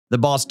The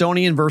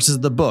Bostonian versus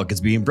the Book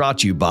is being brought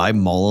to you by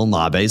Mullen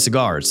Labe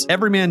Cigars.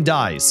 Every man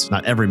dies,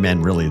 not every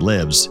man really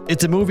lives.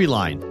 It's a movie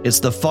line. It's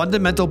the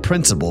fundamental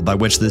principle by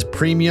which this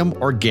premium,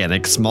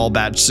 organic, small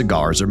batch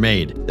cigars are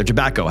made. Their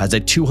tobacco has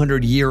a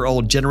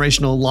 200-year-old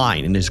generational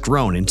line and is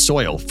grown in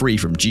soil free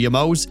from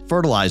GMOs,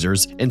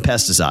 fertilizers, and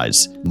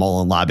pesticides.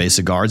 Mullen Labe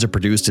cigars are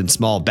produced in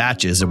small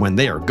batches, and when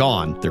they are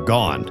gone, they're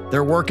gone.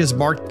 Their work is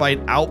marked by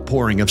an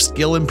outpouring of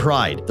skill and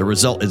pride. The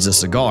result is a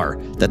cigar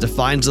that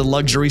defines the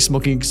luxury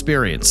smoking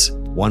experience.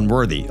 One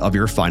worthy of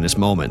your finest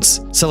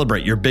moments.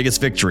 Celebrate your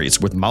biggest victories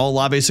with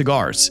Mullen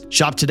Cigars.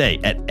 Shop today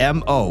at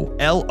MOLONLABE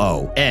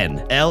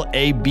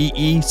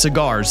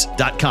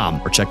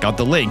cigars.com or check out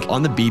the link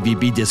on the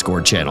BvB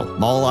Discord channel.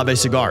 Mullen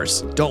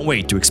Cigars. Don't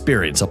wait to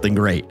experience something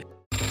great.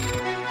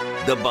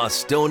 The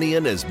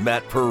Bostonian is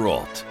Matt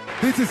Perrault.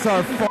 This is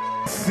our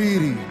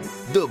city.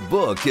 The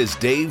Book is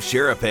Dave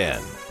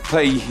Sharapan.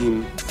 Pay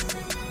him.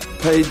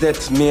 Pay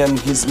that man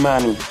his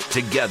money.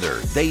 Together,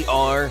 they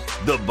are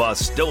the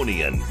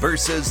Bostonian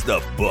versus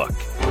the Book.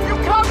 You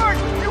covered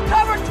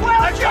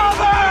 12.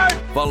 Covered!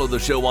 Follow the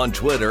show on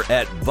Twitter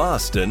at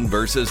Boston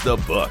versus the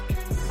Book.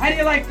 How do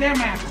you like them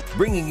apples?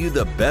 Bringing you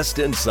the best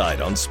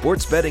insight on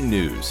sports betting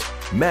news,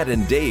 Matt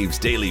and Dave's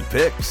daily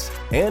picks,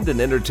 and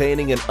an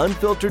entertaining and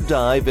unfiltered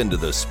dive into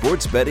the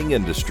sports betting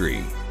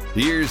industry.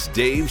 Here's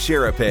Dave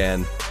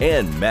Sharapan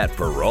and Matt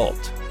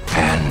Perrault.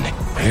 And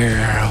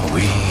here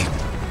we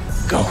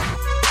go.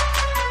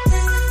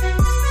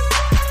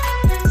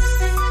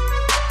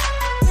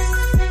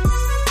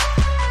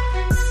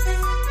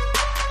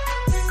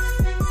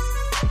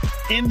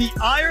 In the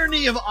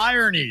irony of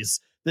ironies,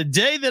 the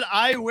day that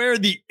I wear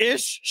the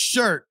Ish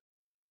shirt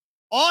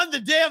on the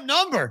damn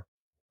number,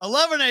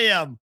 11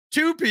 a.m.,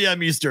 2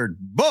 p.m. Eastern,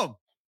 boom,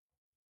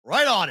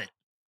 right on it.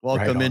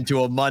 Welcome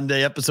into a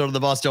Monday episode of the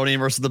Bostonian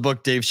versus the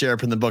Book. Dave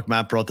Sharapan, the Book.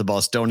 Matt Perrault, the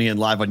Bostonian,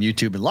 live on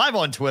YouTube and live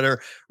on Twitter.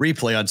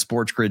 Replay on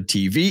Sports Grid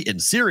TV and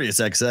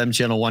Sirius XM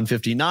channel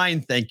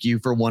 159. Thank you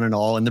for one and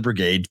all in the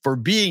brigade for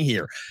being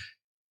here.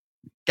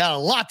 Got a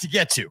lot to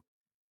get to.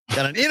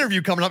 Got an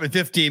interview coming up in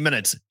 15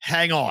 minutes.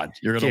 Hang on.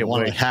 You're going to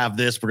want to have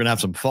this. We're going to have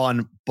some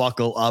fun.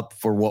 Buckle up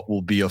for what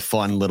will be a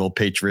fun little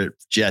Patriot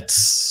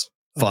Jets,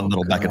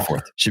 little back and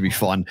forth. Should be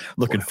fun.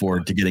 Looking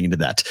forward to getting into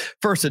that.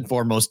 First and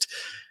foremost,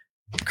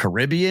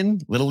 Caribbean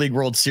Little League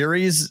World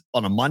Series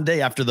on a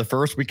Monday after the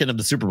first weekend of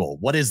the Super Bowl.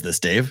 What is this,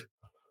 Dave?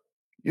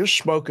 You're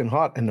smoking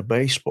hot in the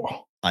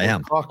baseball. I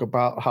am. Talk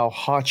about how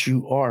hot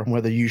you are and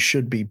whether you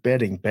should be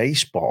betting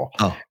baseball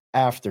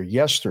after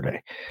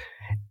yesterday.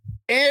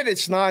 And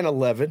it's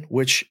 9/11,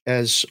 which,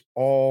 as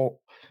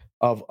all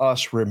of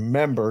us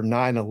remember,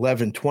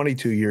 9/11,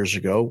 22 years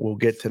ago. We'll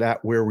get to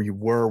that, where we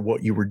were,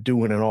 what you were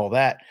doing, and all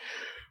that.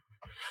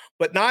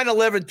 But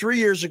 9/11, 3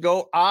 years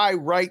ago, I,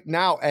 right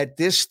now, at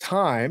this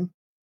time,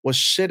 was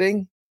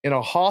sitting in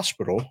a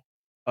hospital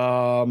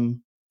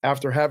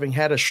after having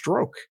had a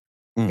stroke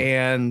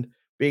and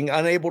being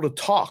unable to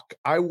talk.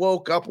 I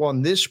woke up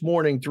on this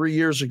morning 3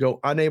 years ago,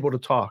 unable to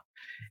talk.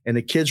 And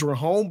the kids were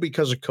home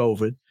because of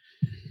COVID.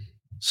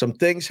 Some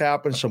things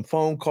happened, some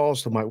phone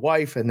calls to my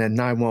wife, and then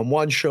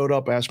 911 showed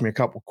up, asked me a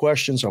couple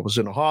questions. I was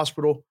in a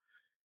hospital,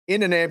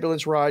 in an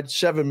ambulance ride,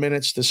 7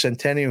 minutes to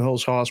Centennial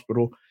Hills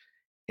Hospital.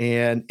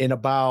 And in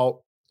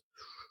about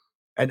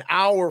an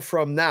hour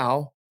from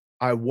now,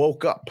 I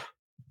woke up,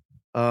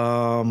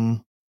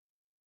 not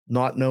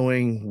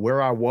knowing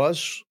where I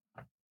was,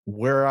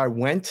 where I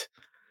went.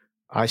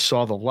 I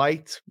saw the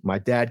light. My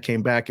dad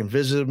came back and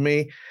visited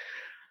me.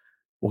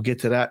 We'll get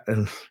to that,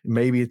 and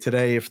maybe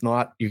today. If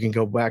not, you can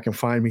go back and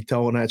find me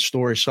telling that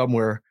story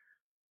somewhere.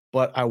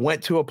 But I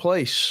went to a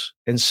place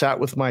and sat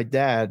with my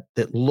dad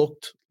that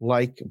looked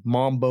like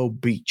Mambo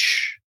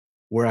Beach,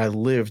 where I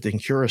lived in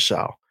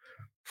Curacao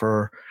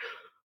for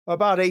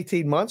about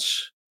 18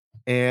 months.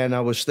 And I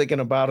was thinking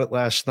about it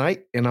last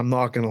night, and I'm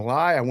not going to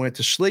lie, I went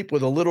to sleep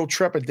with a little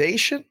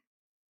trepidation,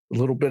 a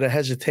little bit of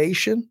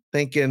hesitation,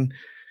 thinking,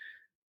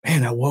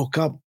 man, I woke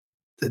up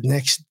the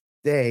next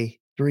day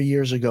 3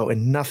 years ago,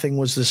 and nothing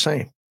was the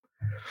same.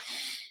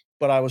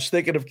 But I was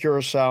thinking of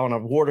Curacao, and I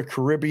wore the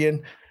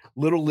Caribbean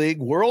Little League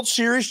World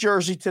Series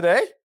jersey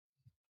today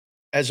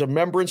as a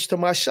remembrance to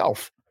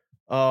myself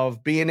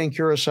of being in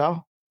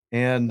Curacao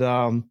and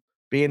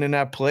being in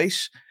that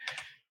place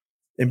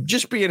and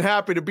just being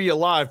happy to be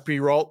alive,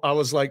 Perrault. I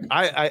was like,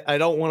 I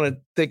don't want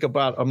to think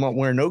about, I'm not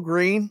wearing no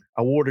green.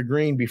 I wore the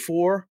green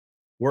before,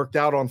 worked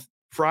out on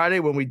Friday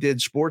when we did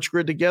Sports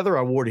Grid together.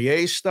 I wore the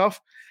A's stuff.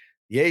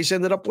 The A's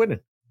ended up winning.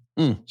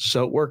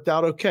 So it worked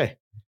out okay.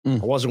 I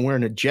wasn't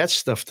wearing the Jets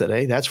stuff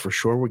today, that's for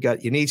sure. We got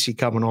Iannizzi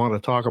coming on to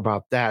talk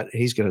about that.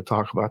 He's going to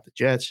talk about the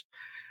Jets.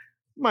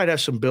 Might have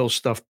some Bills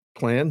stuff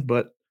planned,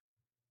 but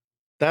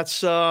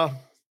that's one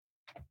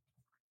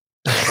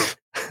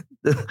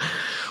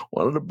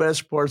of the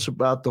best parts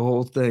about the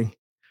whole thing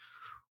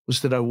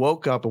was that I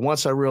woke up, and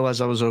once I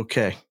realized I was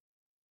okay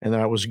and that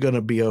I was going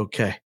to be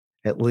okay,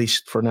 at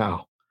least for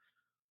now,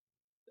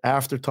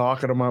 after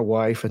talking to my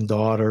wife and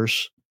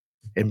daughters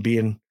and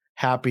being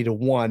happy to,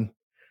 one,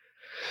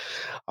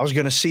 I was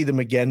going to see them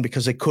again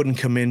because they couldn't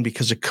come in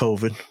because of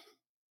COVID.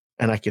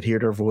 and I could hear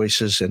their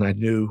voices, and I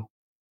knew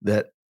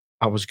that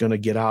I was going to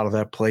get out of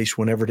that place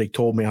whenever they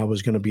told me I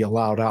was going to be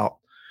allowed out.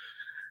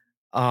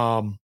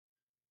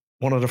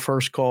 One of the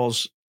first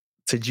calls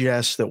to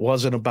Jess that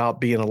wasn't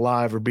about being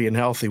alive or being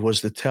healthy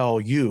was to tell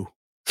you,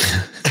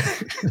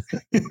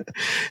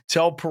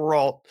 tell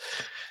Peralt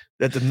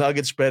that the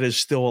Nuggets bet is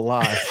still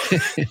alive.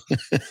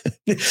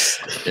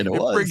 It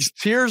brings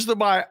tears to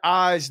my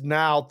eyes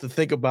now to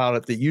think about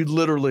it, that you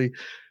literally,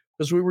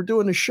 because we were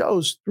doing the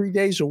shows 3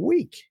 days a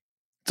week.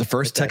 The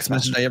first text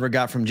message I ever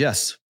got from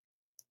Jess.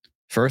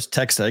 First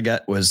text I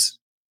got was,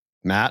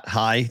 Matt,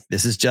 hi,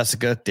 this is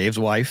Jessica, Dave's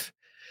wife.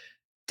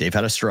 Dave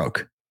had a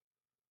stroke.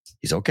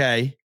 He's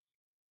okay,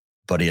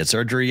 but he had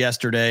surgery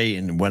yesterday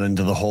and went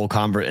into the whole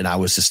convert. And I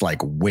was just like,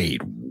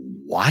 wait,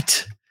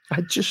 what?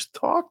 I just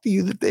talked to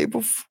you the day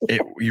before.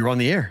 You were on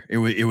the air. It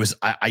was,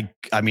 I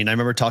mean, I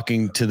remember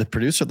talking to the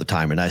producer at the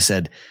time, and I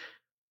said,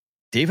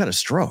 Dave had a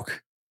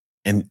stroke.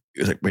 And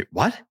he was like, wait,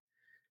 what?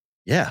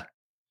 Yeah.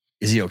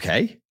 Is he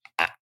okay?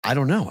 I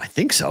don't know. I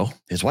think so.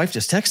 His wife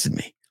just texted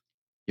me.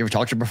 You ever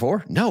talked to her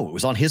before? No, it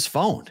was on his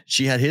phone.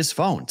 She had his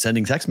phone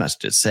sending text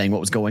messages saying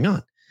what was going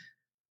on.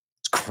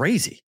 It's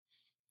crazy.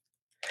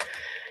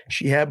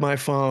 She had my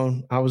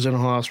phone. I was in a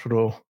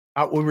hospital.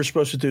 We were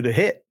supposed to do the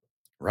hit.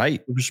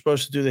 Right. We were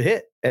supposed to do the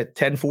hit at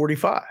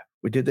 10:45.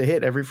 We did the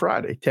hit every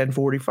Friday.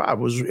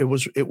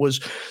 10:45 it was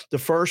the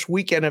first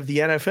weekend of the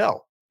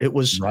NFL. It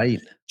was right.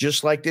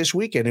 Just like this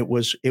weekend. It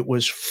was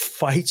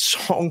Fight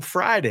Song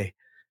Friday.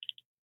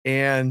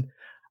 And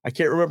I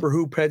can't remember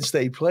who Penn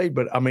State played,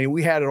 but I mean,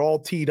 we had it all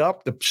teed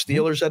up. The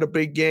Steelers had a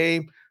big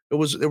game. There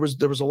was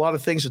a lot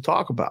of things to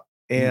talk about.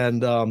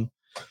 And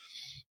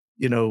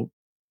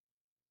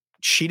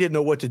she didn't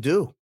know what to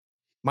do.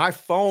 My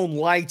phone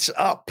lights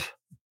up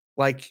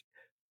like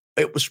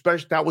it was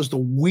special. That was the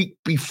week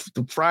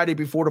the Friday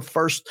before the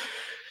first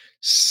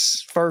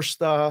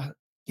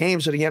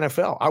games of the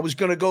NFL. I was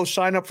going to go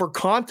sign up for a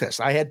contest.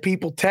 I had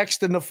people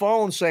texting the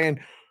phone saying,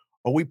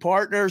 are we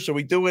partners? Are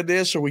we doing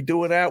this? Are we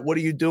doing that? What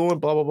are you doing?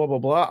 Blah, blah, blah, blah,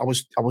 blah. I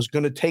was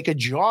going to take a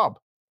job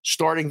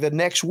starting the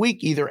next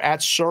week, either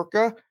at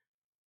Circa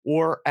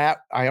or I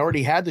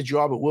already had the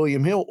job at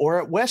William Hill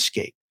or at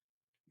Westgate.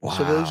 Wow.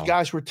 So those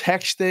guys were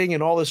texting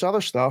and all this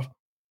other stuff,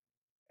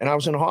 and I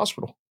was in a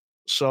hospital.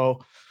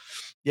 So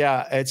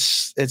yeah,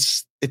 it's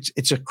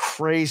a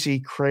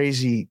crazy,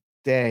 crazy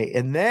day.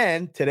 And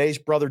then today's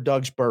brother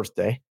Doug's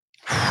birthday.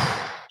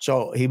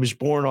 So he was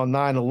born on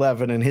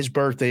 9/11, and his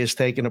birthday has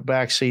taken a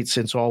backseat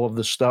since all of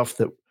the stuff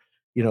that,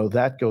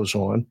 that goes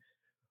on.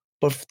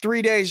 But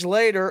 3 days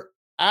later,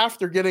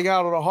 after getting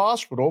out of the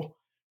hospital,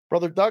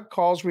 brother Doug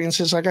calls me and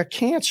says, I got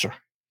cancer.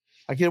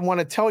 I didn't want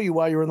to tell you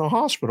while you're in the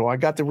hospital. I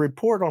got the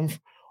report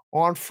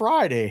on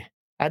Friday.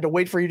 I had to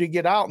wait for you to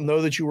get out and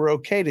know that you were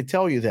okay to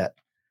tell you that.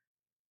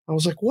 I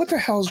was like, what the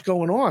hell is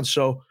going on?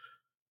 So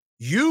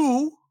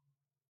you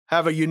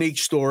have a unique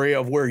story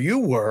of where you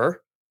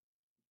were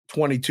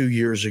 22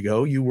 years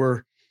ago. You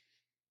were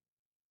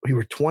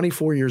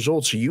 24 years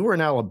old. So you were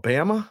in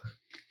Alabama?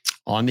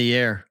 On the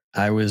air.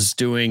 I was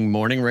doing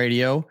morning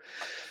radio,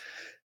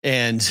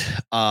 and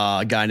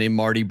a guy named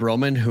Marty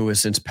Broman, who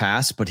has since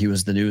passed, but he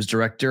was the news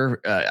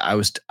director.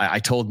 I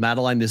told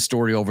Madeline this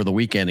story over the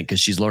weekend because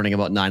she's learning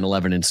about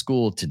 9/11 in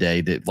school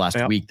today. That last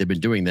week they've been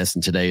doing this,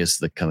 and today is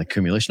the kind of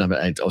accumulation of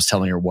it. I was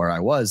telling her where I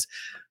was,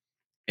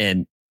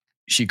 and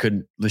she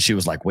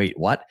was like, wait,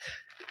 what?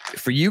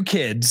 For you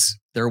kids,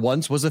 there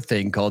once was a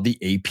thing called the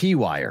AP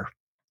wire.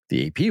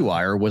 The AP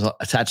wire was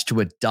attached to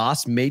a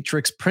DOS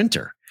matrix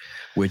printer,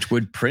 which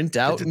would print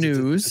out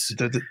news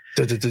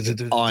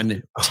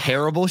on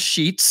terrible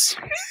sheets,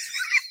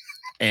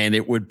 and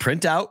it would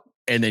print out,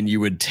 and then you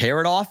would tear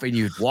it off and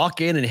you'd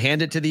walk in and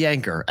hand it to the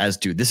anchor as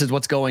to, this is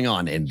what's going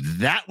on. And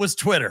that was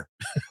Twitter.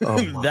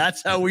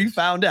 That's how we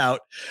found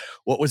out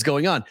what was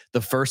going on.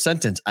 The first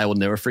sentence, I will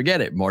never forget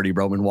it. Marty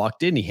Broman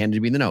walked in. He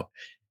handed me the note.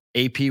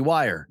 AP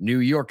wire, New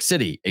York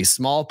City. A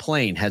small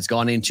plane has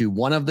gone into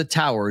one of the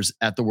towers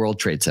at the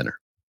World Trade Center.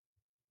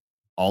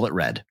 All it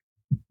read.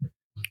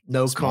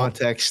 No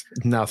context,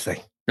 nothing.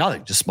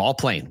 Just small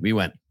plane. We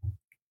went,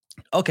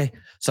 okay.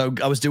 So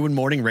I was doing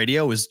morning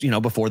radio. It was,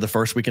 before the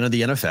first weekend of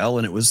the NFL.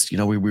 And it was,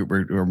 we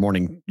were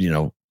morning,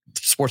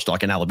 sports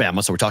talk in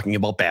Alabama. So we're talking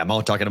about Bama,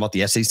 we're talking about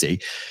the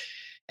SEC.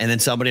 And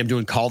then I'm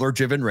doing caller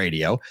driven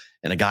radio,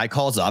 and a guy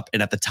calls up.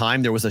 And at the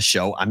time there was a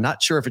show, I'm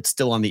not sure if it's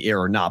still on the air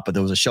or not, but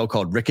there was a show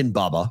called Rick and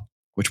Bubba,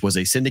 which was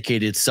a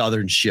syndicated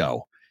Southern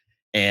show.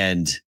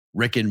 And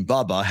Rick and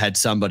Bubba had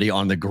somebody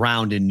on the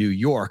ground in New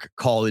York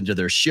call into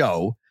their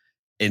show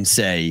and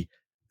say,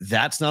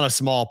 that's not a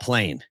small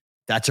plane.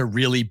 That's a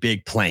really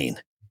big plane.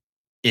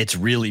 It's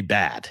really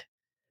bad.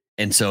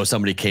 And so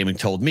somebody came and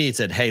told me, it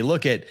said, hey,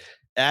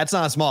 that's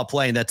not a small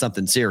plane. That's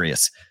something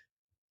serious.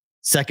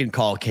 Second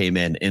call came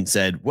in and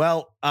said,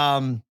 well,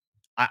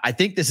 I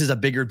think this is a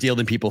bigger deal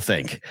than people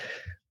think.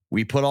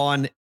 We put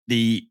on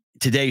the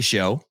Today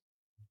Show.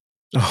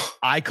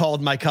 I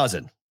called my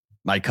cousin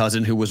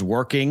who was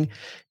working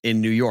in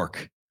New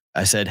York.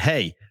 I said,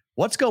 hey,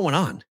 what's going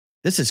on?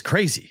 This is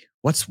crazy.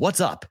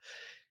 What's up?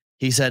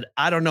 He said,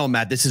 I don't know,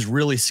 Matt, this is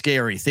really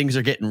scary. Things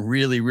are getting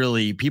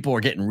people are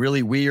getting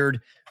really weird.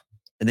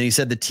 And then he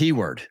said the T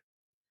word.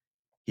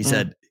 He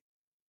said,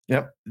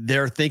 yep,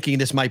 they're thinking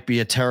this might be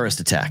a terrorist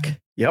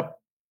attack. Yep.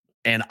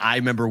 And I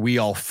remember we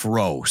all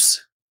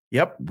froze.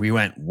 Yep. We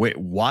went, wait,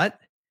 what?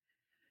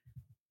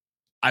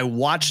 I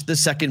watched the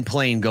second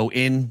plane go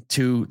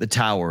into the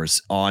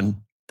towers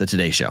on the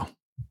Today Show.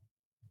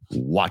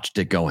 Watched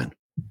it go in.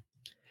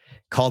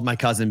 Called my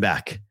cousin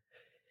back.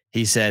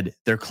 He said,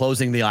 they're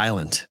closing the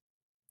island.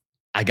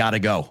 I got to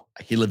go.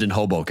 He lived in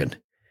Hoboken.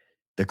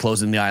 They're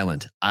closing the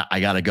island.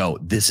 I got to go.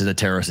 This is a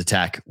terrorist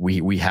attack.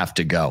 We have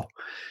to go.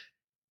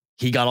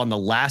 He got on the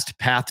last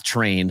path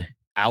train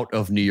out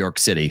of New York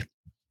City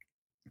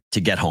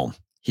to get home.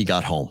 He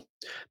got home.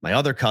 My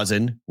other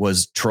cousin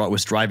was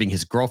driving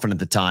his girlfriend at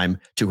the time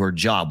to her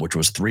job, which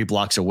was 3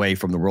 blocks away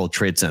from the World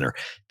Trade Center.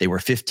 They were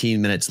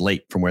 15 minutes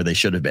late from where they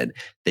should have been.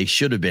 They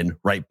should have been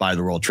right by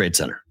the World Trade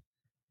Center.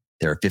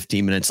 They were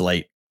 15 minutes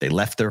late. They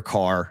left their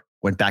car,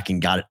 went back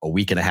and got it a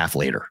week and a half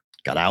later.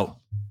 Got out,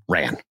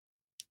 ran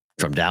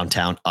from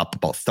downtown up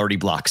about 30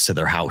 blocks to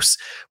their house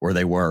where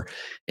they were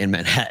in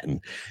Manhattan.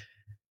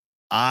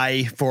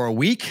 I, for a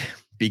week,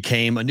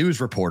 became a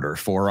news reporter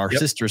for our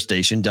sister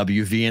station,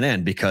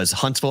 WVNN, because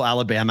Huntsville,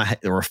 Alabama,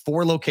 there were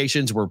 4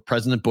 locations where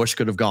President Bush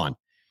could have gone.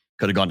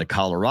 Could have gone to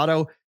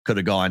Colorado, could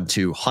have gone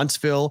to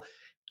Huntsville.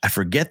 I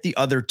forget the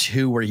other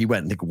 2 where he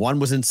went. I think one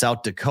was in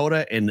South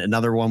Dakota and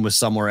another one was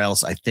somewhere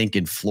else, I think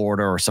in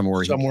Florida or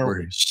somewhere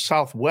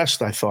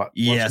southwest, I thought.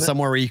 Yeah,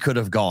 somewhere where he could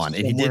have gone.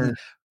 And he didn't.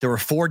 There were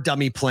 4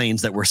 dummy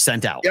planes that were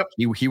sent out. Yep.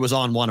 He was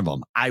on one of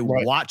them. I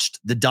watched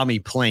the dummy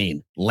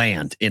plane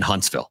land in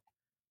Huntsville.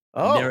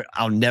 Oh,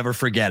 I'll never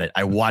forget it.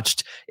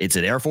 It's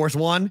an Air Force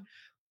One.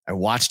 I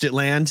watched it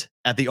land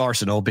at the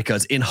Arsenal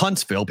because in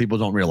Huntsville, people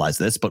don't realize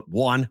this, but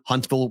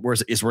Huntsville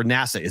is where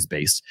NASA is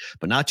based,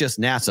 but not just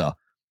NASA.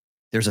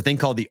 There's a thing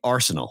called the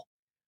Arsenal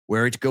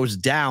where it goes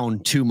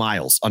down 2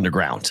 miles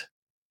underground.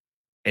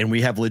 And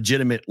we have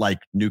legitimate like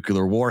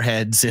nuclear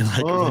warheads and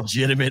like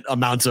legitimate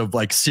amounts of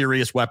like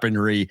serious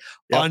weaponry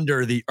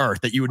under the earth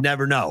that you would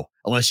never know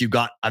unless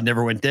I've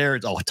never went there.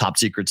 It's all top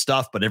secret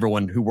stuff, but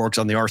everyone who works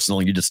on the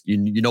Arsenal,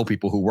 you know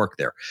people who work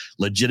there,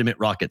 legitimate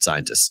rocket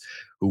scientists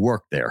who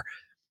work there.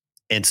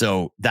 And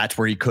so that's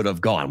where he could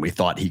have gone. We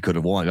thought he could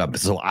have gone.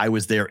 So I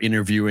was there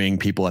interviewing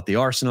people at the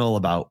Arsenal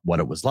about what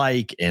it was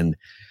like. And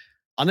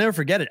I'll never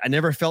forget it. I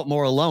never felt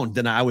more alone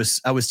than I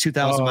was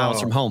 2,000 miles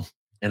from home.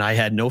 And I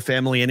had no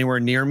family anywhere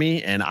near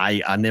me. And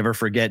I'll never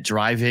forget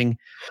driving.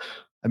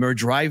 I remember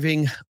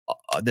driving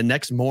the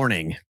next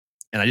morning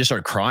and I just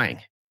started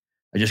crying.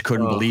 I just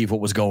couldn't believe what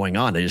was going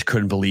on. I just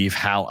couldn't believe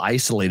how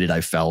isolated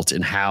I felt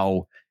and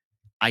how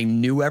I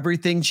knew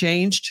everything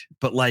changed.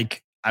 But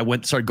like I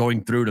started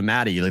going through to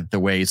Maddie, like the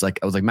ways, like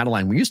I was like,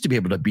 Madeline, we used to be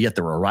able to be at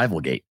the arrival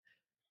gate.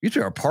 We used to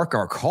be able to park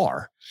our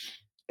car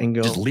and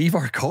go. Just leave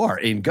our car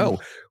and go.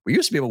 We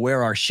used to be able to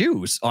wear our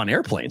shoes on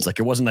airplanes. Like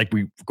it wasn't like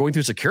we going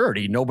through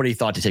security. Nobody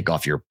thought to take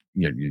off your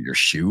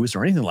shoes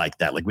or anything like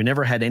that. Like we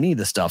never had any of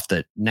the stuff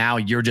that now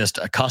you're just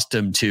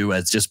accustomed to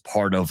as just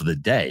part of the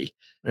day.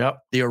 Yep.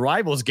 The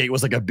arrivals gate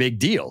was like a big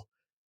deal.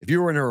 If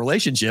you were in a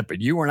relationship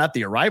and you weren't at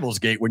the arrivals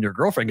gate when your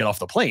girlfriend got off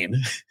the plane,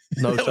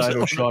 no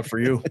title shot for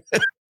you.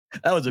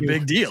 That was a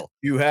big deal.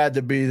 You had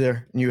to be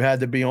there. You had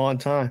to be on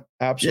time.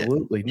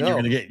 Absolutely. Yeah. No,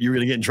 you're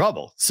gonna get in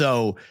trouble.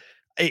 So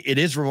it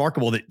is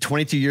remarkable that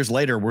 22 years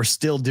later, we're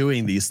still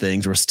doing these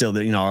things. We're still,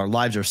 our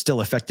lives are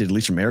still affected, at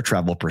least from air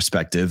travel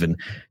perspective. And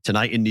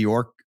tonight in New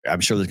York,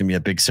 I'm sure there's going to be a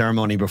big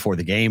ceremony before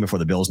the game, before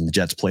the Bills and the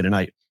Jets play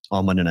tonight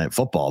on Monday Night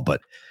Football.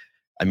 But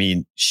I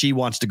mean, she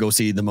wants to go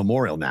see the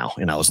memorial now.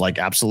 And I was like,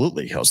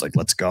 absolutely. I was like,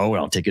 let's go.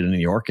 And I'll take it to New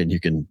York and you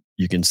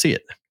can see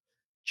it.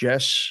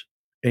 Jess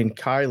and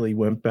Kylie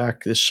went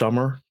back this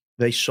summer.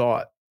 They saw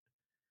it.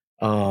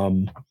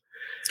 And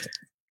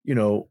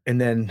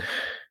then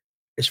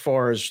as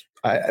far as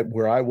I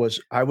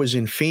was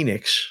in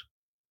Phoenix,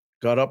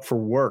 got up for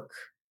work,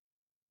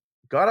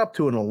 got up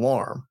to an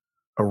alarm,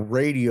 a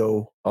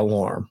radio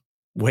alarm,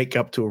 wake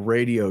up to a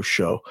radio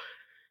show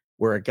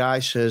where a guy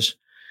says,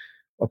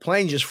 a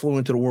plane just flew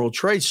into the World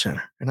Trade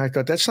Center. And I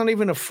thought, that's not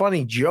even a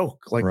funny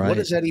joke. Like, What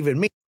does that even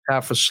mean?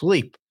 Half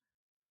asleep.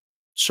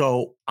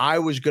 So I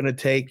was going to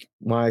take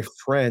my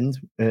friend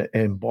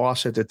and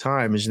boss at the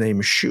time, his name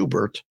is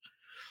Schubert.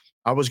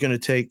 I was going to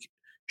take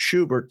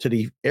Schubert to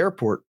the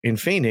airport in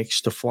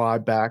Phoenix to fly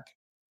back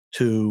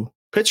to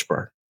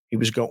Pittsburgh. He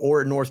was going,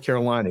 or North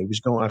Carolina. He was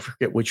going, I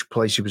forget which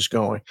place he was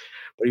going,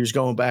 but he was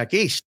going back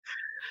east.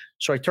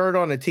 So I turned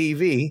on the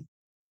TV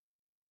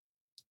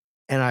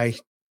and I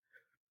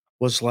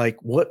was like,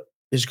 what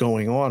is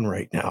going on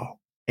right now?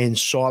 And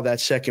saw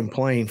that second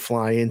plane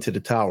fly into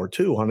the tower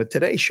too on the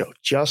Today Show.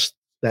 Just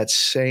that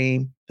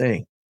same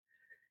thing.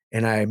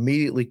 And I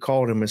immediately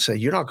called him and said,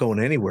 you're not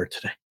going anywhere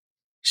today.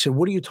 He said,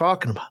 what are you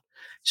talking about?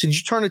 I said, did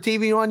you turn the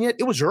TV on yet?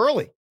 It was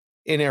early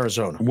in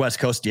Arizona. West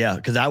Coast, yeah,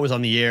 because I was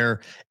on the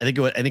air. I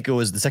think it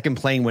was the second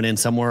plane went in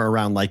somewhere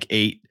around like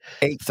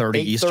 8:30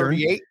 Eastern.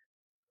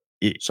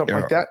 something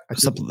like that.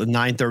 Something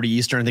 9:30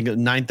 Eastern. I think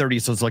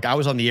 9:30. So it's like I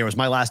was on the air. It was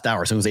my last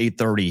hour. So it was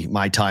 8:30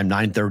 my time,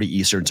 9:30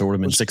 Eastern. So it would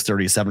have been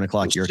 6:30, 7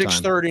 o'clock your time.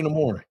 6:30 in the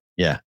morning.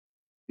 Yeah.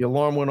 The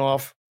alarm went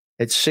off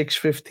at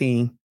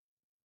 6:15,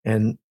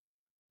 and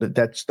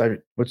that's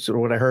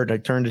what I heard. I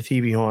turned the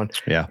TV on.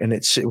 Yeah. And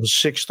it was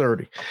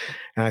 6:30,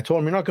 and I told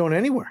him, "You're not going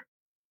anywhere."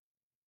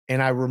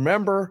 And I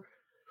remember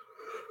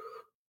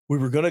we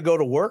were going to go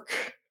to work,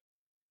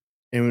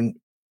 and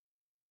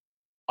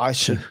I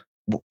said,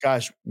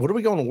 "Guys, what are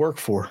we going to work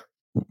for?"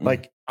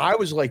 Like, I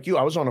was like you.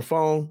 I was on the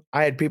phone.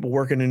 I had people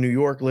working in New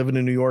York, living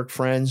in New York,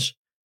 friends,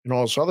 and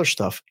all this other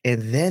stuff.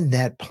 And then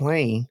that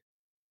plane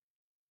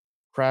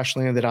crash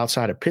landed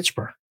outside of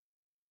Pittsburgh.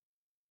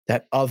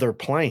 That other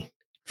plane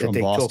that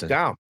they took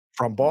down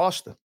from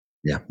Boston.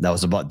 Yeah,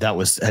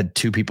 that had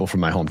two people from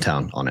my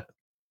hometown on it.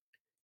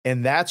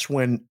 And that's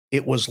when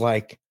it was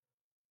like,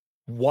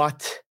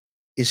 what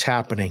is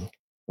happening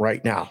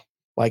right now?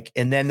 Like,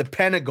 and then the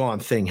Pentagon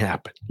thing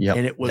happened. Yeah,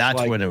 and it was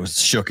when it was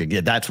shook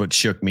again. That's what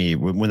shook me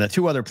when the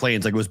two other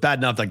planes, like, it was bad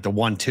enough. Like the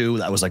 1-2,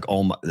 that was like,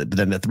 oh my, but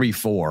then the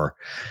 3-4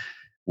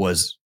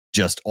 was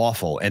just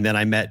awful. And then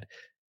I met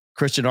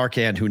Christian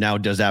Arcand, who now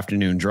does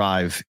afternoon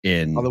drive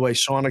in. By the way,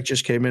 Sonic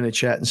just came in the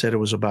chat and said it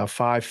was about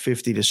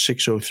 5:50 to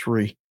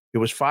 6:03. It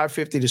was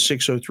 5:50 to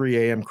 6:03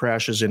 a.m.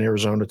 crashes in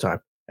Arizona time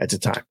at the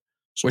time.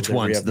 So which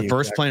one's the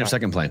first plane or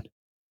second plane?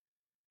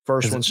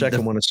 First one,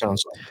 second one. It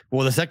sounds like.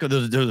 Well, the second,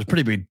 there was a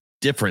pretty big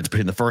difference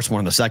between the first one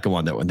and the second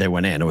one that when they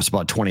went in. It was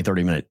about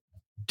 20-30 minute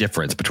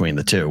difference between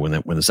the two when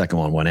the second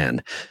one went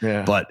in.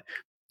 Yeah. But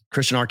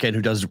Christian Arcand,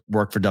 who does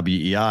work for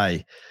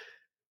WEI,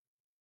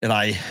 and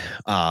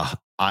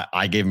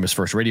I gave him his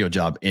first radio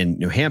job in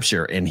New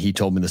Hampshire, and he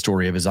told me the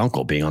story of his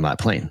uncle being on that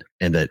plane,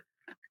 and that,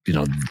 you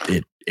know,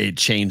 it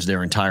changed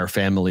their entire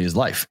family's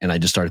life. And I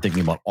just started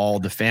thinking about all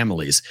the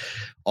families,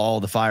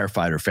 all the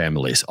firefighter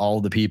families,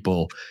 all the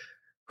people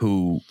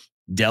who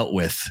dealt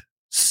with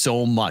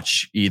so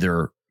much,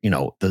 either, you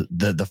know,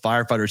 the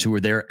firefighters who were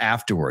there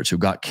afterwards, who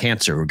got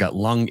cancer, who got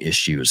lung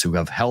issues, who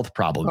have health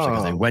problems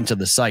because they went to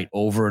the site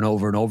over and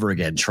over and over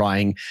again,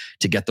 trying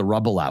to get the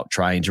rubble out,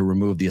 trying to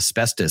remove the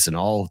asbestos and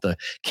all of the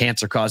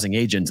cancer causing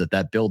agents at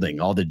that building,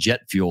 all the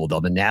jet fuel,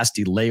 all the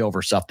nasty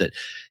layover stuff that,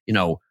 you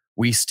know,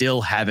 we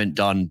still haven't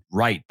done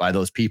right by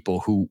those people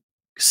who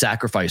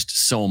sacrificed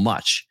so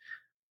much.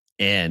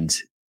 And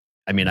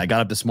I mean, I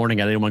got up this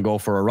morning, I didn't want to go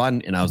for a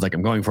run, and I was like,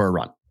 I'm going for a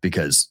run,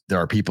 because there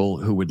are people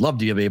who would love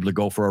to be able to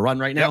go for a run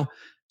right now. Yep.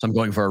 So I'm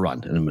going for a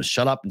run, and I'm going to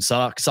shut up and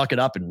suck it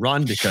up and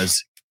run,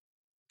 because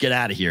get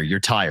out of here. You're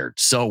tired.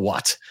 So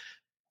what?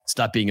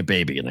 Stop being a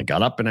baby. And I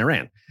got up and I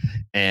ran.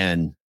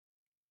 And,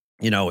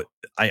 you know,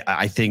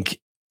 I think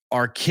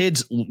our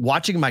kids,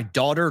 watching my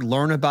daughter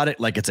learn about it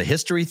like it's a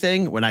history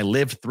thing when I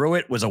lived through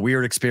it, was a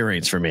weird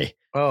experience for me.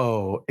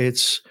 Oh,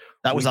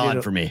 that was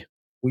odd for me.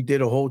 We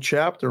did a whole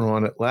chapter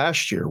on it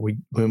last year.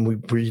 When we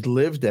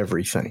relived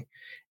everything,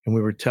 and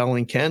we were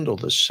telling Kendall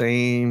the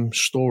same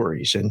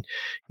stories. And,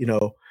 you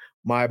know,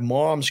 my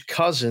mom's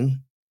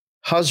cousin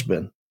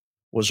husband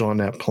was on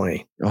that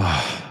plane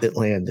that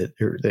landed,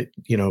 or that,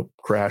 you know,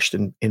 crashed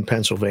in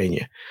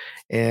Pennsylvania.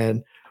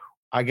 And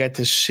I got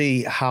to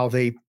see how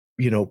they,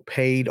 you know,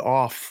 paid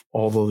off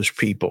all those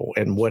people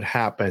and what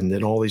happened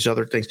and all these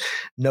other things,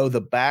 know the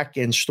back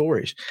end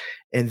stories.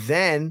 And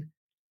then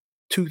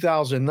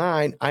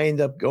 2009, I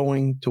ended up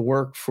going to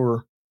work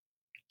for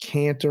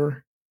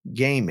Cantor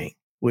Gaming,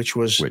 which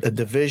was a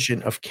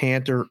division of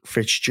Cantor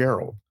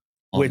Fitzgerald,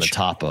 which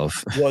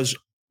was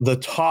the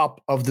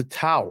top of the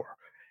tower.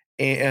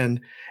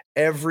 And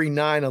every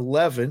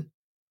 9/11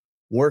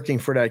 working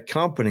for that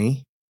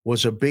company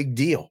was a big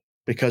deal,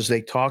 because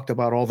they talked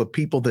about all the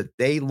people that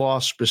they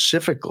lost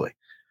specifically.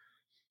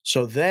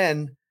 So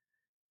then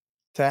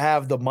to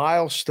have the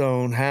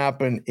milestone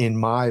happen in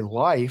my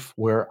life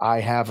where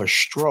I have a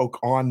stroke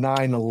on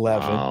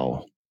 9/11,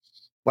 wow.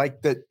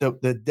 Like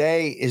the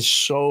day is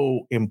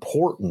so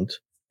important,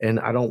 and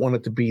I don't want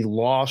it to be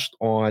lost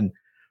on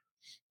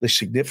the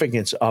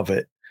significance of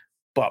it.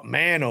 But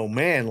man, oh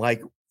man,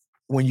 like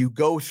when you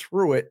go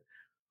through it,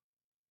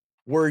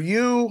 were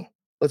you,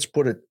 let's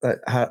put it,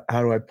 how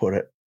do I put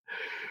it?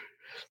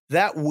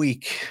 That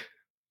week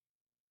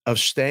of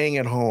staying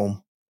at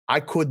home, I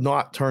could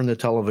not turn the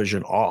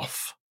television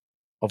off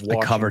of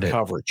watching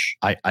coverage.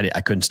 I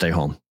couldn't stay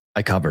home.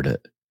 I covered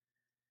it.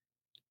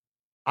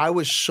 I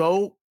was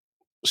so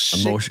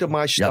sick to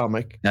my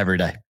stomach. Every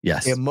day.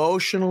 Yes.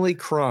 Emotionally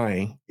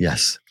crying.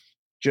 Yes.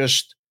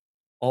 Just,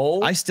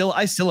 I still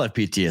have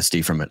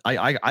PTSD from it.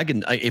 I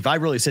can, if I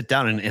really sit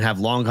down and have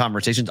long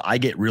conversations, I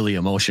get really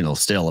emotional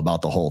still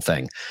about the whole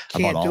thing,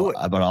 about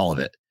all of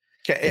it.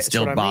 It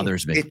still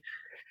bothers me.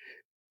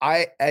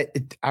 I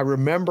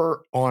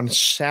remember on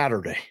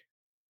Saturday,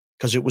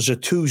 because it was a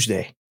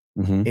Tuesday,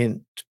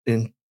 in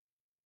the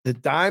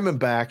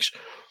Diamondbacks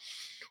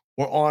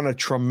were on a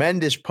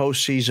tremendous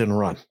postseason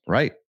run.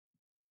 Right.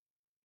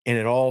 And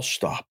it all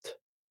stopped,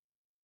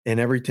 and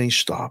everything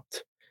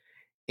stopped.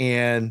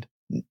 And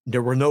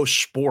there were no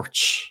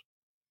sports,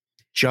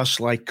 just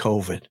like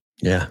COVID.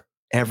 Yeah.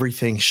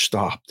 everything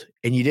stopped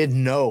and you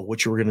didn't know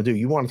what you were going to do.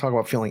 You want to talk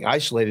about feeling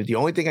isolated. The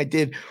only thing I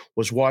did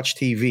was watch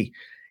TV.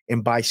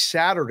 And by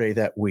Saturday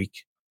that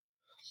week,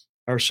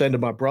 I was saying to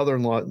my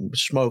brother-in-law,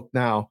 Smoke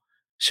now,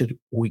 said,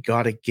 we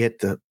got to get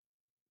the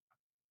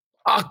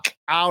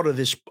out of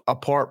this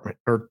apartment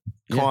or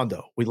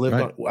condo we lived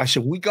on. I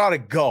said, we got to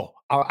go.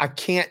 I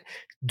can't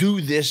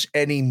do this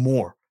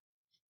anymore.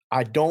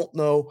 I don't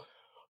know.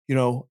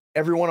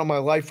 Everyone in my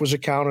life was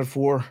accounted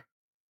for.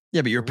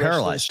 Yeah, but you're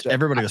paralyzed.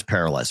 Everybody was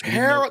paralyzed. We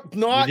didn't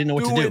know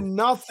what to do.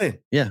 Nothing.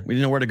 Yeah, we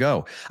didn't know where to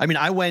go. I mean,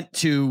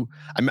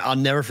 I'll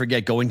never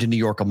forget going to New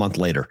York a month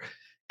later,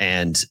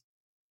 and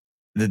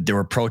there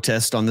were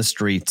protests on the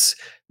streets.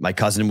 My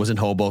cousin was in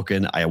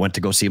Hoboken. I went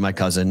to go see my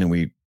cousin, and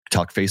we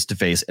talked face to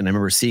face. And I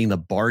remember seeing the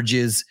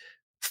barges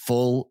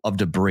full of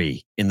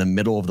debris in the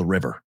middle of the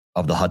river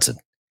of the Hudson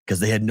because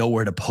they had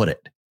nowhere to put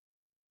it.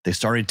 They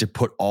started to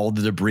put all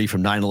the debris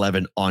from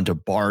 9/11 onto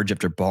barge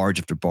after barge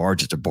after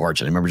barge after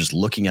barge. And I remember just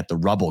looking at the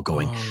rubble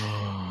going,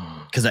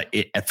 because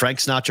at Frank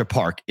Sinatra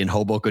Park in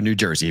Hoboken, New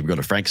Jersey, if you go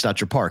to Frank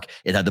Sinatra Park,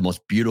 it had the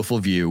most beautiful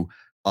view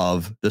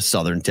of the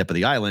southern tip of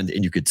the island.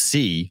 And you could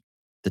see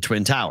the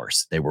Twin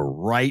Towers. They were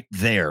right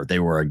there. They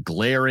were a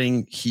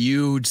glaring,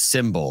 huge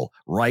symbol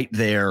right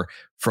there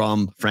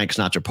from Frank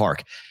Sinatra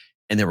Park.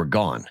 And they were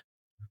gone.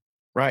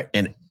 Right.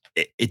 And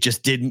it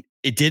just didn't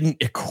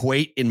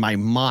equate in my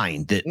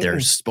mind that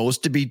there's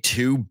supposed to be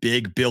two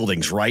big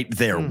buildings right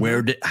there.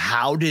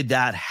 How did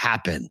that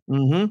happen?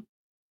 Mm-hmm.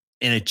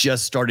 And it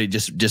just started,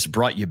 just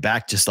brought you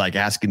back, just like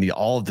asking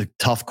all of the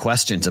tough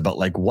questions about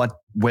like what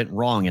went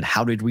wrong and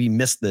how did we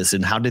miss this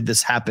and how did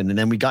this happen? And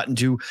then we got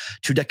into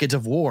 2 decades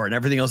of war and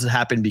everything else that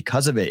happened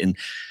because of it. And,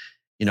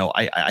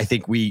 I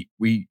think we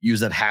use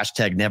that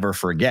hashtag never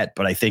forget,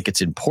 but I think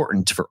it's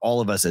important for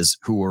all of us as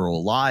who were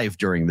alive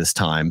during this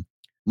time,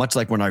 much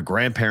like when our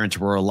grandparents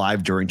were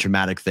alive during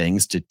traumatic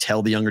things, to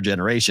tell the younger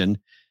generation,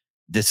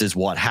 this is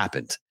what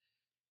happened.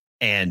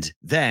 And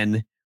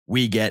then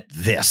we get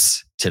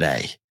this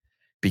today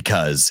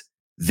because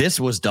this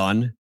was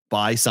done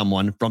by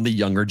someone from the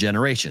younger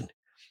generation.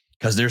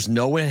 Because there's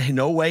no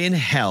way in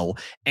hell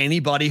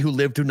anybody who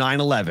lived through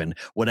 9/11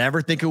 would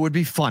ever think it would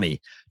be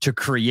funny to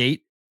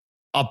create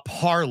a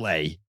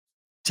parlay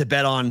to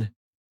bet on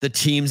the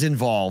teams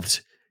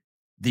involved.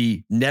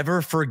 The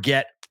never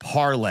forget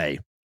parlay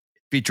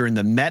featuring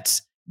the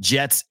Mets,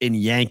 Jets, and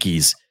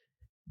Yankees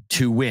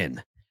to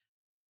win.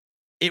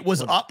 It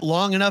was up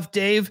long enough,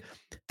 Dave,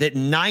 that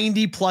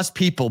 90 plus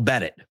people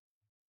bet it.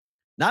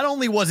 Not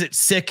only was it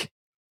sick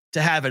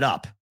to have it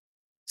up,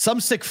 some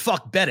sick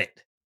fuck bet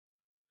it.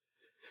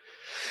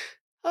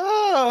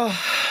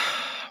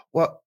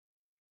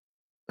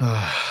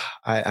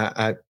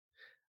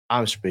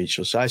 I'm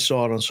speechless. I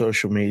saw it on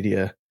social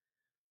media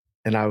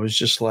and I was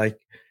just like,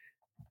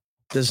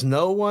 does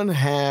no one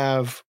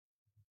have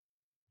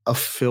a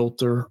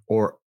filter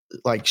or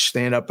like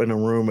stand up in a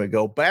room and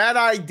go, bad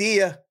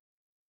idea.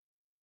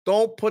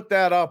 Don't put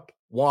that up.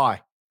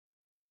 Why?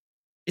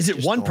 Is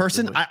it one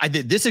person?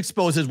 This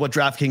exposes what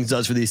DraftKings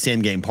does for these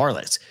same game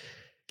parlays.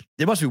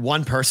 There must be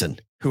one person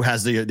who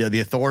has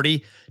the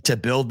authority to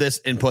build this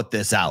and put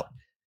this out,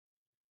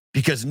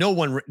 because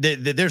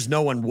there's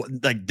no one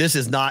like this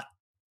is not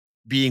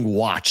being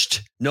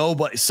watched.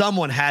 Nobody,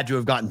 someone had to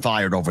have gotten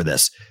fired over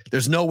this.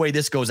 There's no way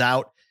this goes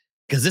out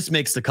because this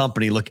makes the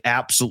company look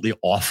absolutely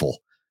awful.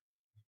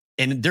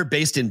 And they're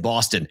based in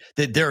Boston.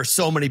 There are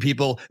so many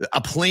people.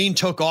 A plane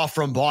took off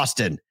from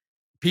Boston.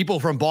 People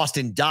from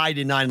Boston died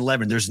in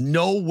 9/11. There's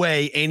no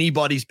way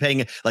anybody's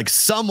paying it. Like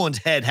someone's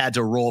head had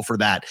to roll for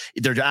that.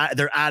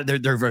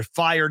 They're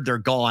fired. They're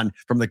gone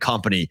from the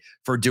company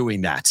for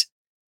doing that.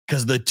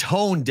 Because the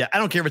tone, I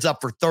don't care if it's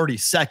up for 30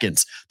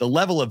 seconds. The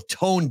level of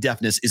tone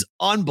deafness is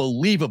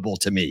unbelievable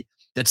to me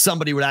that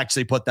somebody would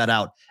actually put that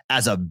out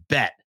as a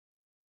bet.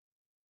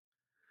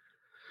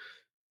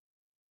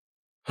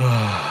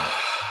 I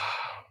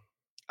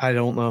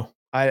don't know.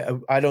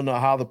 I don't know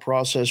how the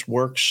process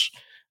works,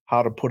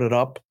 how to put it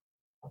up.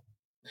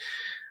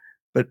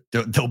 But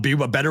there'll be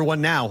a better one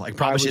now. I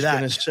promise you that.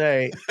 I was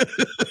going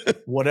to say,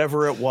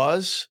 whatever it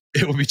was,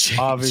 it will be changed.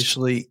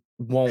 Obviously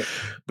won't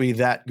be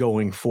that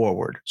going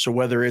forward. So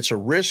whether it's a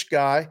risk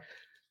guy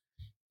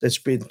that's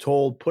been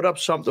told, put up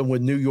something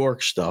with New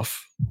York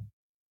stuff,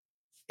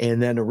 and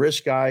then a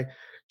risk guy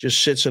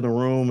just sits in a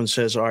room and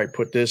says, all right,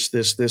 put this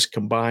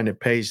combined,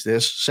 it pays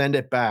this, send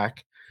it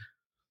back.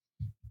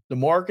 The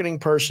marketing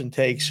person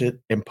takes it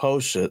and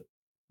posts it.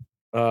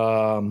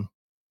 That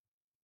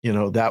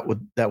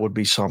would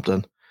be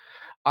something.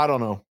 I don't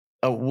know.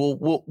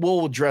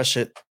 We'll address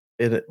it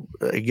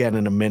again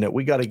in a minute.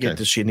 We got to get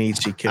this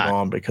Iannizzi kid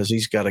on because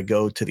he's got to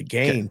go to the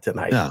game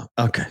tonight. No.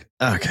 Okay.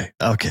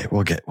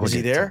 We'll get. Is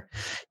he there?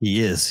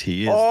 He is.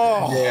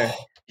 Oh, there.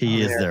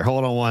 He is there.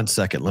 Hold on 1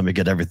 second. Let me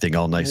get everything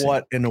all nice.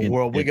 What in the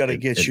world? We got to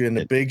get you in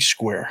the big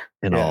square.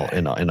 He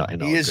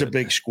is a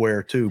big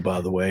square too, by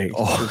the way.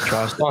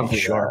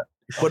 Sharp.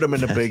 Put him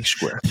in the big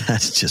square.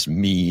 That's just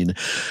mean.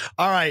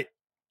 All right.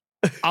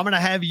 I'm going to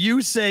have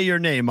you say your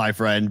name, my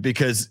friend,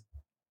 because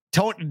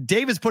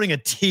Dave is putting a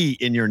T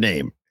in your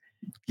name.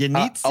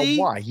 Iannizzi?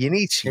 Why?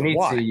 Iannizzi.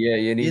 Why?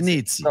 Yeah,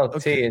 Iannizzi. No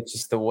T. It's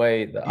just the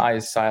way the I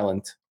is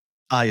silent.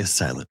 I is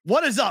silent.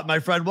 What is up, my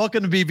friend?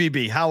 Welcome to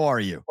BvB. How are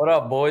you? What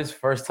up, boys?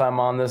 First time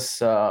on this.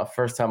 A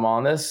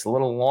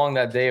little long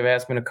that Dave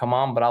asked me to come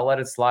on, but I'll let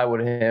it slide with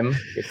him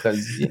because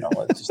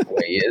it's just the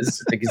way he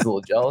is. I think he's a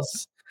little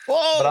jealous.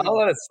 Whoa! But I'll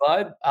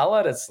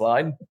let it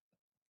slide.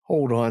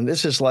 Hold on.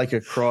 This is like a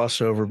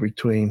crossover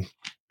between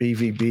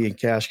BvB and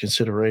Cash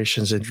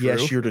Considerations. And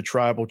yes, you're the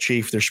tribal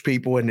chief. There's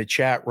people in the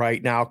chat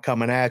right now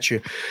coming at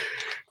you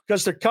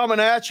because they're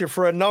coming at you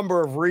for a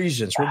number of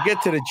reasons. We'll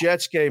get to the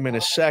Jets game in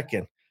a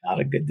second. Not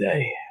a good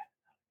day.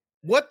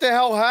 What the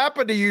hell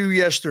happened to you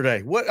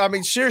yesterday?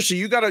 Seriously,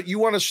 you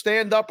want to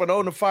stand up and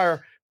own the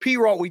fire.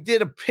 P-Roll, we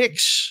did a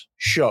picks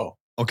show.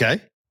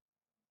 Okay.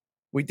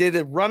 We did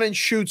a run and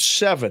shoot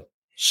 7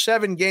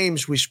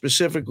 games we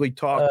specifically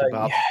talked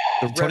about.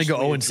 Yeah. Tony go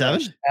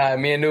 0-7?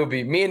 Me and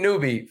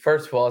Newbie.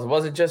 First of all, it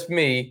wasn't just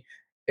me.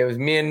 It was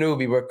me and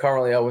Newbie. We're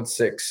currently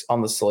 0-6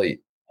 on the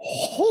slate.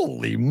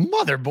 Holy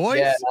mother, boys.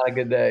 Yeah, not a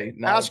good day.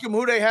 Ask them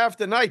who they have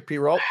tonight,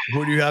 P-Roll.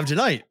 Who do you have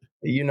tonight?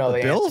 The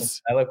Bills?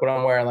 Answer. I look what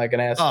I'm wearing like an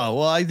ass. Oh,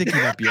 well, I think he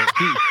might be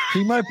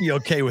he might be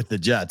okay with the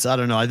Jets. I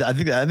don't know. I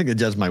think the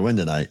Jets might win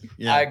tonight.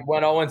 Yeah. I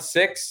went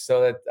 0-6,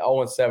 so that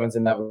 0-7 is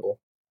inevitable.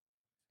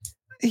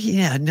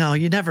 Yeah, no,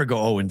 you never go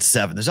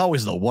 0-7. There's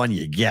always the one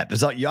you get.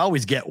 You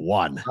always get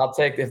one. I'll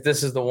take if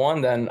this is the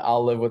one, then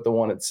I'll live with the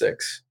 1-6.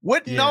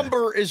 What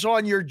number is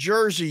on your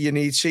jersey,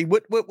 Iannizzi?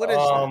 What is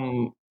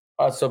that?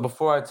 So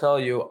before I tell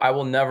you, I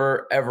will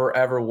never, ever,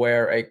 ever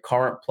wear a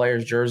current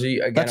player's jersey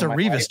again. That's a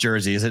Revis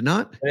jersey, is it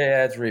not?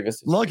 Yeah, it's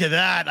Revis. Look at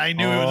that. I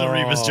knew it was a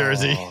Revis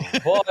jersey.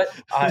 But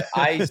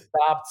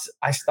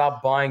I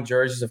stopped buying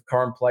jerseys of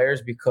current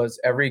players because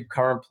every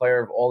current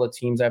player of all the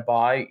teams I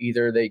buy,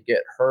 either they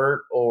get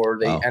hurt or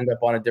they end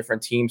up on a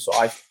different team. So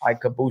I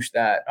caboose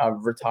that.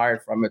 I've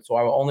retired from it. So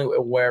I will only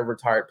wear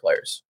retired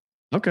players.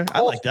 Okay. I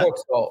like that.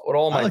 With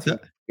all my teams,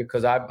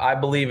 because I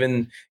believe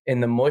in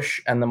the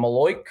mush and the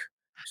Maloik.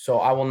 So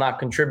I will not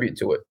contribute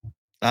to it.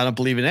 I don't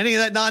believe in any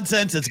of that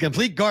nonsense. It's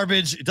complete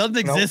garbage. It doesn't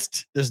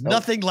exist. There's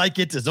nothing like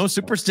it. There's no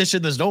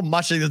superstition. There's no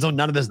mushing. There's none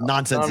of this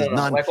nonsense.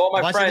 No. Like all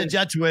my friends, the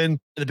Jets win,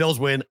 the Bills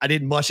win. I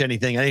didn't mush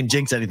anything. I didn't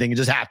jinx anything. It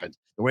just happened.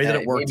 The way that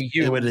it worked,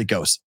 the way that it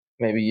goes.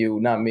 Maybe you,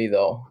 not me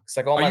though. It's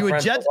like all my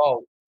friends.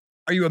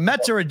 Are you a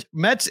Mets or a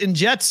Mets and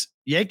Jets,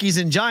 Yankees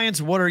and Giants?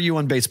 What are you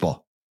on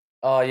baseball?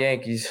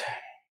 Yankees.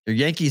 You're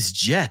Yankees,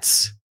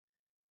 Jets.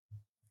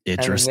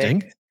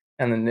 Interesting.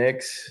 And the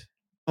Knicks.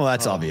 Well,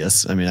 that's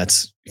obvious. I mean,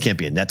 you can't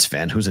be a Nets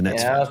fan. Who's a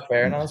Nets fan? That's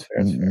fair. That's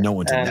fair. No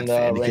one's a Nets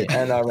fan. You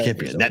can't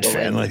be a Nets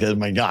fan. Like, oh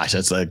my gosh,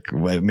 that's like,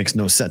 it makes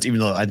no sense. Even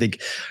though I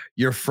think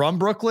you're from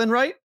Brooklyn,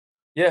 right?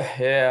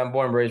 Yeah. I'm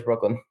born and raised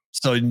Brooklyn.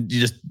 So you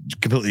just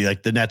completely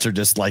like the Nets are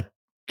just like,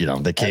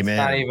 they came in.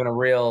 Not even a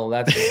real.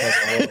 That's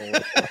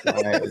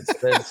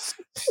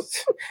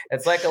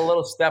it's like a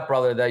little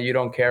stepbrother that you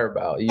don't care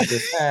about. You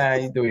just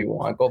you do what you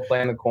want. Go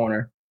play in the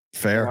corner.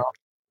 Fair.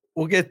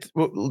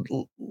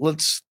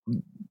 Let's.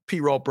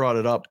 P-Roll brought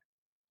it up.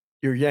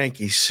 Your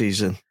Yankees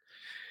season.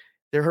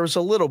 There was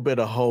a little bit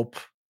of hope,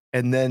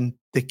 and then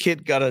the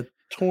kid got a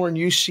torn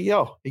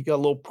UCL. He got a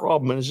little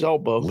problem in his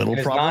elbow.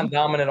 His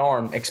non-dominant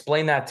arm.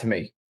 Explain that to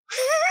me.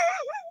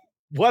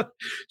 What?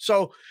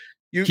 So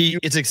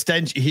it's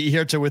extension. He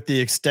hits it with the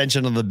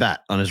extension of the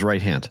bat on his right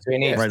hand. So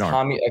right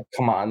arm.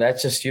 Come on,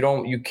 that's just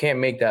you can't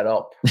make that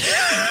up.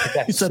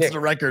 He sets the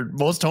record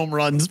most home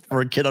runs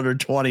for a kid under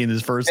 20 in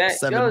his first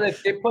 7.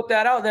 They put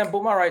that out. Then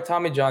boom, all right,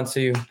 Tommy John,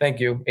 see you. Thank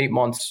you. 8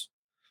 months.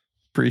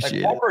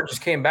 Appreciate it. Harper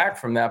just came back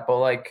from that, but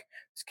like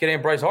this kid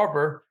ain't Bryce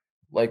Harper.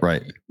 Like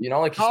right.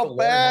 Like how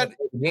bad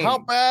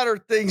are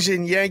things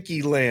in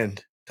Yankee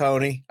land?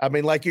 Tony, I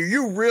mean, like, are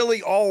you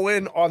really all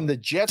in on the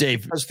Jets?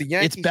 Dave, because the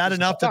Yankees it's bad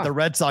enough that the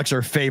Red Sox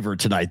are favored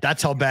tonight.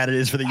 That's how bad it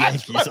is for the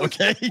Yankees,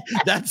 okay?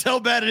 That's how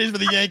bad it is for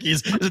the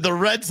Yankees. That the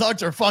Red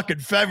Sox are fucking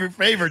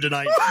favored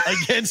tonight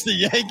against the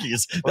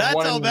Yankees.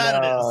 That's how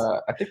bad it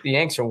is. I think the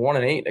Yanks are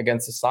 1-8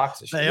 against the Sox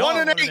this year.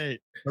 1-8.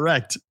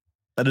 Correct.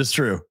 That is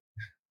true.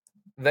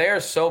 They are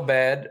so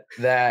bad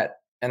that,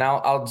 and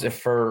I'll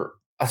defer.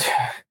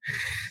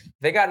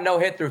 They got no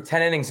hit through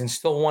 10 innings and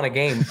still won a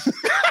game.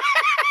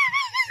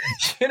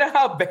 You know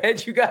how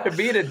bad you got to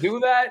be to do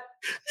that?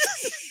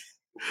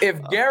 If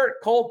Garrett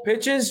Cole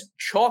pitches,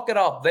 chalk it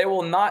up. They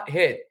will not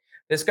hit.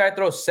 This guy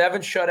throws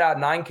 7 shutout,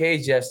 9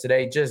 Ks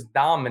yesterday, just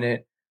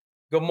dominant.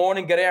 Good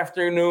morning, good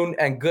afternoon,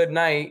 and good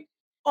night.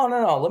 Oh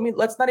no!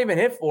 Let's not even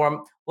hit for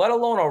him, let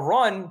alone a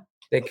run.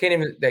 They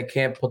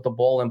can't put the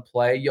ball in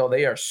play. Yo,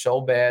 they are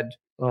so bad.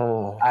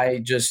 Oh,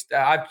 I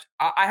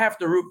have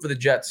to root for the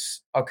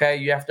Jets. Okay,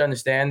 you have to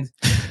understand.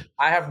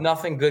 I have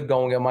nothing good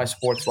going in my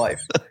sports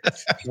life.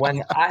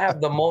 When I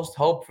have the most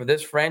hope for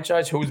this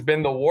franchise, who's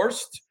been the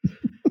worst,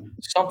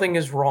 something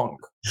is wrong.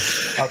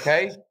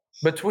 Okay?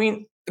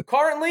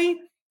 Currently,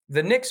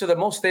 the Knicks are the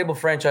most stable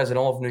franchise in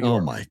all of New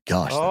York. Oh, my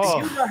gosh.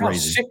 You know how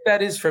sick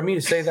that is for me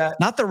to say that?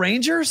 Not the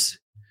Rangers?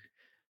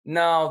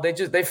 No,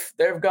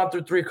 they've gone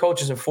through 3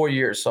 coaches in 4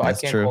 years, so I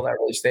can't call that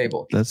really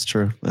stable. That's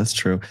true.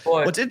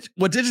 But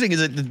what's interesting is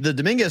that the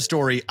Dominguez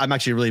story, I'm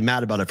actually really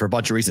mad about it for a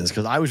bunch of reasons,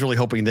 because I was really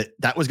hoping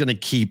that was going to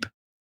keep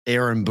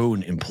Aaron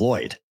Boone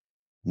employed.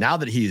 Now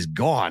that he's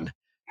gone,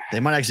 they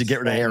might actually get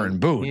rid of Aaron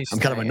Boone. I'm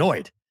kind of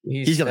annoyed.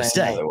 He's going to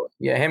stay.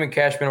 Yeah, him and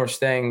Cashman are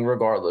staying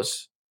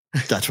regardless.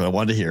 That's what I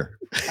wanted to hear.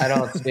 I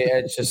don't see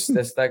it. It's just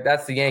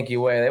that's the Yankee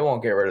way. They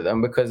won't get rid of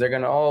them because they're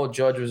going to,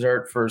 Judge was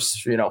hurt for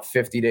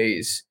 50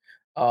 days.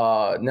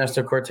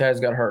 Nestor Cortez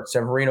got hurt.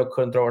 Severino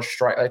couldn't throw a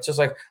strike. It's just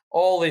like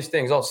all these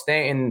things.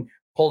 Stanton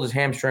pulled his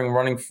hamstring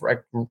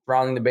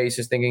rounding the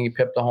bases, thinking he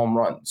pipped a home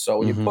run. So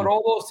when you put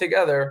all those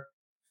together,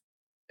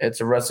 it's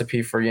a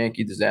recipe for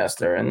Yankee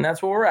disaster, and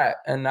that's where we're at.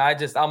 And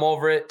I'm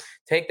over it.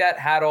 Take that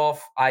hat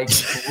off. I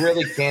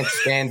really can't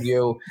stand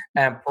you.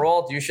 And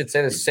Peralta, you should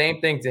say the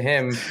same thing to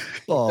him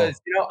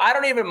because I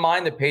don't even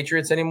mind the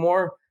Patriots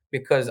anymore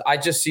because I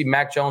just see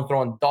Mac Jones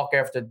throwing duck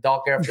after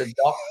duck after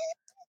duck.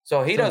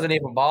 So he doesn't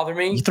even bother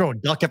me. You throw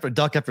duck after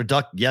duck after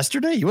duck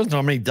yesterday? He wasn't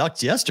throwing many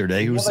ducks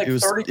yesterday. He was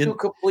 32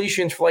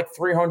 completions for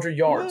 300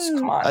 yards.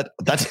 Come on.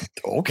 That's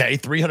okay.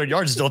 300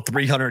 yards is still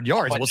 300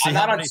 yards. We'll see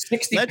how many.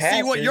 60 let's passes.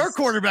 see what your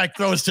quarterback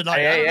throws tonight.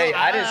 Hey,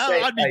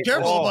 I'd be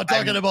careful about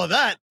talking about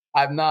that.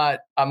 I'm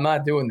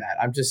not doing that.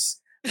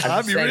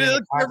 I'd be really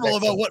careful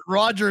about what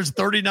Rogers,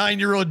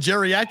 39-year-old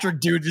geriatric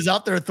dude, is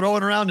out there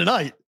throwing around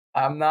tonight.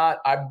 I'm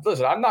not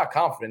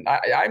confident.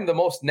 I'm the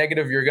most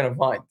negative you're going to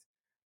find.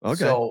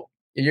 Okay. So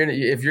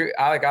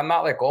I'm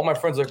not like all my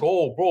friends like,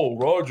 oh, bro,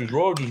 Rogers.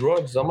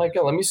 I'm like,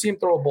 let me see him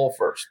throw a ball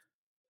first.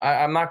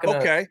 I'm not going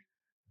to. Okay.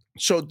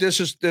 So this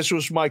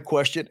was my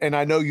question, and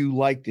I know you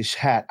like this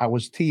hat. I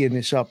was teeing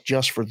this up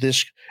just for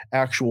this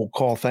actual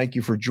call. Thank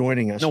you for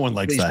joining us. No one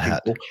likes that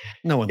hat.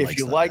 No one likes that. If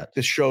you like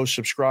the show,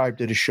 subscribe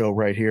to the show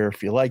right here.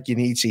 If you like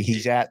Iannizzi,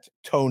 he's at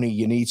Tony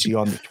Iannizzi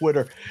on the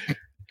Twitter.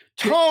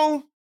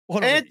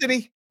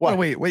 Anthony. What?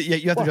 Wait. Yeah,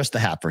 you have to adjust the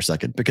hat for a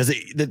second because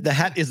the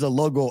hat is the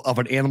logo of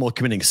an animal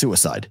committing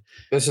suicide.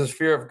 This is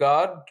Fear of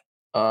God.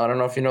 I don't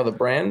know if you know the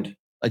brand.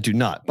 I do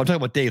not. But I'm talking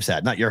about Dave's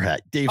hat, not your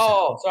hat. Dave's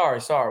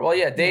hat. Sorry. Well,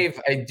 yeah, Dave,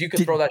 you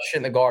can throw that shit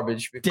in the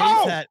garbage. Dave's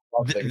hat.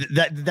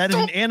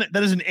 That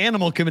is an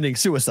animal committing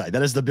suicide.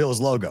 That is the Bills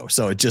logo.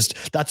 So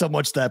that's how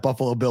much that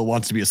Buffalo Bill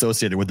wants to be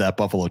associated with that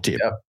Buffalo team.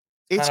 Yep.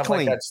 It's kind of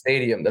clean. Like that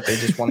stadium that they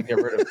just want to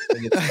get rid of.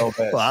 It's so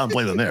bad. Well, I don't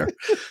blame them there.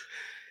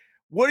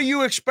 What are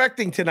you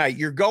expecting tonight?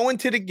 You're going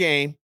to the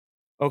game,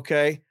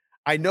 okay?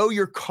 I know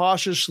you're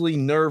cautiously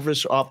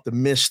nervous,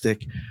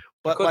 optimistic,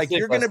 but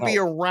you're going to be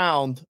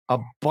around a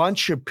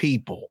bunch of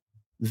people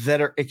that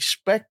are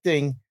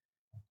expecting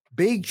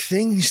big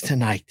things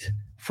tonight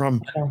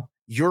from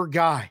your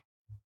guy.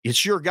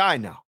 It's your guy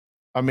now.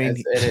 I mean,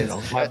 it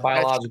is my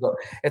biological.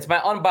 It's my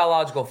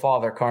unbiological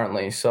father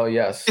currently. So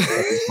yes,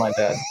 it's my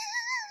dad.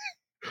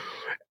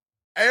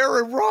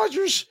 Aaron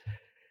Rodgers.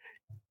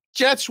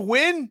 Jets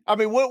win? I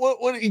mean,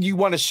 what do you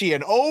want to see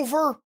an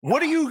over?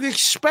 What are you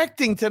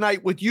expecting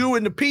tonight with you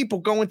and the people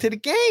going to the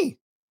game?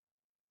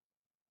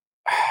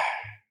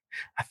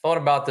 I thought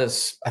about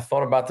this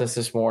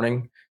this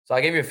morning. So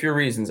I gave you a few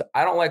reasons.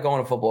 I don't like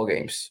going to football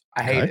games.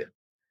 I hate it.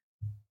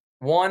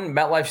 One,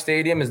 MetLife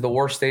Stadium is the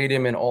worst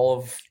stadium in all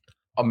of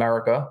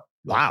America.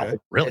 Wow,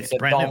 really? It's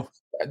brand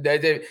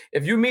new.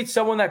 If you meet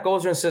someone that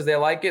goes there and says they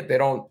like it,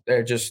 they're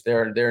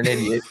an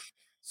idiot.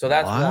 So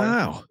that's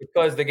one,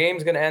 because the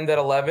game's going to end at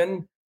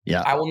 11.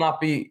 Yeah. I will not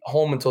be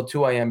home until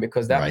 2 a.m.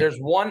 because there's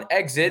one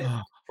exit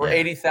for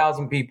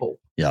 80,000 people.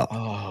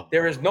 Yeah.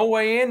 There is no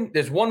way in.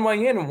 There's one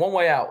way in and one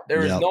way out.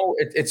 There is no,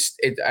 it's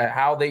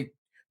how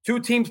two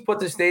teams put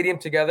the stadium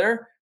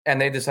together and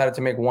they decided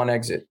to make one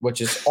exit, which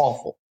is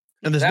awful.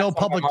 And there's no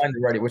public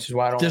already, which is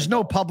why I don't. There's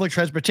no public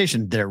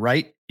transportation there,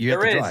 right?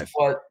 There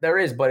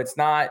is, but it's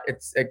not.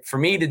 It's for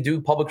me to do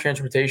public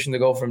transportation to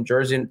go from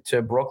Jersey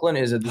to Brooklyn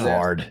is a disaster.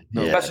 Hard,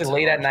 especially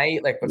late at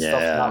night, when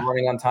stuff's not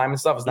running on time and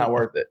stuff. It's not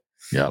worth it.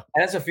 Yeah,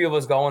 and it's a few of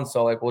us going,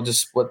 so we'll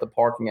just split the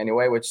parking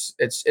anyway. Which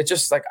it's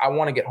just I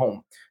want to get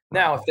home.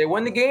 Now, if they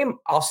win the game,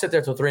 I'll sit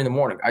there till 3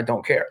 a.m. I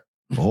don't care.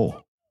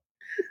 Oh,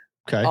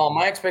 okay.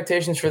 My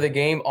expectations for the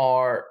game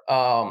are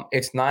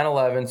it's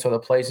 9/11, so the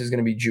place is going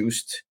to be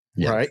juiced.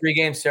 Yeah. Right.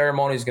 Pre-game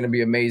ceremony is going to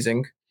be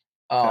amazing.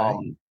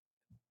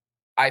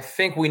 I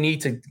think we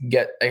need to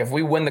if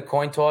we win the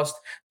coin toss,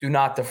 do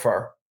not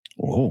defer.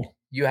 Oh.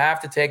 You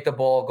have to take the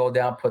ball, go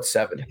down, put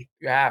 7.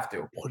 You have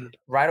to.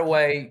 Right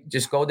away,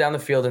 just go down the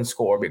field and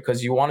score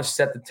because you want to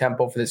set the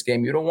tempo for this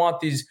game. You don't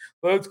want these,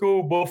 let's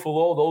go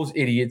Buffalo, those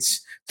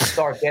idiots to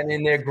start getting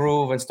in their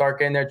groove and start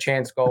getting their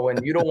chants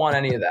going. You don't want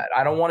any of that.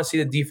 I don't want to see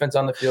the defense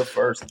on the field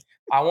first.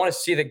 I want to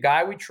see the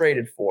guy we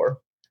traded for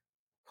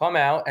come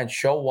out and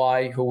show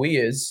who he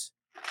is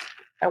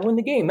and win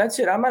the game. That's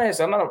it. I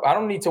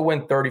don't need to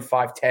win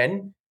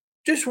 35-10.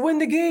 Just win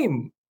the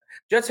game.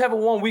 Jets haven't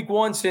won week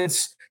 1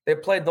 since they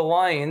played the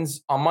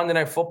Lions on Monday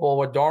Night Football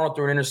where Darnold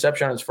threw an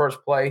interception on his first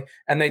play,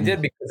 and they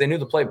did because they knew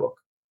the playbook.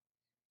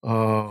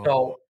 Oh.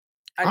 So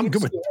I'm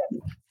good with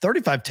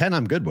 35-10.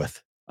 I'm good with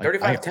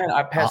 35-10.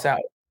 I pass out.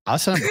 I'll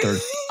sign up for 30.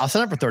 I'll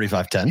sign up for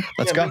 35-10.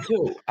 Let's go. Me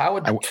too.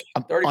 I'm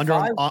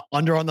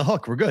under on the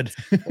hook. We're good.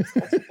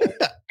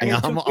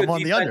 I'm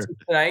on the under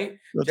tonight.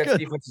 That's Jets good.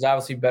 defense is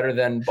obviously better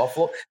than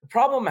Buffalo. The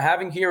problem I'm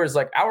having here is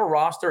like our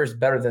roster is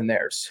better than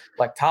theirs,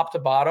 like top to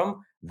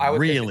bottom. I would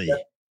really.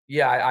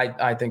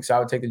 I think so. I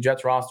would take the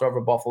Jets roster over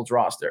Buffalo's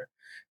roster.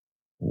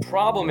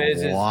 Problem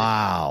is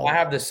wow. I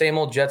have the same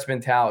old Jets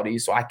mentality,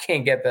 so I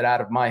can't get that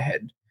out of my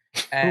head.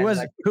 And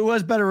who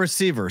has better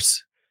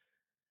receivers?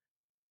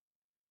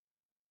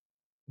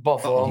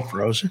 Buffalo.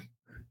 Frozen.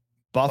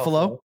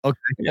 Buffalo. Okay.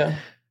 Yeah.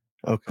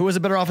 Okay. Who has a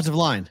better offensive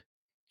line?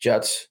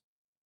 Jets.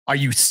 Are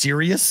you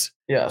serious?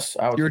 Yes.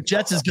 Your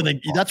Jets is gonna.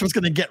 That's what's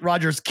gonna get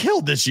Rodgers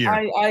killed this year.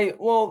 I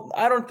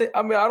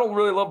don't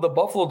really love the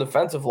Buffalo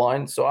defensive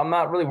line, so I'm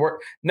not really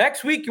worried.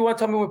 Next week, you want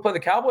to tell me when we play the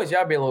Cowboys?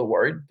 Yeah, I'd be a little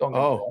worried. Don't get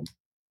me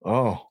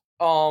wrong.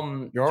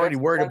 You're already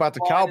worried about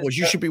the Cowboys.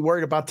 You should be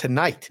worried about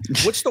tonight.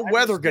 What's the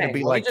weather going to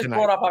be like tonight? We just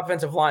brought up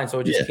offensive line, so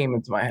it just came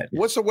into my head.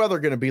 What's the weather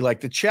going to be like?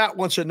 The chat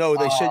wants to know.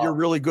 They said you're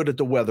really good at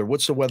the weather.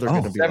 What's the weather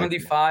going to be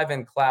 75 like?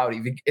 And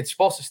cloudy. It's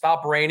supposed to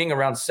stop raining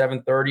around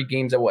 7:30.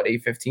 Games at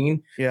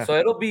 8:15. Yeah. So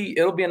it'll be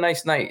a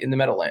nice night in the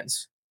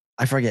Meadowlands.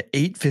 I forget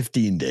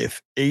 8:15,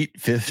 Dave.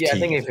 8:15. Yeah, I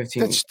think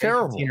 8:15. That's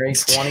terrible. Or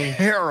 8:20.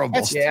 Terrible.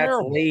 It's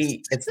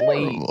late. It's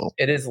late.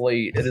 It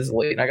is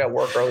late. And I got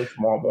work early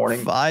tomorrow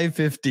morning.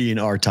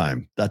 5:15 our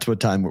time. That's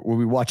what time we'll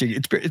be watching.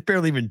 It's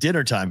barely even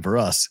dinner time for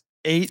us.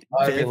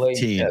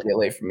 8:15. Yeah, it'll be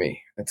late for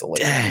me. It's a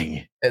late.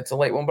 Dang. It's a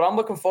late one, but I'm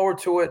looking forward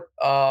to it.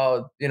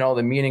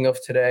 The meeting of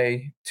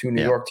today, 2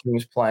 New York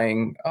teams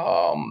playing.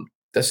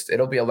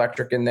 It'll be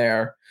electric in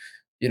there.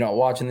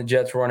 Watching the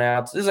Jets run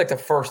out. This is like the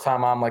first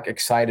time I'm like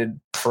excited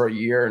for a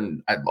year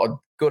and a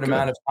good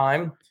amount of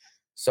time.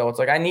 So it's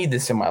like, I need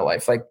this in my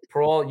life. Like,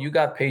 Pearl, you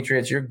got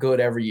Patriots. You're good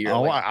every year.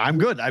 Oh, like, I'm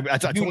good. I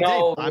told Dave,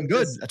 I'm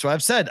good. That's what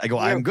I've said. I go,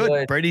 I'm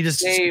good. Brady just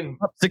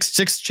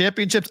six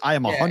championships. I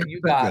am 100%.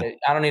 You got it.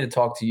 I don't need to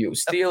talk to you.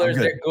 Steelers,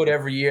 they're good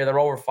every year. They're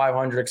over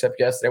 500, except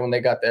yesterday when they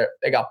got there.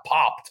 They got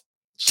popped.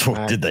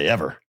 Did they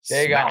ever?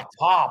 They got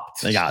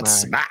popped. They got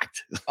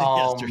smacked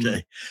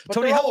yesterday.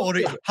 Tony, how old are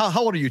you?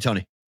 How old are you,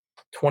 Tony?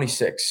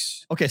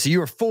 26. Okay, so you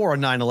were 4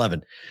 on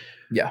 9/11.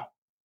 Yeah.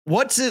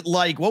 What's it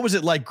like? What was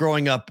it like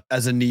growing up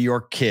as a New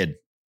York kid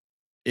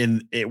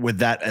with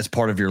that as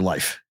part of your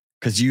life?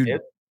 Because you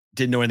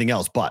didn't know anything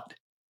else, but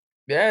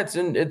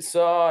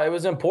it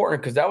was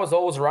important because that was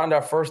always around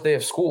our first day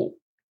of school.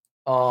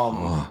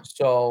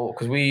 So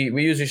because we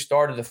usually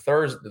started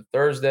the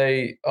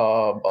Thursday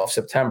of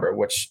September,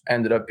 which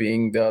ended up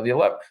being the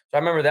 11th. So I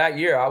remember that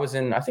year I was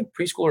in, I think,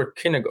 preschool or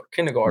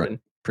kindergarten.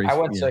 Right. I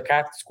went to a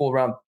Catholic school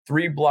around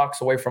 3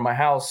 blocks away from my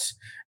house,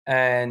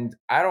 and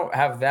I don't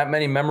have that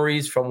many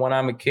memories from when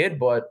I'm a kid,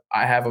 but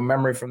I have a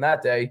memory from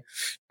that day.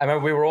 I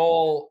remember we were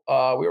all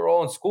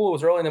in school. It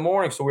was early in the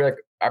morning, so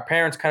our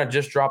parents kind of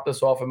just dropped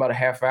us off about a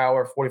half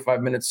hour,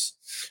 45 minutes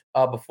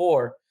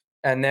before.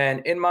 And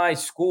then in my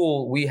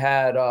school, we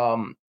had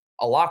a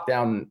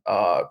lockdown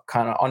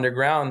kind of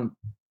underground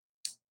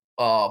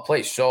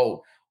place.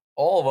 So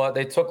all of us,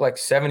 they took like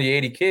 70,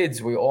 80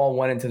 kids. We all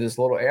went into this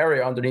little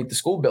area underneath the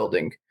school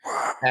building,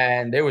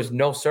 and there was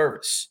no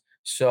service.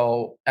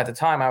 So at the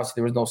time, obviously,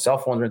 there was no cell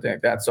phones or anything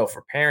like that. So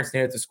for parents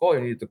needed to school,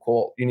 you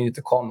needed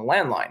to call on the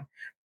landline.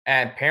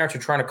 And parents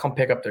were trying to come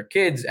pick up their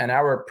kids, and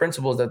our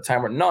principals at the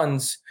time were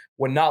nuns,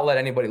 would not let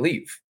anybody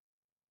leave.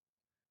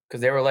 Because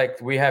they were like,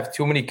 we have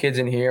too many kids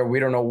in here. We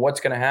don't know what's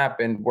going to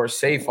happen. We're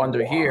safe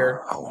under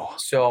here.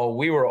 So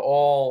we were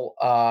all,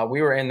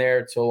 we were in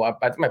there till I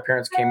think my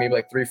parents came maybe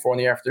like 3, 4 in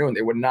the afternoon.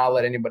 They would not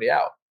let anybody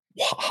out.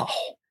 Wow.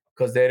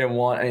 Because they didn't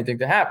want anything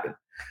to happen.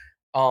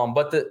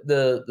 But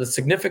the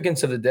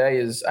significance of the day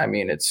is, I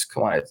mean, it's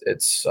hard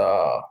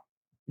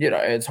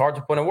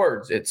to put in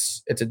words.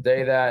 It's a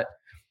day that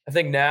I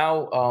think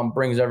now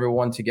brings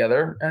everyone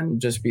together,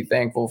 and just be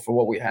thankful for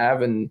what we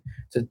have and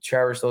to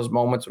cherish those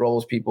moments with all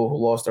those people who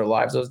lost their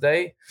lives on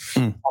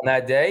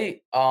that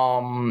day.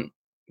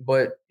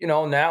 But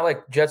now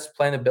like Jets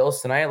playing the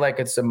Bills tonight, like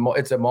it's a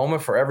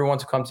moment for everyone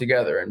to come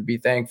together and be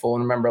thankful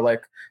and remember,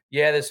 like,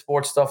 yeah, this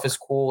sports stuff is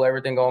cool.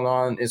 Everything going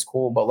on is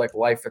cool, but like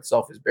life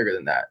itself is bigger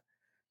than that.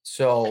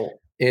 So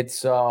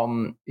it's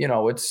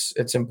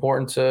it's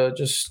important to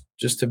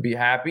just to be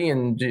happy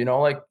and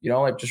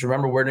just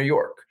remember we're New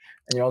York.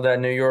 And that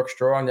New York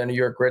strong, that New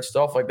York grit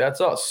stuff, like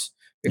that's us.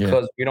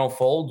 Because we don't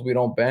fold, we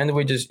don't bend,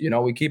 we just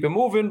we keep it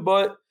moving.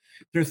 But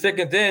through thick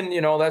and thin,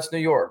 that's New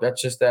York.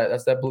 That's just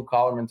that's that blue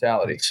collar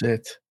mentality.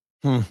 That's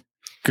it.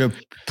 Good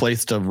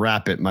place to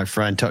wrap it, my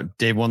friend.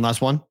 Dave, one last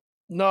one?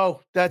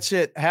 No, that's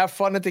it. Have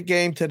fun at the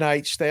game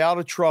tonight. Stay out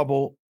of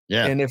trouble.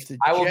 Yeah. And if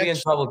I will be in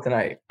trouble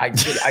tonight. I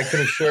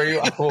can assure you,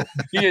 I will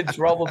be in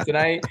trouble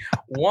tonight,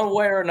 one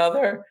way or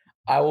another.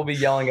 I will be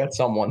yelling at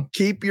someone.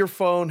 Keep your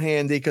phone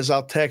handy because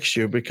I'll text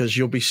you because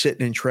you'll be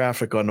sitting in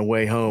traffic on the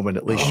way home, and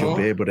at least you'll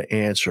be able to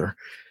answer.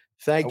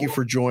 Thank you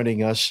for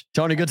joining us.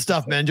 Tony, good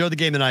stuff, man. Enjoy the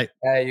game tonight.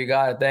 Hey, you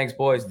got it. Thanks,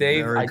 boys.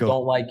 Dave, I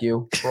don't like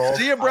you.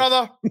 See you,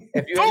 brother.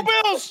 If you Go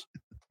Bills!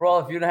 Bro,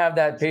 if you don't have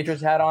that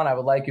Patriots hat on, I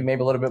would like you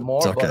maybe a little bit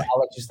more, but I'll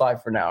let you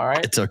slide for now. All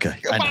right. It's okay.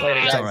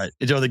 It's all right.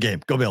 Enjoy the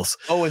game. Go Bills.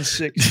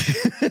 0-6.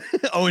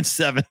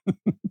 0-7.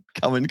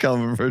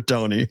 coming for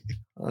Tony.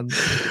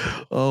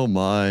 Oh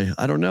my.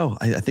 I don't know.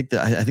 I think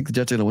the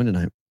Jets are gonna win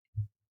tonight.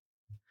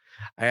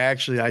 I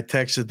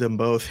texted them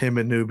both, him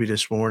and Newbie,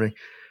 this morning.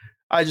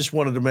 I just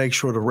wanted to make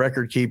sure the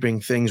record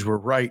keeping things were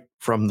right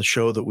from the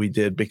show that we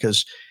did,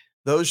 because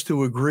those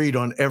two agreed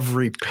on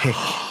every pick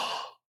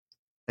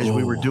as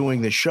we were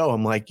doing the show.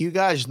 I'm like, you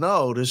guys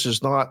know this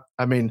is not,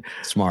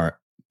 smart.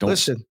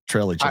 Don't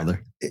trail each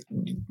other.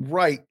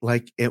 Right.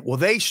 Well,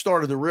 they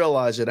started to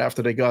realize it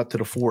after they got to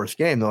the fourth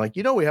game. They're like,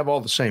 we have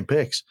all the same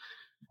picks.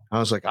 I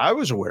was like, I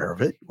was aware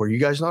of it. Were you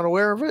guys not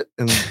aware of it?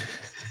 And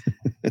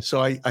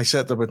so I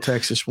sent them a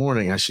text this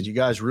morning. I said, you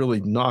guys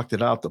really knocked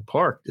it out the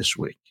park this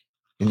week.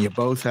 And you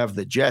both have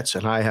the Jets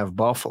and I have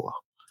Buffalo.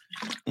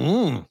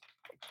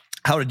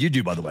 How did you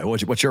do, by the way?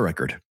 What's your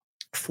record?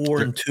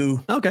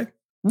 4-2. Okay.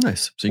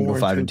 Nice. So you can go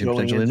 5-2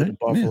 potentially in the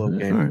Buffalo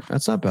game. All right.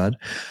 That's not bad.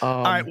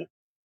 All right.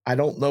 I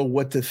don't know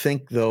what to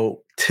think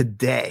though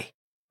today.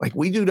 Like,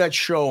 we do that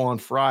show on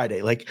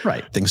Friday.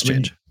 Right. Things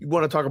change. You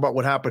want to talk about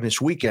what happened this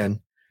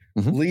weekend?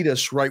 Lead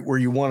us right where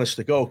you want us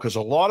to go, because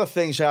a lot of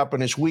things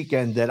happened this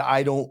weekend that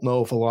I don't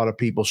know if a lot of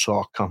people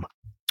saw coming.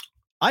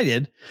 I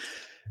did.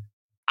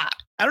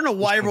 I don't know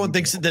why everyone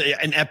thinks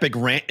that an epic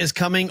rant is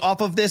coming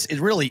off of this. It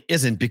really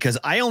isn't, because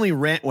I only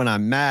rant when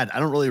I'm mad. I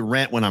don't really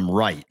rant when I'm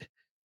right.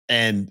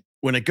 And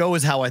when it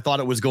goes how I thought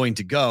it was going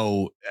to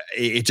go,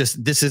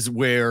 this is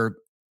where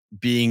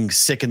being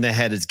sick in the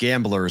head as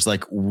gamblers,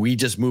 we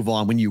just move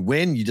on. When you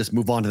win, you just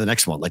move on to the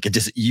next one.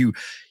 You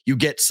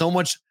get so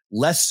much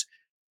less.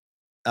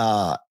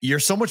 You're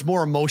so much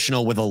more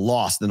emotional with a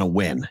loss than a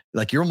win.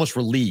 You're almost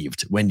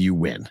relieved when you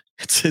win.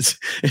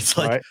 It's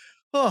like, right.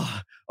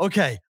 Oh,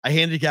 okay. I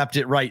handicapped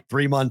it right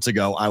 3 months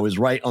ago. I was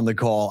right on the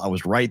call. I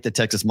was right. The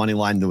Texas money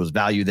line, there was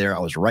value there. I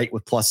was right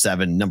with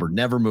 +7. Number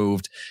never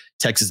moved.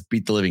 Texas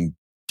beat the living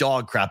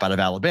dog crap out of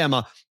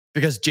Alabama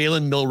because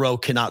Jalen Milroe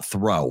cannot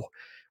throw.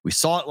 We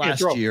saw it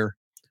last year.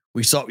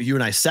 We saw, you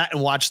and I sat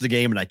and watched the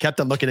game, and I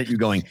kept on looking at you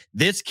going,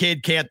 this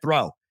kid can't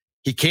throw.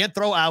 He can't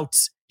throw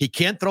outs. He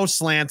can't throw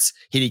slants.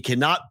 He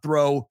cannot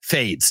throw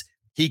fades.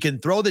 He can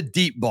throw the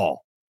deep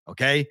ball.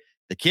 Okay.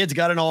 The kid's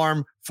got an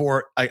arm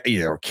for a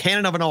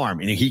cannon of an arm,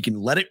 and he can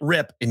let it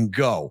rip and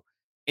go,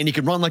 and he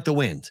can run like the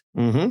wind.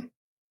 Mm-hmm.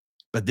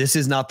 But this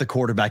is not the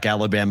quarterback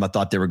Alabama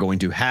thought they were going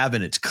to have,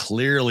 and it's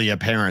clearly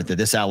apparent that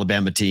this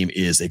Alabama team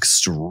is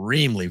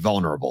extremely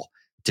vulnerable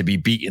to be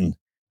beaten.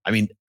 I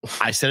mean,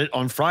 I said it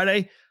on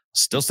Friday,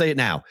 still say it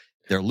now.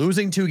 They're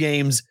losing 2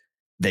 games.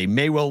 They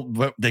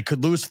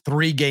could lose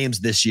 3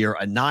 games this year.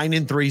 A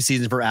 9-3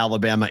 season for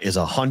Alabama is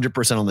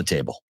 100% on the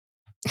table.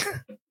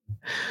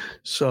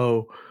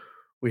 So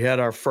we had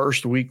our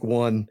first week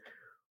 1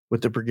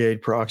 with the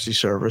Brigade Proxy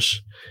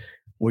Service.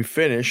 We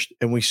finished,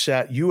 and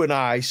you and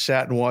I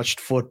sat and watched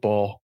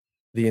football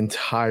the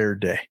entire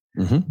day.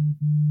 Mm-hmm.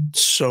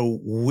 So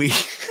we're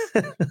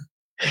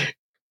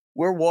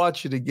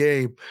watching the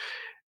game,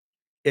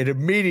 and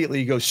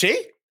immediately you go,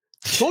 see?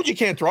 Told you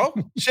can't throw.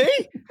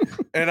 See?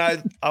 And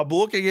I'm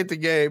looking at the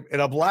game,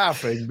 and I'm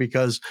laughing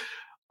because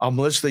I'm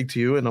listening to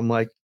you, and I'm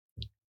like,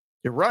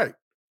 you're right.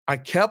 I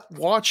kept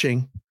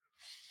watching.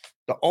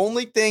 The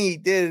only thing he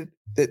did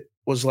that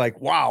was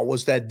wow,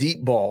 was that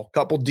deep ball.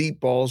 Couple deep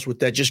balls with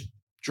that just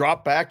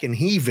drop back and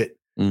heave it.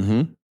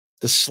 Mm-hmm.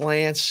 The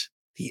slants,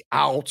 the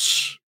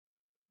outs,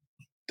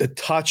 the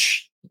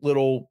touch,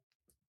 little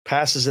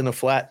passes in the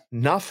flat,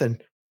 nothing.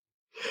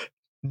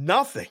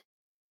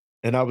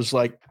 And I was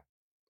like,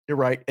 you're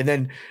right. And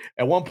then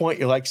at one point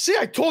you're like, see,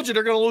 I told you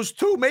they're going to lose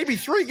 2, maybe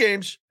 3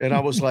 games. And I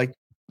was like,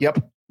 yep.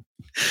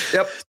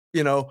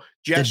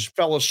 Jess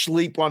fell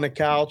asleep on the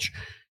couch.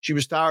 She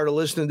was tired of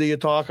listening to you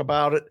talk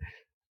about it.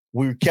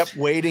 We kept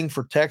waiting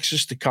for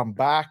Texas to come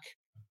back.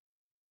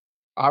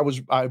 I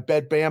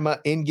bet Bama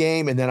in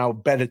game, and then I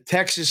bet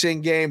Texas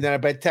in game. Then I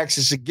bet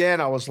Texas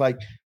again. I was like,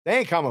 they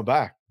ain't coming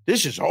back.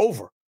 This is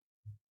over.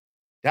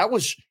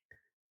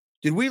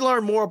 Did we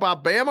learn more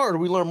about Bama, or did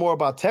we learn more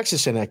about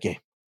Texas in that game?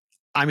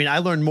 I mean, I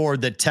learned more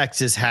that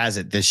Texas has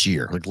it this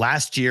year.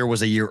 Last year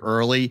was a year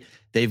early.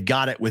 They've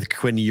got it with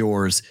Quinn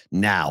Ewers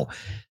now.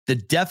 The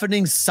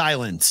deafening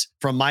silence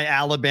from my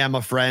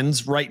Alabama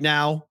friends right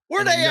now.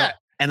 Where they at?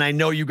 And I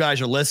know you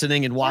guys are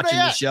listening and watching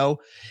the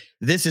show.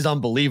 This is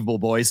unbelievable,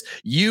 boys.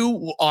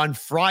 You on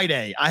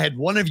Friday, I had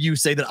one of you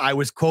say that I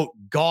was, quote,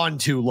 gone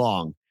too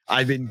long.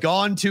 I've been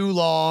gone too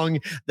long,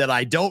 that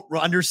I don't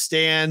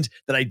understand,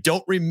 that I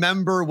don't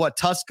remember what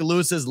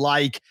Tuscaloosa is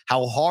like,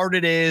 how hard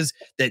it is,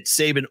 that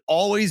Saban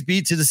always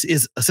beats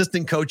his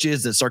assistant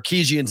coaches, that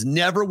Sarkisian's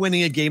never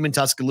winning a game in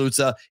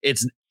Tuscaloosa.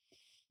 It's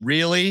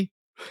really,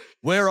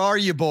 where are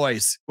you,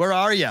 boys? Where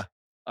are you?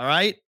 All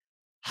right.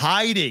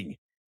 Hiding.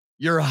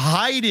 You're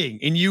hiding,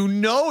 and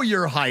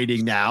you're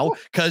hiding now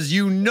because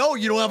you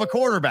don't have a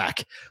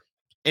quarterback.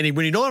 And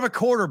when you don't have a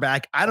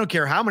quarterback, I don't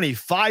care how many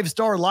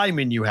 5-star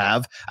linemen you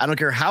have. I don't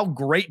care how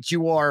great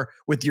you are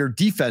with your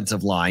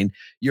defensive line.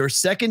 Your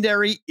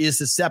secondary is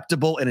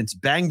susceptible and it's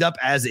banged up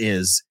as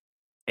is.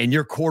 And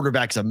your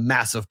quarterback's a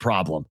massive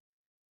problem.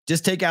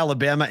 Just take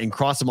Alabama and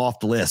cross them off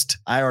the list.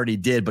 I already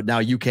did, but now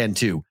you can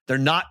too. They're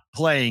not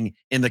playing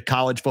in the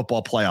college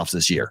football playoffs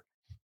this year.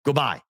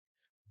 Goodbye.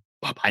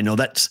 I know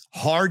that's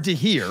hard to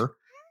hear.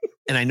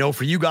 And I know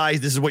for you guys,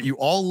 this is what you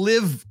all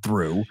live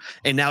through.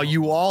 And now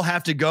you all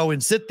have to go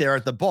and sit there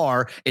at the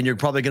bar and you're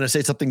probably going to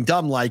say something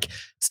dumb like,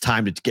 it's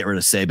time to get rid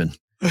of Saban.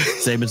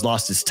 Saban's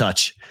lost his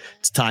touch.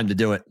 It's time to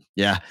do it.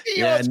 Yeah.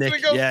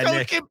 Nick.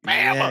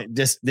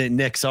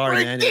 Nick, sorry,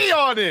 bring man.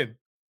 Dion in.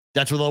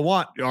 That's what they'll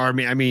want. Or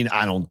I mean,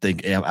 I don't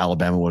think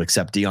Alabama would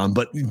accept Dion,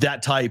 but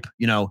that type,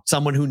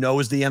 someone who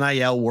knows the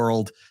NIL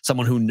world,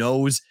 someone who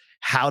knows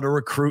how to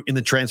recruit in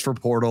the transfer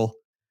portal.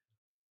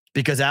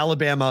 Because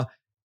Alabama,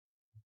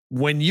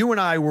 when you and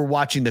I were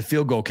watching the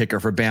field goal kicker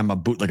for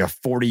Bama boot like a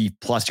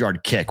 40+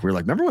 yard kick, we were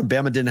like, remember when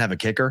Bama didn't have a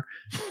kicker?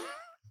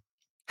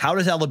 How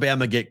does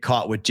Alabama get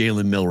caught with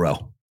Jalen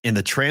Milroe in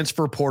the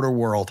transfer portal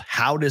world?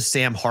 How does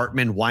Sam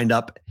Hartman wind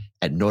up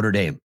at Notre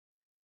Dame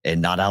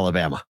and not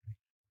Alabama?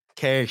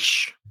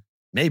 Cash.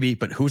 Maybe,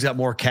 but who's got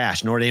more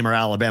cash, Notre Dame or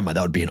Alabama?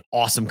 That would be an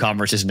awesome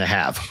conversation to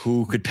have.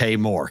 Who could pay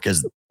more?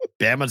 Because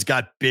Bama's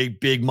got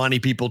big money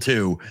people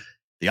too.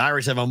 The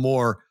Irish have a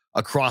more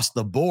across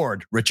the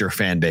board richer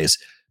fan base,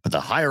 but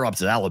the higher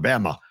ups at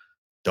Alabama,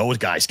 those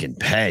guys can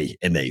pay,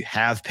 and they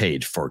have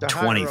paid for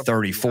 20,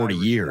 30, 40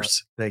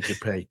 years. They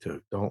could pay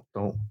too. Don't.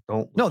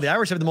 No, the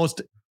Irish have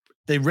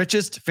the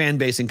richest fan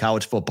base in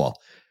college football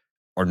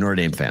are Notre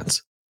Dame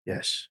fans.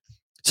 Yes.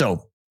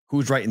 So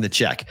who's writing the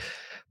check?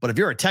 But if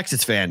you're a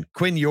Texas fan,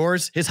 Quinn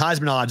Ewers, his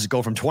Heisman odds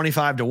go from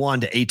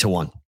 25-1 to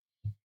 8-1.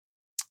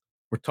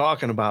 We're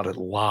talking about it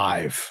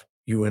live,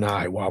 you and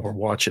I, while we're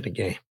watching the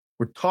game.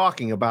 We're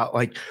talking about,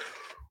 like,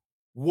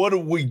 what do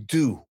we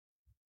do?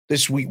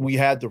 This week we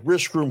had the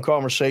risk room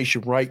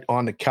conversation right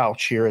on the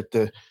couch here at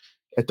the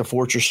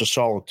Fortress of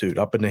Solitude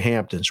up in the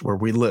Hamptons where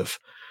we live.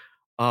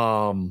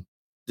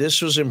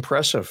 This was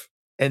impressive.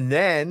 And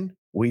then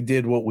we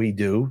did what we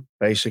do,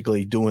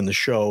 basically doing the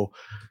show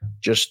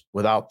just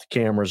without the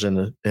cameras and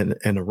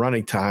the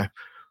running time.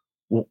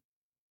 Well,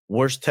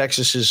 where's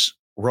Texas's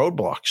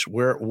roadblocks?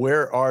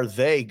 Where are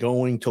they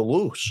going to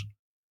lose?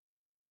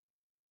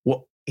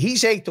 Well,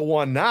 he's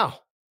 8-1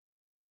 now.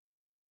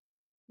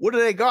 What do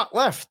they got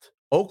left?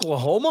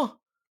 Oklahoma?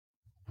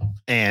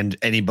 And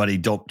anybody,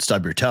 don't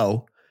stub your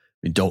toe.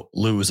 Don't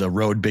lose a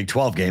road Big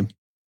 12 game.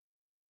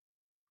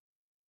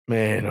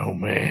 Man, oh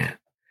man.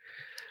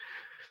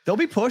 They'll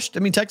be pushed.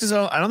 I mean, Texas,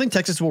 I don't think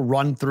Texas will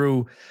run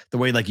through the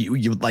way like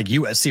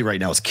USC right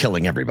now is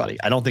killing everybody.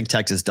 I don't think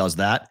Texas does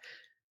that,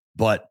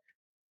 but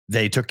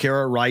they took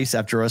care of Rice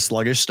after a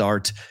sluggish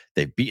start.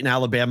 They've beaten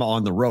Alabama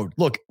on the road.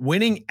 Look,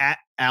 winning at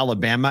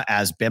Alabama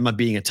as Bama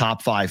being a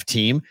top 5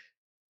 team,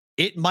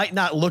 it might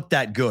not look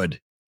that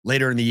good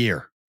later in the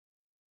year.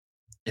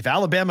 If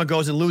Alabama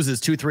goes and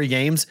loses 2-3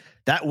 games,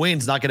 that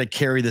win's not going to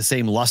carry the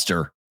same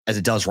luster as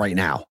it does right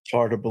now. It's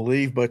hard to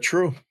believe, but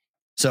true.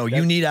 So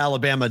you need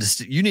Alabama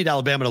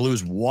to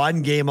lose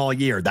one game all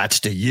year. That's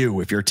to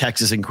you. If you're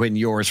Texas and Quinn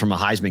Ewers from a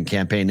Heisman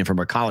campaign and from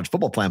a college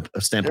football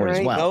standpoint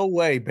as well. No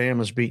way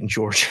Bama's beating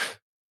Georgia.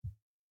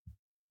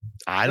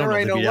 I don't know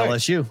if they beat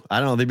LSU. I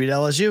don't know if they beat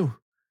LSU.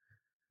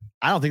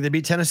 I don't think they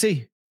beat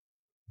Tennessee.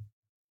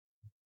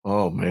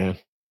 Oh man.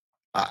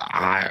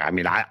 I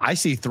mean, I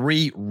see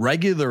 3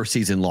 regular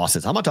season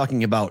losses. I'm not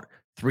talking about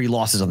 3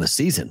 losses on the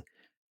season. I'm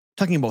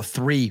talking about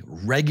 3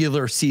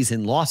 regular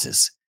season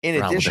losses. In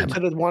addition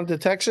to the one to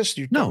Texas?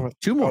 2 more.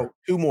 Oh,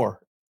 2 more.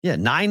 Yeah,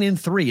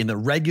 9-3 in the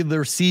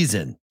regular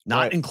season,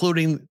 not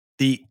including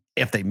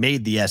if they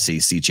made the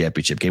SEC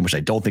championship game, which I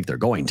don't think they're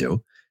going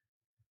to.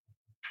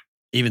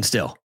 Even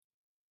still.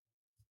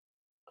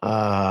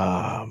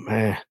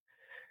 Man.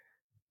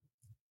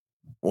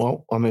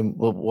 Well, I mean,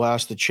 we'll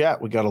ask the chat.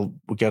 We got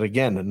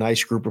again a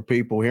nice group of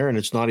people here, and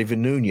it's not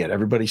even noon yet.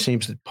 Everybody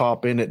seems to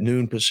pop in at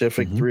noon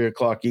Pacific,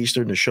 3:00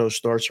 Eastern. The show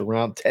starts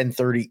around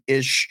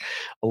 10:30-ish,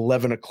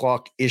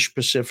 11:00-ish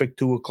Pacific,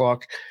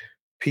 2:00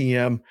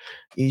 p.m.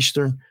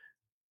 Eastern.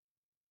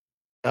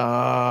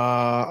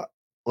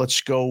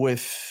 Let's go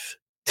with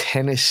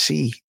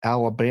Tennessee,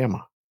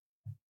 Alabama.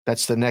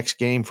 That's the next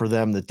game for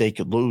them that they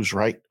could lose,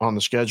 right, on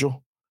the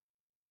schedule.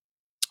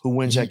 Who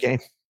wins that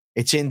game?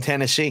 It's in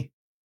Tennessee.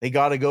 They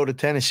got to go to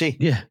Tennessee.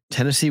 Yeah,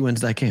 Tennessee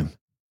wins that game.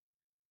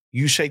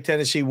 You say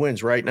Tennessee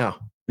wins right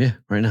now? Yeah,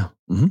 right now.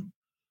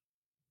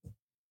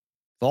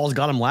 Vols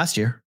got them last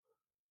year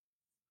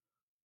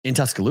in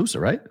Tuscaloosa,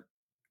 right?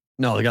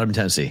 No, they got them in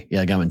Tennessee. Yeah,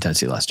 I got them in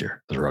Tennessee last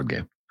year. It was a road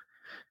game.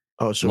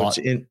 Oh, so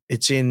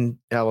it's in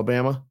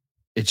Alabama?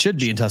 It should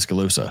be in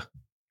Tuscaloosa.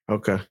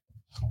 Okay.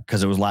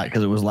 Because it was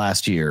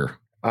last year.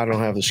 I don't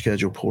have the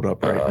schedule pulled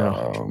up right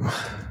now.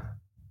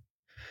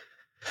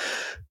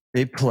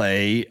 They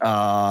play,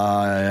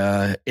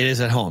 it is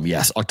at home.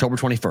 Yes. October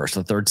 21st,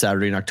 the 3rd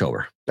Saturday in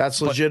October.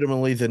 That's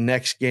legitimately the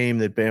next game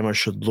that Bama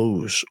should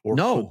lose.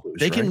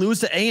 They can lose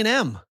to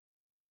A&M.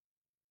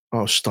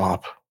 Oh,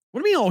 stop.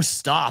 What do you mean, oh,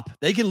 stop?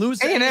 They can lose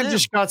to A&M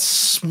just got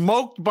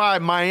smoked by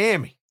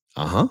Miami.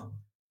 Uh-huh.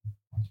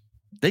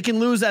 They can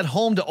lose at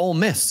home to Ole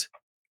Miss.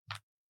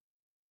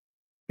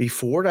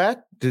 Before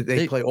that, did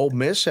they play Ole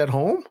Miss at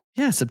home?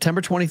 Yeah,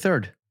 September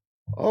 23rd.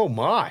 Oh,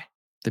 my.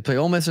 They play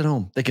Ole Miss at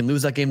home. They can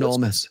lose that game to Ole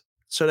Miss.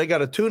 So they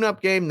got a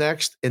tune-up game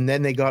next, and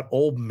then they got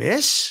Ole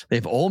Miss? They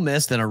have Ole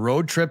Miss, then a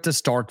road trip to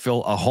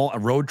Starkville, a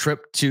road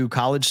trip to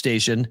College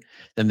Station,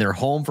 then they're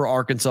home for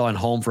Arkansas and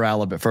home for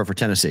Alabama for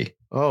Tennessee.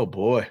 Oh,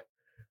 boy.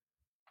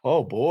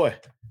 Oh, boy.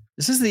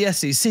 This is the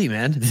SEC,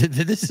 man.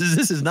 This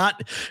is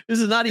not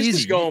easy. This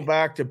is going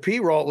back to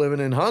P-Rolt living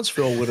in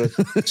Huntsville with a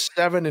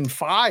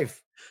 7-5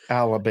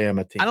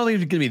 Alabama team. I don't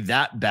think it's going to be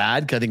that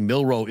bad because I think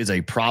Milroe is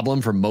a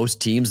problem for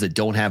most teams that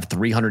don't have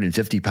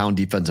 350-pound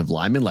defensive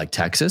linemen like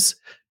Texas.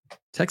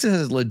 Texas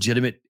has a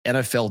legitimate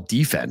NFL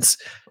defense.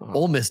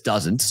 Ole Miss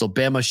doesn't, so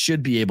Bama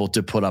should be able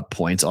to put up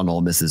points on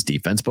Ole Miss's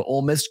defense, but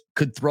Ole Miss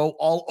could throw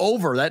all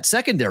over that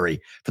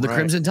secondary for the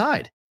Crimson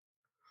Tide.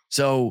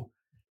 So,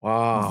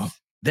 wow.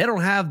 They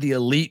don't have the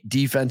elite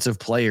defensive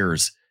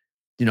players,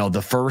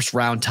 the first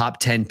round top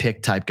 10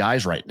 pick type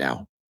guys right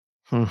now.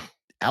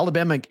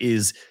 Alabama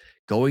is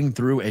going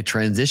through a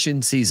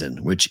transition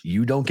season, which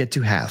you don't get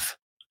to have.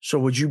 So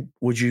would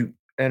you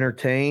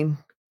entertain,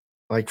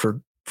 like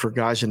for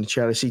guys in the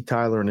chat? I see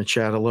Tyler in the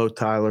chat. Hello,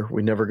 Tyler.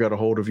 We never got a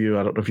hold of you.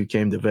 I don't know if you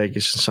came to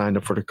Vegas and signed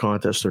up for the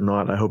contest or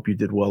not. I hope you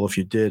did well if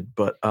you did.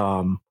 But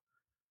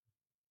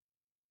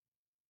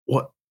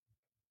what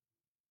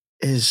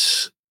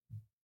is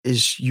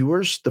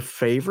yours the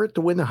favorite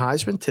to win the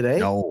Heisman today?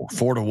 No,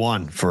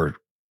 4-1 for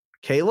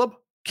Caleb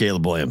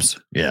Williams.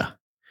 Yeah.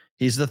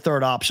 He's the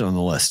third option on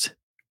the list.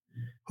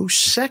 Who's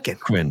second?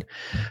 Quinn.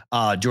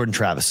 Jordan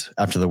Travis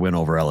after the win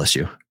over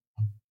LSU.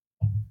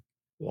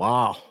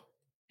 Wow.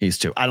 He's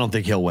 2. I don't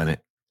think he'll win it.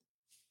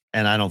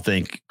 And I don't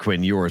think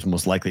Quinn Ewers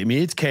most likely. I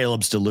mean, it's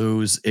Caleb's to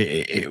lose.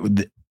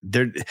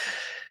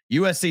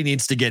 USC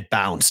needs to get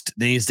bounced.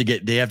 They have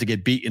to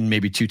get beaten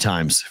maybe 2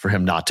 times for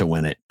him not to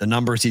win it. The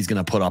numbers he's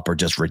going to put up are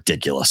just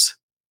ridiculous.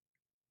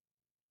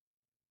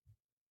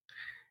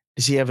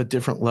 Does he have a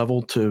different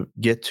level to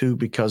get to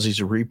because he's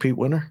a repeat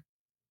winner?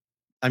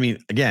 I mean,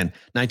 again,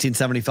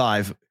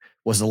 1975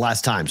 was the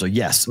last time. So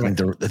yes, right.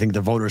 I think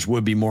the voters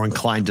would be more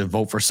inclined to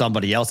vote for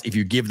somebody else. If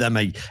you give them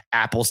a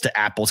apples to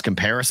apples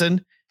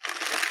comparison,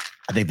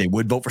 I think they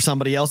would vote for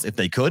somebody else if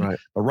they could. Right.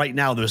 But right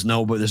now there's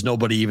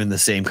nobody even the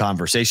same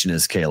conversation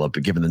as Caleb,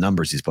 given the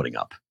numbers he's putting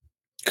up.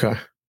 Okay.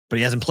 But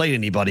he hasn't played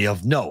anybody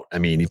of note. I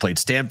mean, he played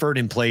Stanford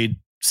and played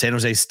San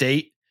Jose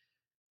State.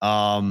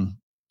 And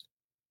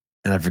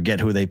I forget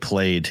who they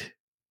played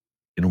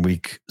in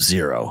week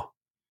 0.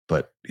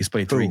 But he's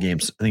played 3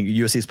 games. I think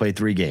USC's played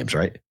 3 games,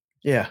 right?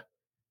 Yeah.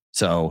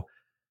 So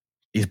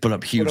he's put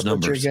up huge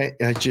numbers.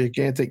 A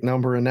gigantic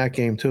number in that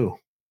game too.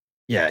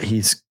 Yeah,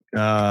 he's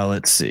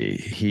let's see.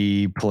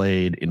 He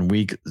played in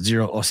week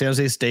 0. San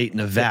Jose State,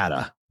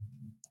 Nevada.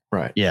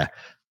 Right. Yeah.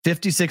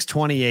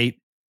 56-28,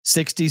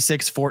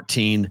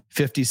 66-14,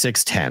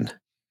 56-10.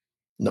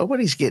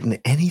 Nobody's getting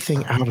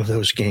anything out of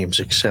those games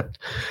except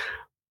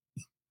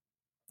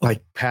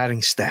like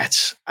padding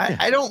stats.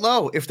 I don't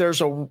know if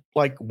there's a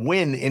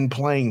win in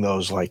playing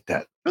those like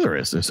that. Well, there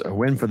is. There's a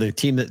win for the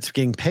team that's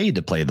getting paid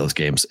to play those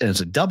games, and it's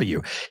a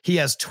W. He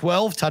has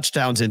 12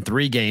 touchdowns in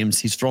 3 games.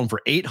 He's thrown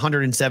for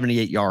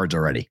 878 yards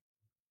already.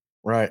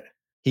 Right.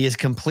 He is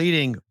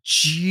completing,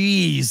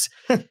 he's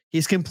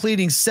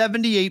completing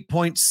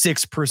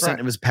 78.6%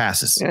 of his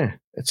passes. Yeah.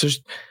 It's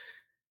just,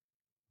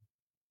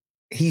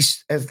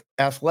 he's as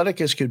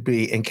athletic as could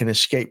be and can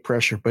escape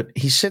pressure, but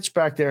he sits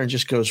back there and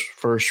just goes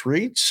first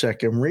read,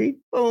 second read,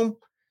 boom,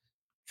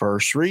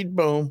 first read,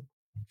 boom,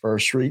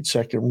 first read,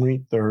 second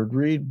read, third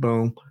read,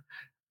 boom.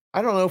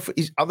 I don't know if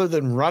he's, other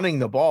than running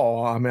the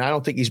ball, I mean, I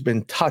don't think he's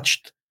been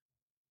touched.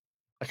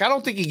 I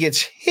don't think he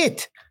gets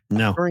hit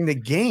during the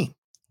game.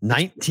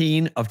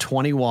 19 of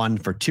 21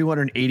 for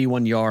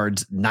 281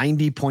 yards,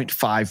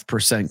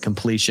 90.5%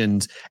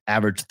 completions,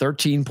 averaged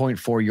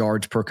 13.4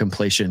 yards per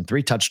completion,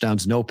 3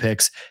 touchdowns, no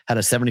picks, had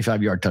a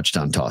 75-yard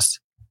touchdown toss.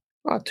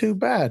 Not too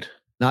bad.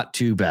 Not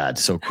too bad.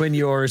 So Quinn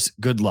Ewers,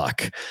 good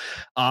luck.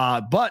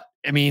 But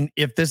I mean,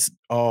 if this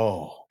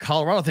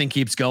Colorado thing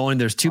keeps going,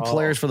 there's 2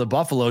 players for the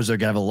Buffaloes that are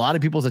going to have a lot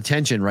of people's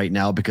attention right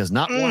now because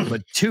not 1,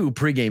 but 2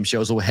 pregame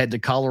shows will head to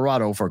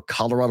Colorado for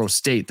Colorado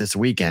State this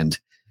weekend.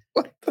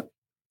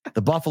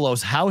 The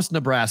Buffaloes house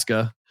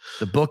Nebraska.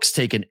 The books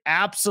take an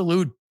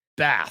absolute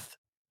bath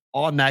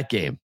on that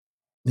game.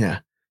 Yeah.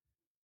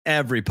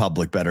 Every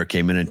public bettor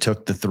came in and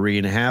took the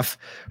 3.5,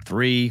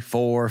 3,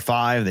 4,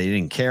 5. They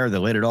didn't care. They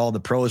laid it all. The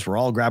pros were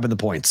all grabbing the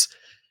points.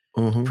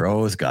 Mm-hmm.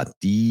 Pros got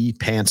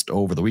de-pantsed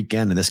over the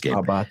weekend in this game.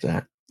 How about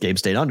that? Game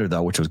stayed under,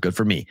 though, which was good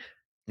for me.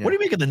 Yeah. What do you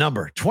make of the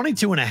number?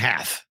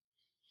 22.5.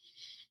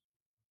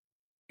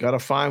 Got to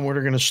find where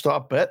they're going to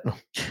stop betting.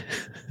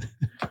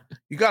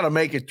 You got to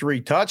make it 3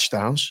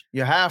 touchdowns.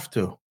 You have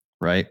to.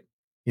 Right.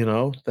 You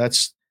know,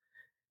 it's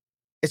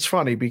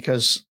funny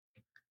because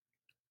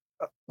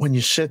when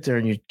you sit there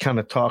and you kind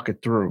of talk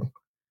it through,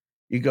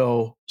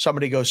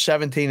 somebody goes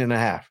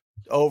 17.5.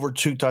 over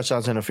 2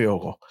 touchdowns and a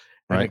field goal.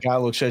 And the guy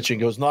looks at you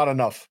and goes, not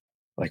enough.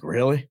 Like,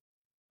 really?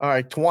 All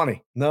right,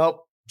 20.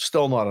 Nope,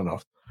 still not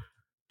enough.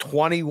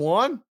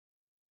 21?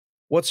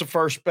 What's the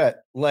first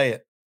bet? Lay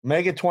it.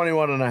 Make it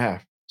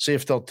 21.5. See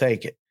if they'll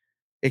take it.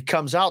 It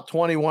comes out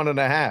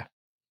 21.5.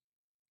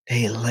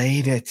 They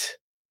laid it.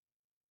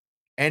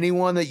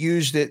 Anyone that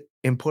used it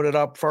and put it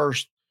up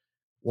first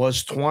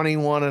was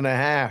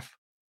 21.5.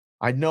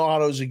 I know how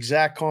those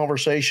exact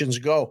conversations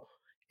go,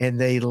 and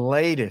they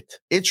laid it.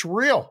 It's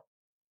real.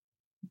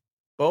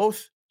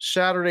 Both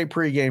Saturday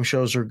pregame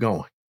shows are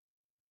going.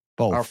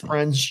 Both. Our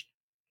friends,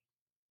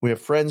 we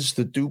have friends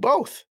that do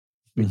both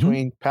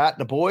between Pat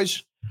and the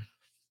boys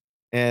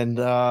and,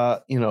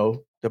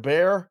 the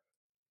Bear.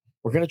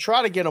 We're going to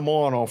try to get them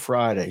on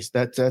Fridays.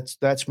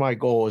 That's my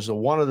goal, is that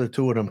one of the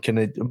two of them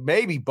can,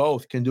 maybe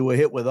both, can do a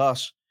hit with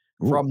us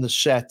from the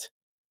set.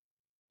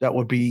 That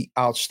would be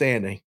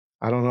outstanding.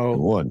 I don't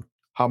know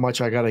how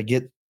much I got to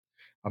get.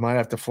 I might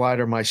have to fly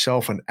there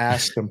myself and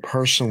ask them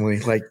personally,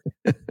 like,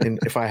 and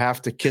if I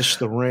have to kiss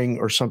the ring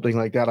or something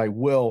like that, I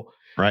will.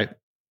 Right.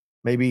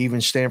 Maybe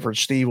even Stanford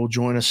Steve will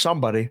join us,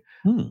 somebody.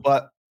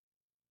 But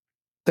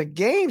the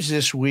games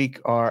this week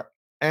are,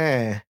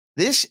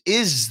 this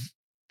is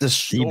the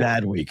story.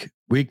 Bad week.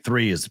 Week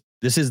 3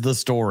 this is the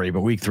story,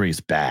 but week 3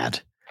 is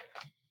bad.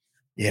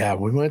 Yeah,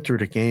 we went through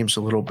the games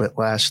a little bit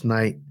last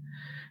night,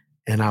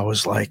 and I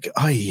was like,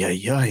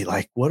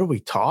 like, what are we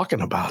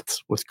talking about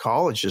with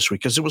college this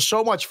week? Because it was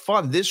so much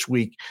fun this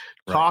week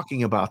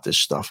talking about this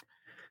stuff.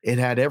 It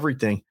had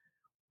everything.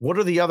 What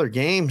are the other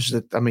games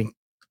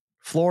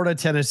Florida,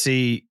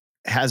 Tennessee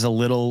has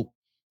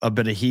a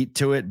bit of heat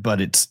to it,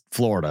 but it's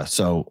Florida.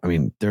 So,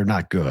 they're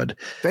not good.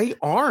 They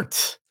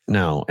aren't.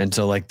 No. And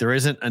so, there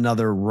isn't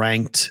another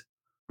ranked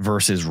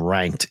versus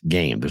ranked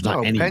game. There's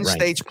not any. Penn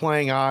State's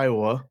playing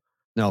Iowa.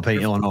 No,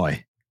 playing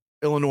Illinois.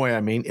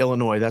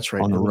 Illinois. That's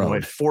right. On the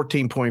road.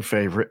 14-point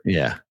favorite.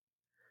 Yeah.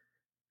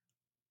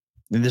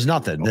 There's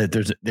nothing.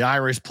 There's the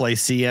Irish play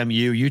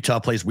CMU. Utah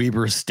plays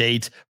Weber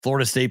State.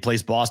 Florida State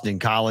plays Boston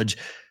College.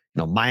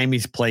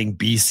 Miami's playing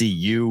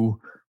BCU,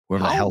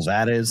 wherever the hell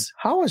that is.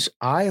 How is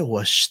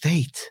Iowa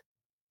State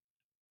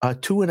a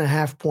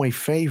 2.5-point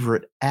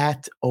favorite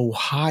at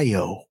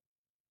Ohio?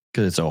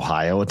 Because it's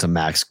Ohio. It's a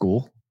MAC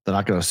school. They're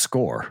not going to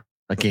score.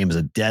 That game is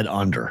a dead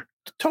under.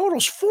 The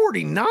total's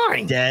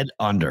 49. Dead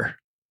under.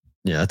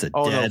 Yeah, that's a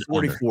dead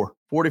 44.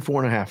 Under.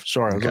 44.5.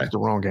 Sorry, I looked at the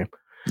wrong game.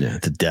 Yeah,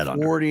 it's a dead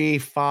under.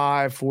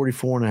 45,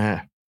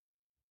 44.5.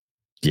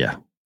 Yeah.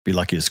 Be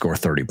lucky to score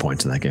 30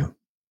 points in that game.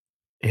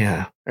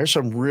 Yeah. There's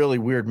some really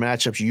weird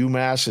matchups.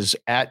 UMass is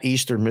at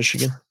Eastern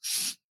Michigan.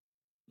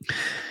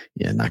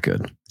 Yeah, not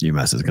good.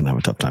 UMass is going to have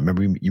a tough time.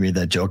 Remember you made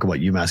that joke about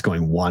UMass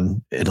going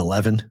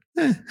 1-11?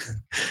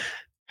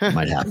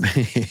 Might happen.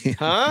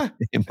 Huh?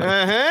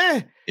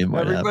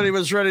 Everybody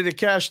was ready to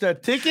cash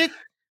that ticket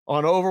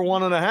on over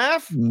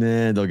 1.5.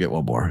 Nah, they'll get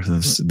one more.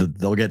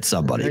 They'll get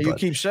somebody. You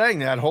keep saying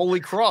that. Holy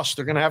Cross.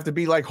 They're going to have to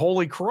be like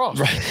Holy Cross.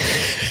 Right.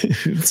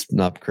 It's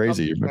not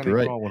crazy. You're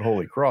right. Wrong with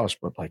Holy Cross,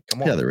 but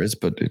come on. Yeah, there is,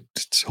 but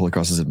Holy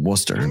Cross is in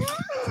Worcester.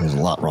 There's a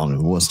lot wrong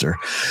in Worcester.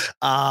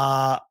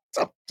 How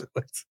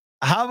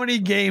many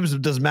games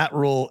does Matt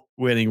Rule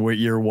winning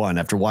year 1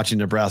 after watching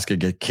Nebraska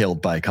get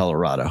killed by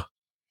Colorado?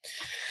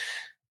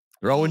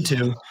 They're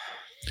 0-2.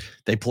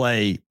 They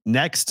play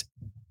next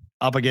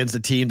up against a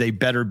team they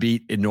better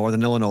beat in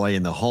Northern Illinois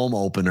in the home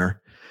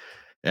opener.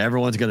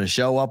 Everyone's going to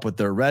show up with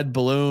their red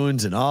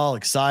balloons and all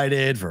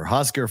excited for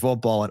Husker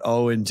football at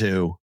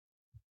 0-2.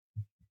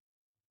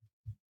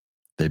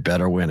 They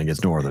better win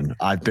against Northern.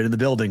 I've been in the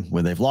building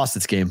when they've lost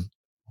this game.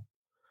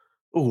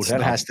 Ooh,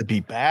 that has to be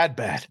bad.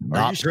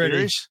 Not pretty.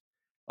 Serious?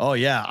 Oh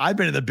yeah, I've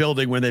been in the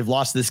building when they've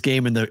lost this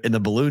game and the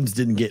balloons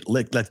didn't get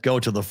let go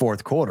till the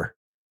fourth quarter.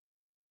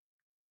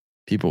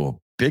 People were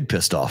big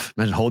pissed off.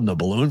 Imagine holding a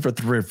balloon for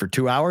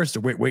 2 hours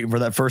to waiting for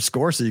that first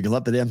score so you can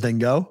let the damn thing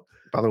go.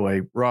 By the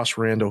way, Ross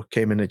Randall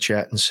came in the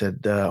chat and said,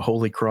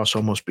 Holy Cross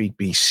almost beat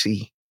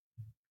BC.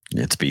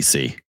 It's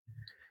BC.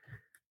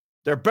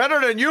 They're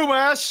better than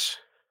UMass.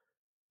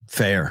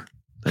 Fair.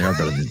 They are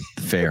better than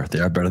fair. They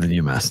are better than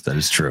UMass. That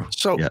is true.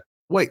 So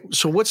wait,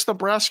 so what's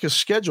Nebraska's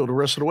schedule the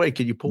rest of the way?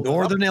 Can you pull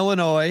Northern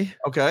Illinois?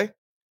 Okay.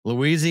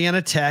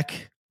 Louisiana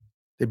Tech.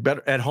 They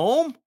better at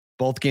home?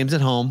 Both games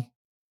at home.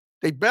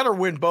 They better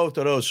win both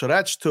of those. So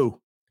that's 2.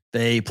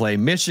 They play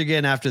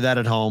Michigan after that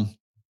at home.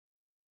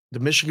 The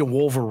Michigan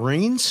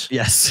Wolverines?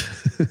 Yes.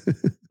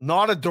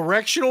 Not a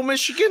directional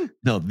Michigan?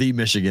 No, the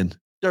Michigan.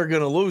 They're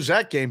going to lose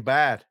that game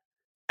bad.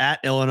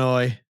 At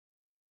Illinois.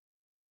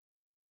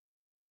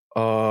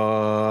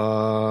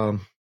 They'll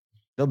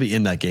be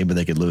in that game, but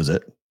they could lose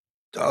it.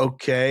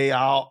 Okay,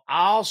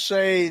 I'll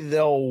say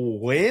they'll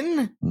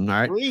win. All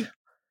right. 3.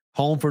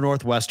 Home for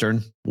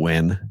Northwestern.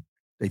 Win.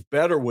 They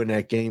better win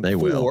that game. They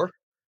 4. Will.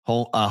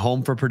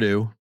 Home for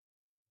Purdue.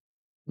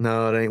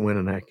 No, they ain't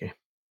winning that game.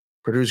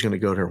 Purdue's going to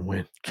go there and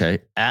win. Okay.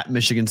 At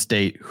Michigan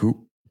State,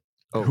 who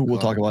we'll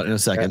talk about in a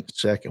second.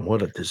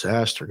 What a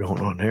disaster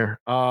going on there.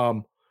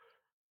 That'll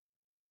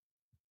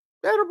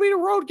be the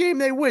road game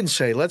they win,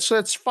 say. Let's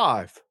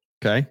 5.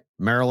 Okay.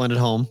 Maryland at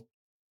home.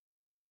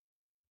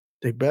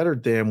 They better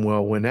damn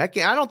well win that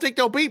game. I don't think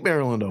they'll beat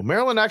Maryland, though.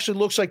 Maryland actually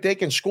looks like they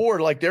can score.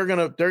 Like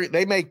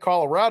they made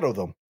Colorado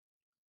them.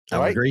 I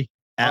would agree.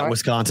 At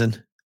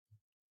Wisconsin.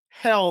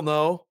 Hell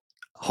no.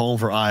 Home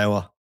for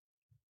Iowa.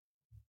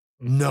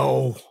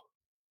 No.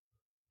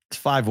 It's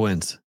 5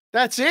 wins.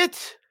 That's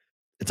it?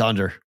 It's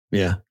under.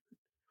 Yeah.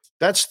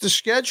 That's the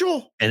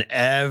schedule? And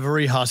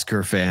every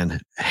Husker fan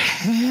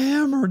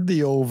hammered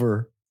the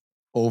over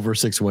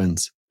 6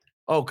 wins.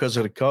 Oh, because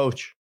of the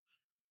coach.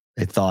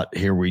 They thought,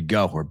 here we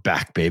go. We're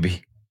back,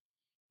 baby.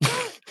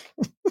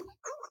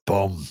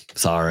 Boom.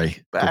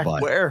 Sorry. Back Goodbye.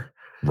 where?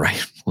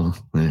 Right. Well,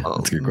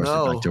 that's a good question.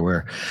 No. Back to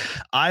where?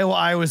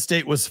 Iowa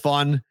State was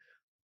fun.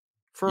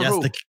 For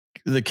who?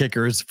 The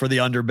kickers, for the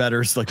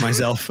underbetters like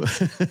myself.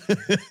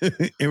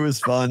 It was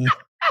fun.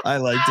 I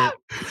liked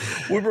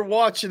it. We were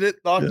watching it.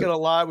 Not going to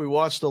lie. We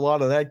watched a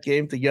lot of that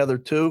game together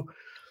too.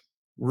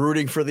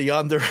 Rooting for the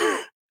under.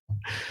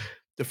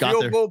 The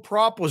field goal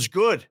prop was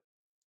good.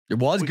 It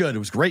was good. It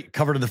was great.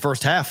 Covered in the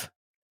first half.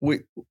 We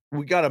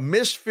got a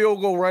missed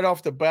field goal right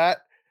off the bat.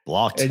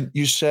 Blocked. And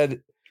you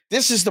said,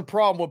 this is the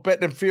problem with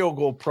betting field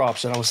goal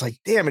props. And I was like,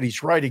 damn it,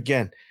 he's right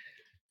again.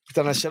 But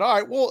then I said, all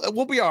right, well,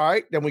 we'll be all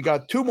right. Then we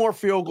got 2 more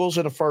field goals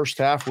in the first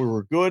half. We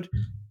were good.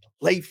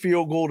 Late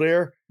field goal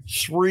there.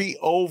 3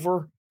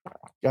 over.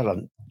 Got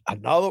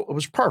another. It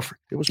was perfect.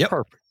 It was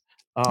perfect.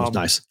 It was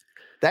nice.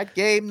 That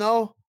game,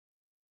 though,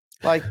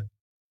 like,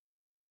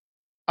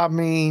 I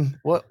mean,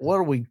 what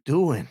are we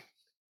doing?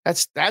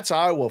 That's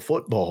Iowa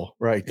football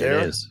right there.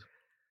 It is.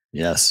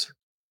 Yes.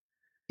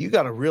 You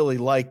got to really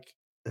like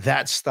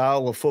that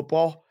style of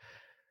football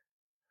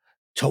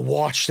to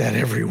watch that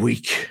every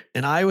week.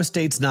 And Iowa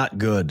State's not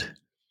good.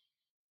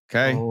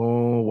 Okay.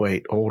 Oh,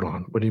 wait. Hold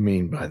on. What do you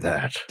mean by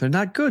that? They're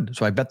not good.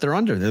 So I bet they're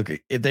under.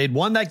 If they'd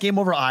won that game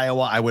over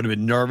Iowa, I would have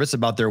been nervous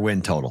about their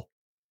win total.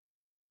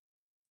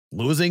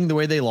 Losing the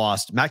way they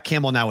lost. Matt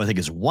Campbell now, I think,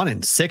 is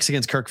 1-6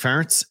 against Kirk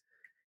Ferentz.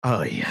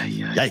 Oh, yeah.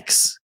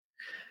 Yikes.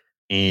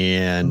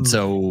 And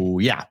so,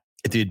 yeah,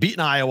 if they'd beaten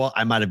Iowa,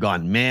 I might have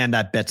gone, man,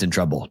 that bet's in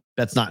trouble.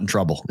 Bet's not in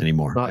trouble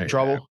anymore. Not in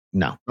trouble?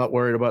 No. Not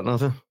worried about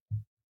nothing?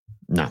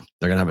 No,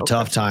 they're going to have a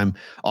tough time.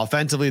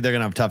 Offensively, they're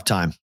going to have a tough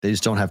time. They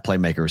just don't have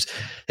playmakers.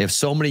 They have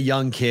so many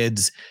young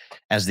kids.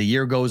 As the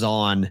year goes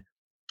on,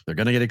 they're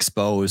going to get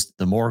exposed.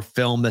 The more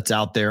film that's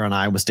out there on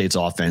Iowa State's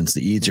offense,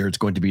 the easier it's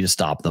going to be to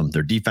stop them.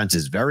 Their defense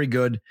is very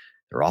good.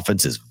 Their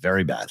offense is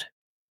very bad.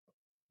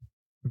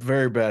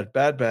 Very bad.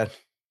 Bad.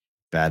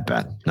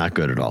 Not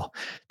good at all.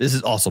 This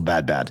is also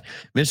bad.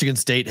 Michigan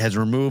State has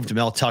removed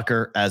Mel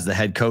Tucker as the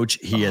head coach.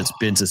 He has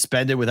been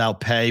suspended without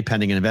pay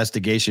pending an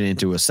investigation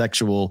into a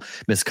sexual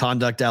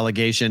misconduct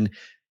allegation.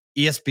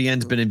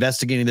 ESPN's been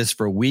investigating this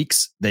for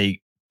weeks.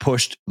 They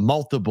pushed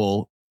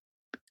multiple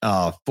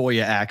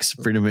FOIA acts,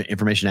 Freedom of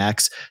Information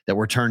Acts, that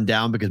were turned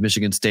down because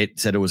Michigan State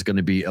said it was going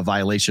to be a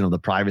violation of the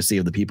privacy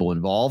of the people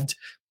involved.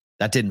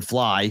 That didn't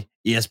fly.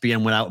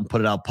 ESPN went out and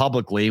put it out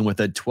publicly. And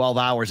within 12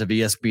 hours of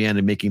ESPN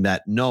and making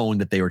that known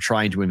that they were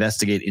trying to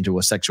investigate into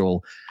a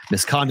sexual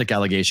misconduct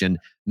allegation,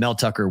 Mel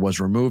Tucker was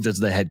removed as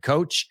the head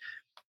coach.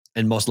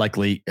 And most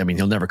likely, I mean,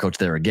 he'll never coach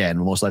there again.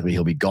 Most likely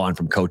he'll be gone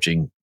from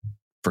coaching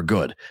for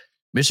good.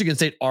 Michigan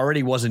State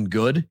already wasn't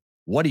good.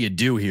 What do you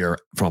do here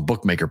from a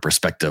bookmaker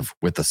perspective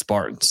with the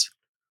Spartans?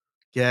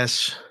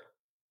 Guess.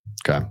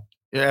 Okay.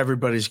 Yeah,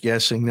 everybody's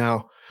guessing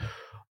now.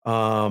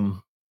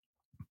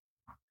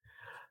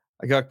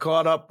 I got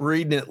caught up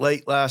reading it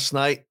late last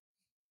night,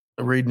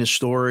 reading the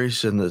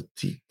stories and the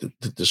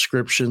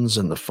descriptions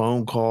and the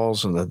phone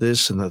calls and the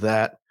this and the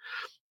that.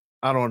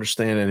 I don't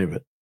understand any of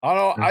it.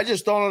 I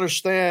just don't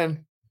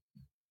understand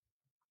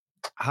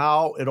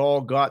how it all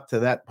got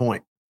to that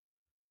point.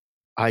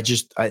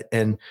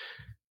 And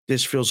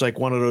this feels like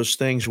one of those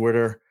things where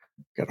they're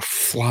got a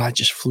fly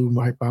just flew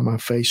right by my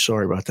face.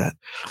 Sorry about that.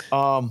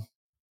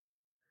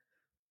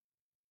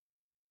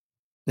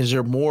 Is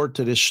there more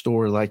to this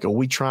story? Like, are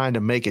we trying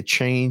to make a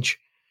change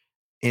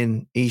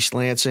in East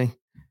Lansing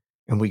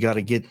and we got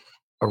to get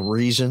a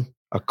reason,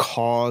 a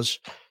cause,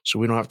 so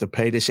we don't have to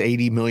pay this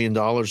 $80 million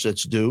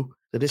that's due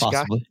to this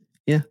guy?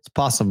 Yeah, it's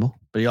possible.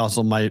 But he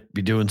also might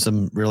be doing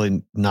some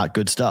really not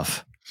good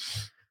stuff.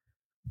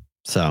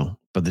 So,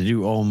 but they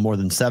do owe him more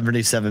than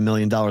 $77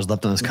 million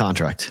left on his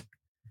contract.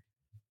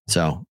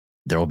 So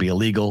there will be a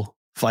legal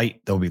fight.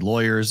 There will be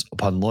lawyers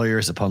upon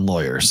lawyers upon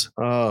lawyers.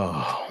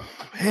 Oh,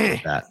 man.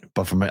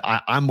 But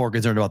I'm more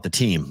concerned about the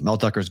team. Mel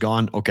Tucker's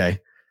gone. Okay.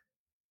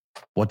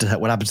 What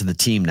happens to the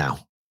team now?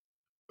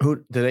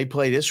 Who do they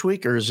play this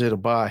week, or is it a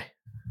bye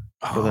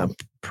for them? I'm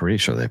pretty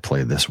sure they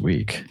play this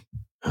week.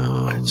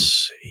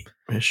 Let's see.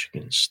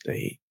 Michigan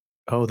State.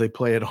 Oh, they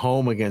play at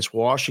home against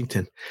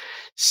Washington.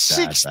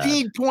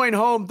 16-point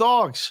home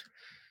dogs.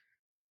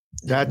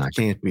 That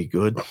can't be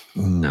good.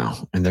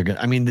 No. And they're going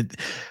to, I mean,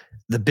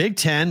 the Big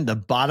Ten, the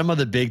bottom of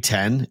the Big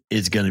Ten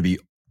is going to be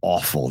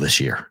awful this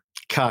year.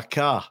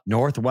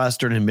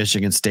 Northwestern and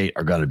Michigan State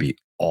are going to be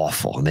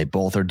awful. And they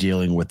both are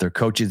dealing with their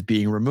coaches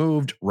being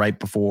removed right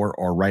before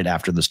or right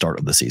after the start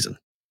of the season.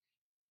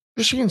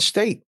 Michigan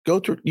State, go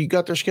through. You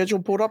got their schedule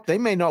pulled up. They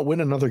may not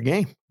win another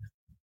game.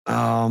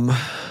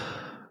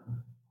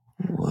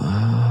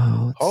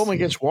 Home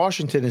against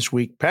Washington this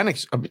week.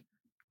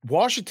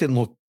 Washington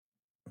looked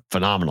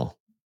phenomenal.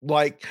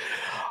 Like,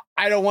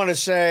 I don't want to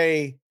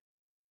say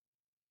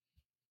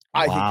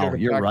I think they're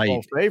the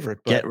basketball favorite.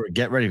 But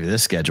get ready for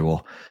this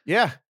schedule.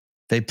 Yeah.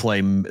 They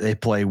play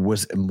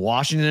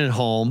Washington at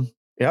home.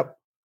 Yep.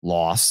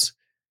 Loss.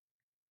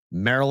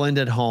 Maryland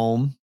at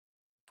home.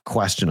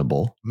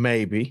 Questionable.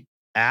 Maybe.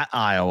 At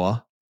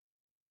Iowa.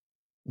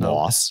 No.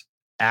 Loss.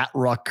 At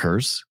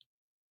Rutgers.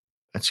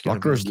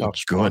 Rutgers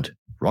looks good.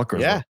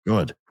 Rutgers look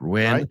good.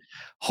 Win. Right.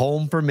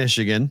 Home for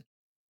Michigan.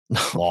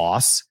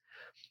 Loss.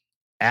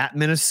 At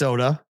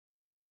Minnesota.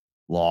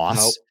 Loss.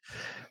 Nope.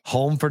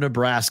 Home for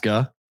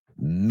Nebraska.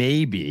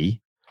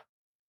 Maybe.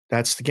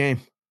 That's the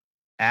game.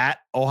 At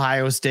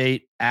Ohio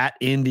State. At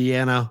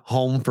Indiana.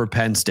 Home for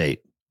Penn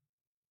State.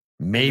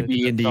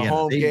 Maybe Indiana. The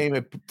home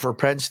game for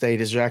Penn State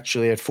is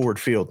actually at Ford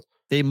Field.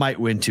 They might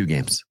win 2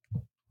 games.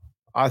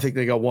 I think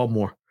they got one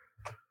more.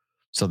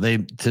 So they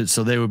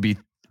would be,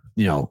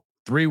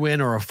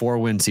 3-win or a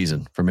 4-win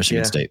season for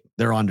Michigan State.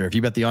 They're under. If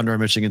you bet the under on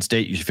Michigan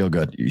State, you should feel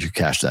good. You should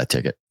cash that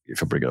ticket. You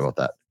feel pretty good about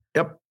that.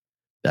 Yep.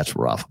 That's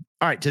rough.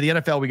 All right, to the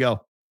NFL we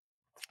go.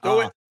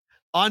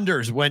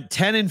 Unders went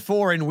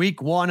 10-4 in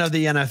week 1 of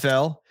the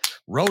NFL.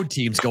 Road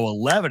teams go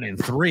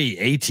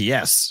 11-3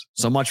 ATS.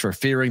 So much for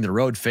fearing the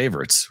road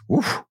favorites.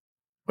 Oof.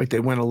 Wait, they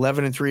went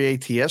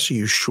 11-3 ATS. Are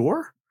you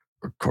sure?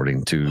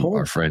 According to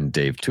our friend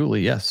Dave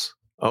Tooley, yes.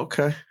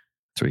 Okay.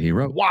 That's what he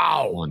wrote.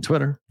 Wow. On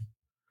Twitter.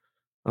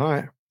 All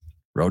right.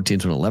 Road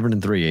teams went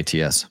 11-3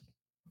 ATS.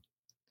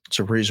 It's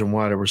a reason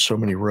why there were so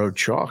many road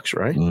chalks,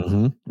 right?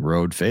 Mm-hmm.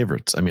 Road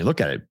favorites. I mean,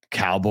 look at it.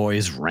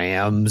 Cowboys,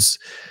 Rams,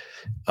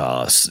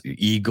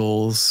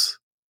 Eagles,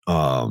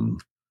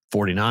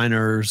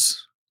 49ers.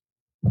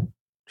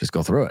 Just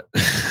go through it.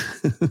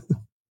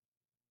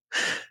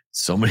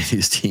 So many of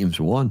these teams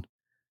won.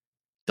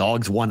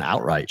 Dogs won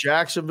outright.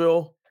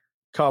 Jacksonville,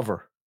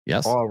 cover.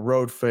 Yes.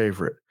 Road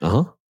favorite.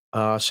 San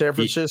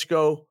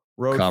Francisco,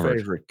 road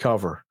favorite,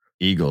 cover.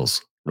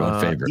 Eagles,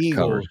 road favorite, Eagles,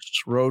 cover.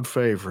 Road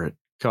favorite,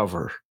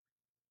 cover.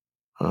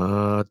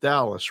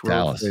 Dallas,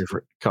 road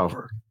favorite,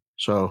 cover.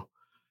 So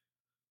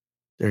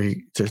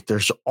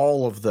there's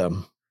all of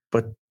them.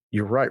 But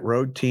you're right,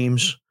 road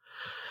teams.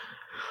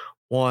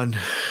 1,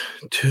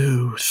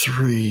 2,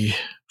 3,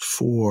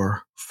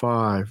 4,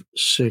 5,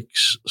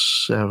 6,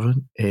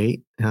 7,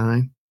 8,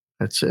 9.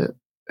 That's it.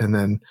 And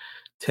then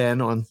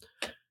 10 on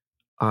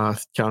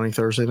counting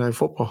Thursday Night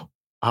Football.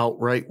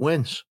 Outright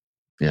wins.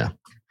 Yeah.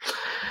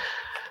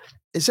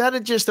 Is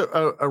that just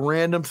a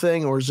random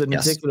thing, or is it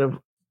indicative?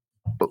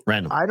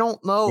 Random. I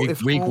don't know.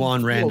 Week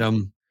 1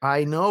 random.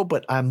 I know,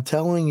 but I'm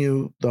telling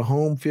you, the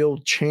home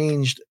field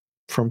changed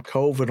from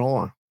COVID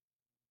on.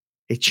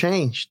 It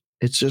changed.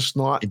 It's just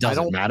not. It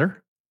doesn't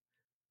matter.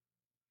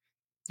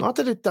 Not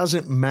that it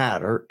doesn't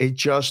matter.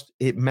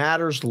 It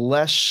matters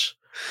less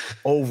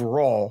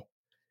overall.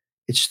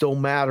 It still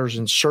matters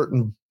in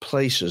certain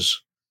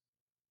places.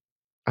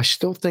 I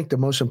still think the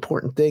most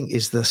important thing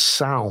is the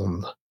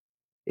sound.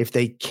 If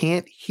they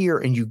can't hear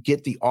and you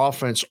get the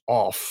offense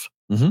off,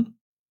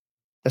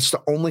 that's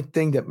the only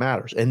thing that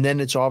matters. And then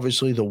it's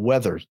obviously the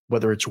weather,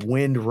 whether it's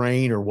wind,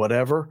 rain, or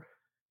whatever.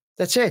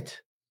 That's it.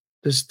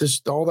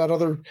 There's all that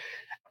other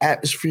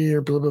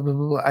atmosphere, blah, blah, blah,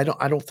 blah.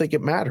 I don't think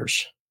it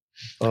matters.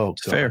 Oh,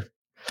 God. Fair.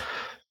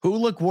 Who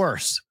look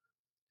worse?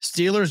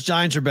 Steelers,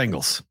 Giants, or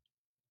Bengals?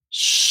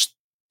 Steelers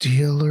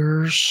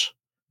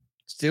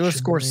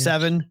scored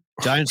 7.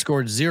 Giants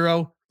scored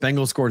 0.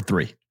 Bengals scored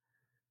 3.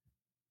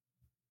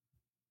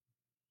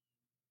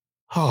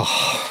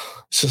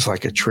 Oh, this is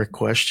like a trick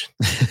question.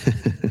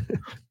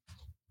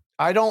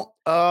 I don't.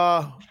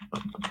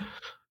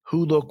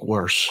 Who look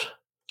worse?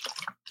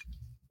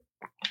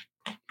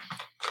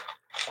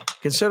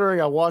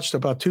 Considering I watched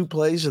about 2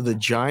 plays of the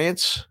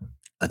Giants.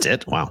 That's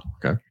it? Wow.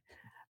 Okay.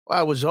 Well,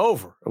 I was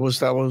over. I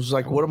was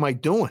like, what am I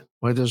doing?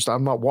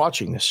 I'm not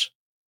watching this.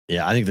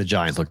 Yeah, I think the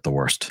Giants look the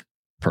worst,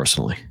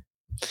 personally.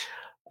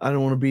 I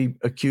don't want to be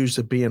accused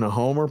of being a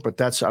homer,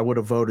 but I would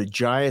have voted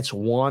Giants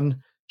 1,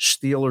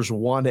 Steelers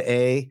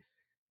 1A,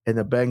 and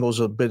the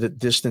Bengals a bit of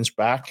distance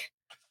back.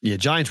 Yeah,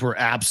 Giants were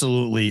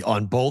absolutely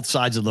on both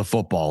sides of the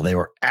football. They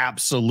were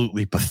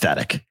absolutely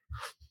pathetic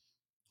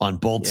on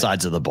both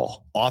sides of the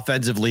ball,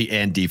 offensively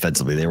and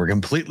defensively. They were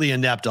completely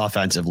inept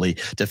offensively.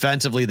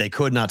 Defensively, they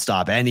could not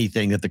stop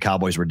anything that the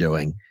Cowboys were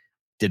doing.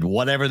 Did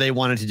whatever they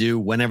wanted to do,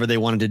 whenever they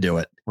wanted to do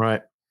it.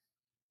 Right.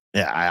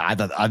 Yeah, I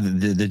thought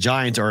the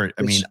Giants are,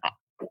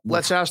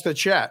 let's ask the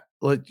chat.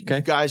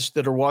 Guys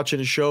that are watching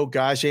the show,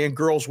 guys and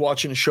girls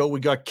watching the show. We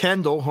got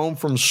Kendall home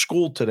from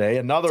school today,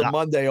 another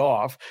Monday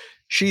off.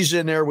 She's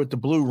in there with the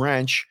blue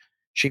wrench.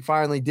 She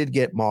finally did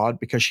get mod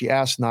because she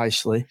asked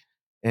nicely,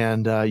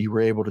 and you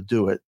were able to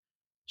do it.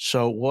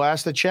 So we'll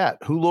ask the chat,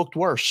 who looked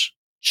worse,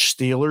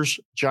 Steelers,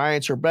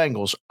 Giants, or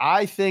Bengals?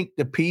 I think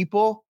the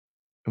people,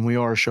 and we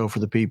are a show for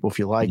the people. If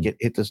you like it,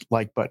 hit the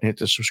like button, hit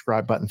the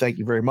subscribe button. Thank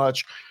you very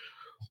much.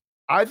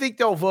 I think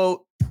they'll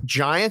vote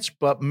Giants,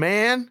 but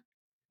man,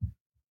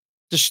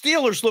 The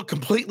Steelers look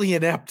completely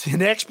inept,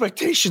 and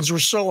expectations were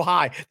so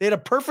high. They had a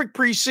perfect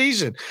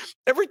preseason.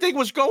 Everything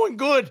was going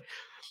good,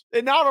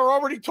 and now they're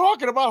already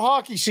talking about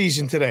hockey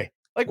season today.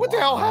 Like, what the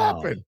hell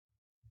happened?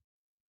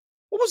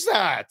 What was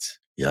that?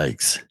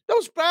 Yikes. That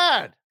was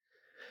bad.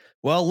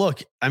 Well,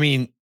 look, I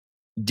mean,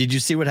 did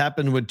you see what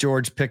happened with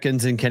George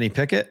Pickens and Kenny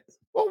Pickett?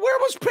 Well, where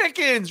was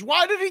Pickens?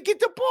 Why did he get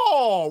the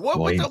ball?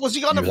 Was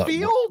he on the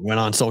field? Went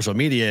on social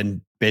media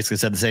and basically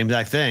said the same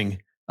exact thing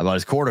about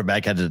his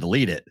quarterback, had to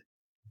delete it.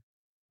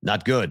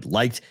 Not good.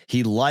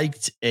 He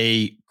liked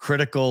a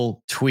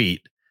critical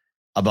tweet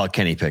about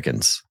Kenny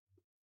Pickens.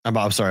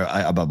 About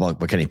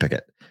Kenny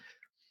Pickett.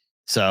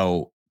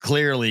 So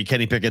clearly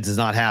Kenny Pickett is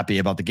not happy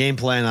about the game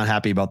plan, not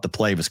happy about the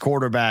play of his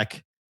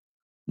quarterback.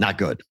 Not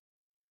good.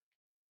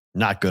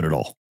 Not good at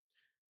all.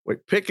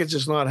 Wait, Pickens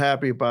is not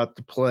happy about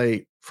the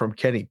play from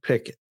Kenny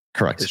Pickett.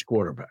 Correct. His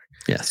quarterback.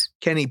 Yes.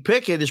 Kenny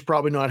Pickett is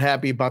probably not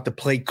happy about the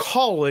play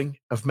calling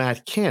of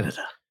Matt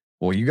Canada.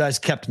 Well, you guys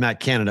kept Matt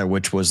Canada,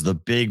 which was the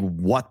big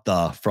what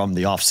the from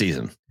the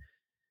offseason.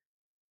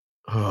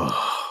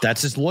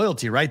 That's just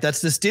loyalty, right?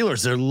 That's the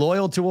Steelers. They're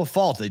loyal to a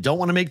fault. They don't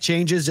want to make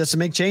changes just to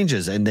make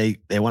changes, and they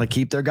want to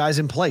keep their guys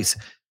in place.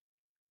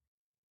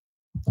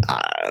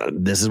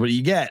 This is what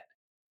you get.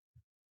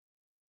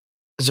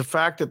 Is the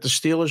fact that the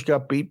Steelers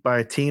got beat by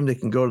a team that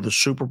can go to the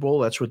Super Bowl.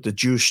 That's what the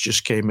juice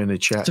just came in the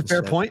chat. That's a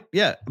fair point.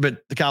 Yeah,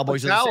 but the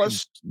Cowboys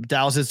Dallas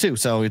is too.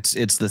 So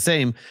it's the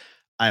same.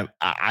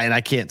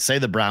 I can't say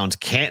the Browns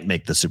can't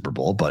make the Super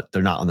Bowl, but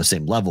they're not on the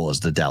same level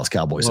as the Dallas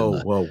Cowboys.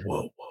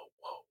 Whoa.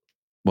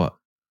 What?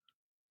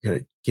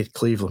 Gotta get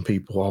Cleveland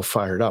people all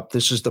fired up.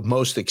 This is the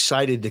most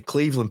excited the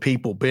Cleveland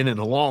people been in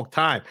a long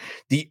time.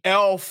 The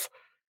Elf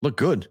look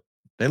good.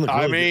 They look.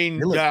 Really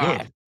good. They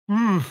look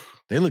good.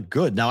 They look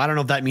good. Now I don't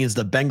know if that means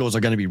the Bengals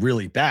are going to be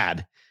really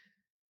bad.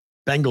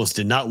 Bengals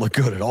did not look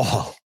good at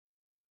all.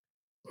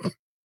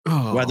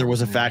 Weather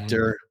was a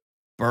factor.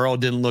 Burrow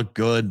didn't look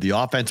good. The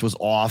offense was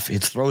off.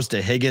 His throws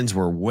to Higgins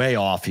were way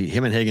off.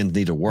 Him and Higgins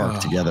need to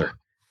work together.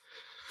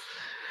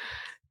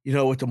 You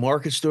know what the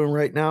market's doing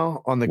right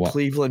now on the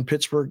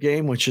Cleveland-Pittsburgh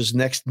game, which is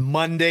next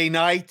Monday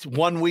night,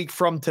 1 week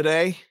from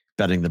today?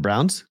 Betting the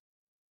Browns?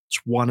 It's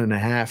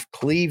 1.5.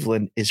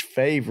 Cleveland is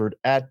favored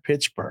at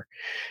Pittsburgh.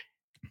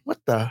 What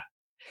the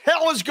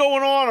hell is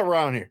going on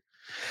around here?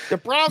 The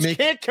Browns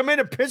can't come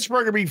into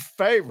Pittsburgh and be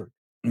favored.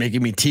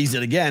 Making me tease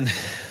it again.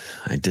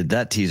 I did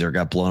that teaser,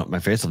 got blown up in my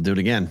face. I'll do it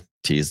again.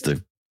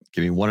 Give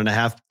me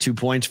 1.5, 2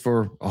 points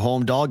for a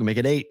home dog and make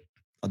it 8.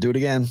 I'll do it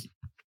again. I'm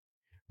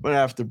going to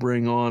have to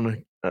bring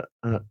on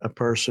a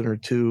person or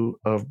two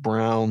of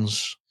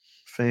Browns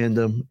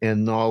fandom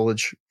and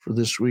knowledge for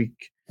this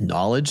week.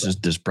 Knowledge?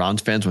 There's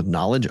Browns fans with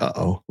knowledge?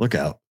 Uh-oh. Look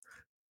out.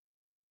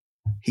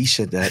 He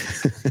said that.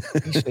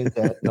 He said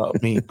that,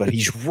 not me, but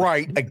he's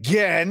right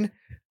again.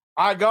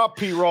 I got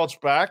P. Roth's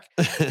back.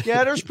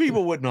 Yeah, there's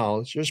people with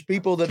knowledge. There's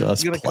people that are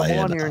going to come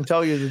on here and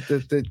tell you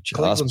that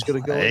Cleveland's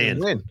going to go in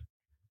and win.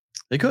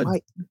 They could.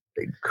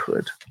 They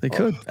could. They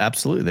could.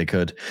 Absolutely, they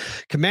could.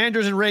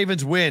 Commanders and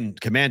Ravens win.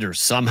 Commanders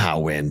somehow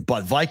win,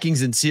 but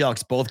Vikings and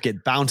Seahawks both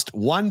get bounced.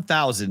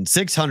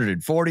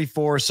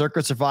 1,644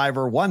 Circuit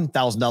Survivor,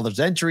 $1,000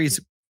 entries.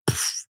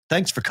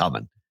 Thanks for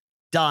coming.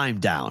 Dime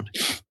down.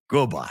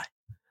 Goodbye.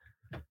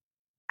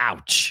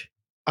 Ouch.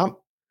 I'm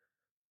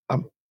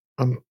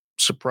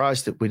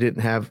surprised that we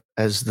didn't have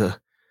as the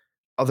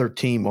other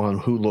team on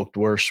who looked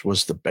worse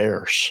was the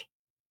Bears.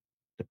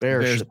 The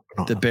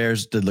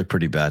Bears did look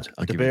pretty bad.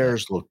 The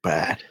Bears look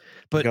bad.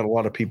 But we got a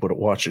lot of people that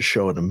watch the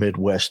show in the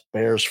Midwest,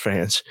 Bears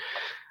fans.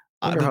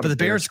 But the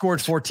Bears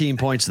scored 14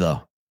 points,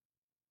 though.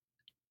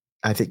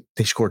 I think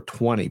they scored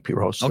 20,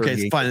 P-Roll. Okay,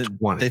 it's fine.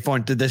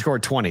 They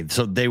scored 20.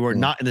 So they were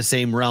not in the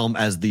same realm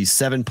as the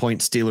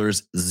 7-point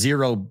Steelers,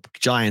 0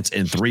 Giants,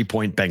 and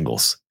 3-point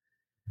Bengals.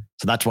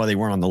 So that's why they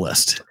weren't on the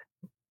list.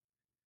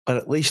 But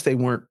at least they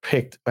weren't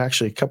picked.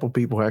 Actually, a couple of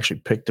people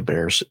actually picked the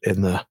Bears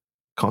in the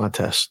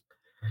contest.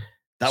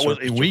 That was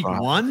in week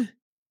 1?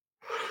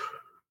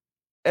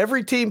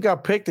 Every team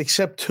got picked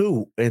except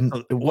 2. And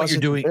what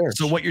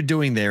you're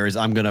doing there is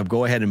I'm going to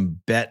go ahead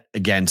and bet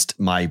against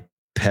my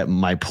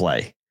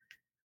play.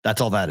 That's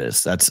all that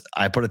is.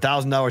 I put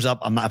 $1,000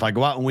 up. If I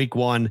go out in week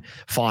 1,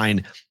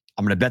 fine.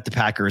 I'm going to bet the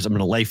Packers. I'm going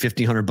to lay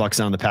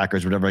 $1,500 on the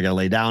Packers, whatever I got to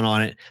lay down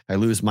on it. If I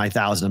lose my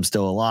 1,000, I'm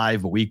still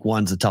alive. But week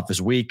 1's the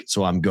toughest week,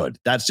 so I'm good.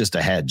 That's just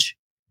a hedge.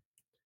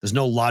 There's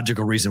no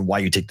logical reason why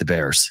you take the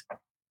Bears.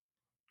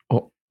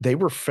 Well, they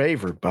were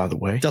favored, by the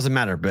way. It doesn't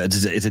matter, but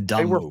it's a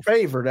dumb move. They were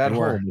favored at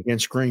home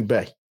against Green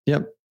Bay.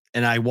 Yep.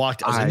 And I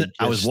walked. I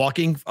was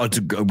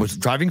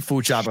driving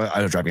food shop.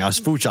 I was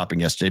food shopping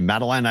yesterday.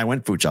 Madeline and I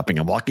went food shopping.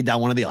 I'm walking down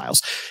one of the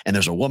aisles, and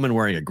there's a woman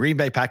wearing a Green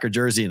Bay Packer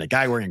jersey and a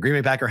guy wearing a Green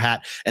Bay Packer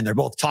hat, and they're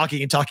both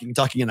talking.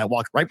 And I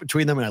walked right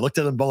between them, and I looked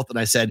at them both, and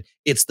I said,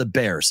 "It's the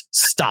Bears.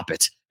 Stop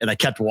it." And I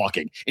kept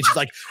walking. And she's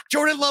like,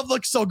 "Jordan Love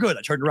looks so good."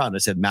 I turned around and I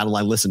said,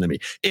 "Madeline, listen to me.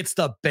 It's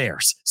the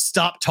Bears.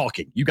 Stop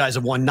talking. You guys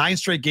have won 9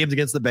 straight games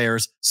against the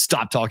Bears.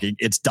 Stop talking.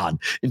 It's done."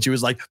 And she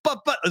was like,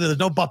 but there's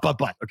no but.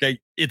 Okay,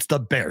 it's the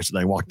Bears. And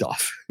I walked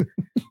off.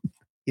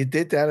 You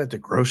did that at the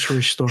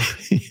grocery store?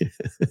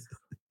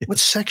 What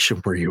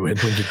section were you in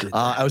when you did that?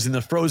 I was in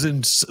the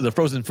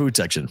frozen food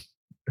section.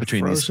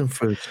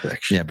 Food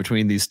section. Yeah,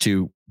 between these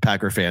two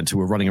Packer fans who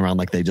were running around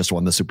like they just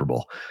won the Super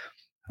Bowl.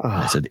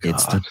 I said,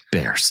 it's the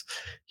Bears.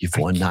 You've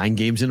won 9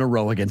 games in a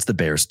row against the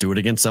Bears. Do it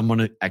against someone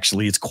that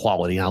actually it's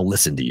quality, and I'll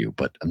listen to you.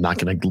 But I'm not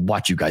going to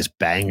watch you guys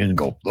bang and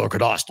go, look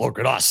at us, look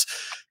at us.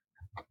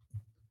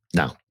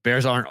 No,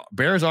 Bears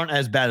aren't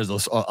as bad as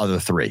those other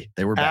 3.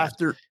 They were bad.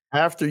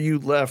 After you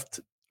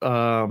left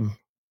the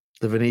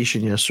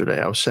Venetian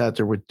yesterday, I was sat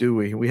there with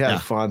Dewey. We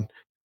had fun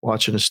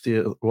watching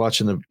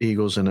the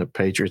Eagles in a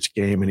Patriots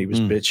game, and he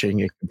was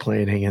bitching and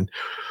complaining, and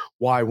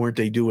why weren't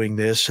they doing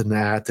this and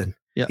that? And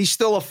he's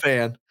still a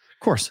fan.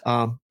 Of course.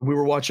 We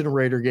were watching a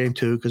Raider game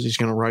too, because he's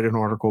going to write an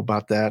article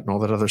about that and all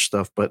that other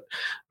stuff. But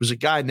there was a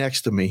guy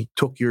next to me,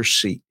 took your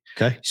seat.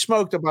 Okay. He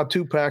smoked about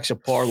 2 packs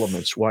of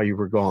Parliaments while you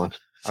were gone.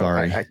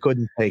 Sorry. I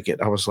couldn't take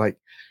it. I was like,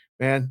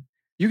 man.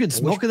 You can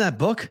smoke in that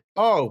book?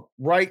 Oh,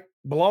 right.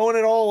 Blowing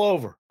it all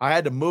over. I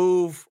had to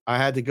move. I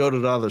had to go to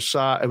the other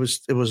side. It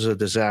was a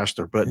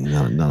disaster. But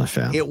not a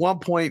fan. At one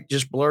point,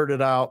 just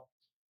blurted out,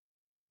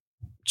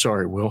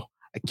 sorry, Will.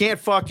 I can't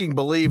fucking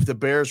believe the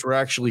Bears were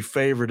actually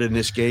favored in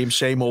this game.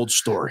 Same old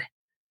story.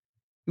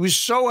 He was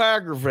so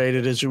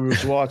aggravated as he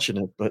was watching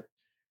it, but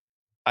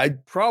I'm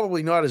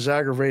probably not as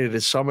aggravated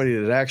as somebody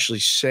that actually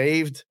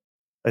saved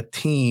a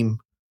team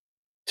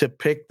to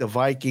pick the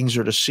Vikings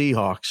or the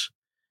Seahawks,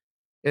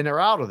 and they're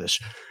out of this.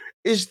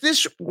 Is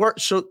this work?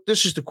 So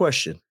this is the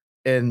question.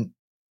 And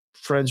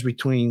friends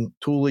between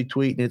Tooley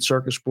tweeting it,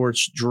 Circus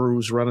Sports,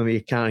 Drew's running the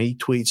account. He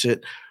tweets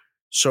it.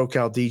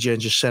 SoCal DJ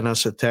just sent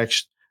us a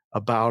text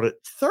about it.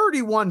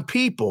 31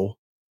 people,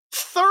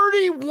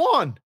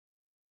 31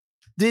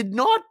 did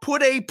not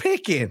put a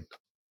pick in.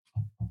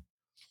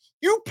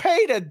 You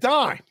paid a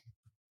dime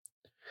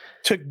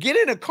to get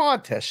in a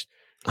contest.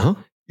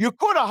 You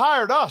could have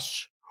hired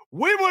us.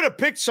 We would have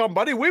picked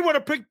somebody. We would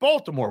have picked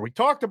Baltimore. We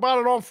talked about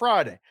it on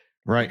Friday.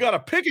 Right. You got to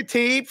pick a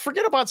team.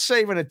 Forget about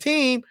saving a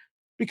team,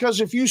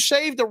 because if you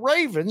save the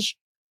Ravens,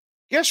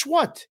 guess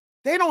what?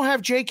 They don't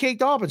have J.K.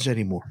 Dobbins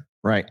anymore.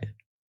 Right.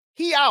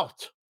 He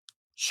out.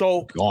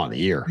 So gone a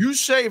year. You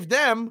saved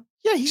them.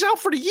 Yeah, he's out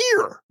for the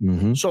year.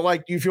 Mm-hmm. So,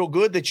 like, do you feel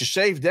good that you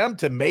saved them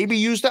to maybe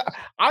use that?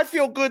 I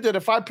feel good that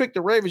if I picked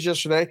the Ravens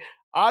yesterday,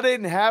 I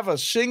didn't have a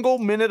single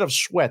minute of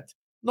sweat.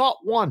 Not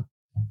one.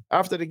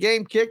 After the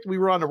game kicked, we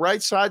were on the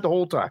right side the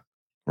whole time.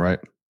 Right.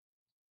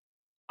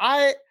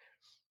 I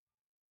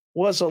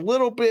was a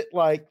little bit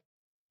like,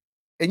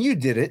 and you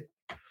did it.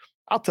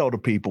 I'll tell the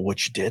people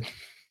what you did.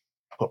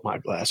 Put my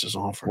glasses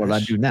on for what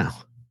this. I do now.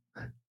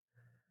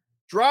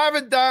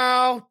 Driving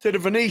down to the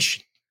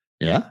Venetian.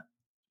 Yeah.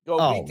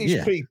 Go meet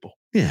these people.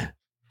 Yeah.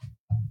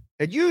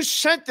 And you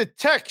sent the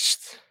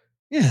text.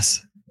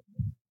 Yes.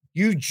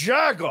 You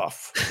jag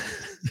off.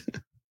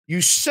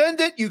 You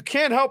send it. You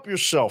can't help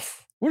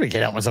yourself. What did I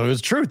get out myself? It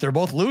was truth. They're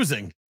both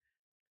losing.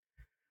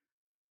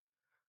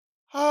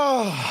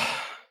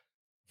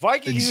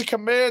 Vikings and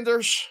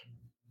Commanders.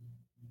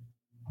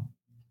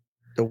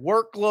 The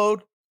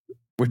workload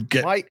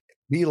might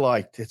be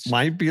light. It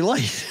might be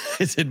light.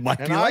 It might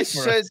be light. I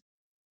said,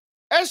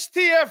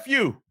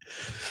 STFU.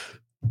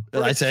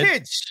 And I said,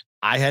 kids.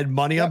 I had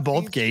money on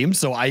both games.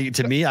 So I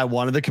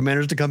wanted the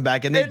Commanders to come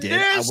back, and they did.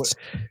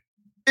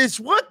 It's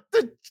what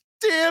the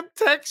damn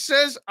text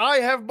says. I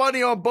have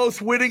money on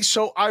both winning,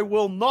 so I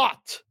will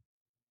not.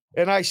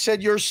 And I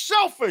said, you're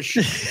selfish.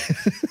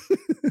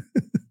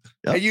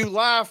 Yep. And you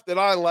laughed, and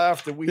I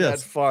laughed, and we had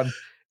fun.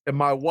 And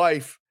my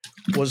wife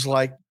was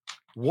like,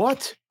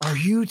 what are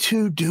you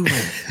two doing?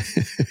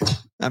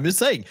 I'm just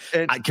saying,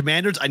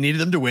 Commanders, I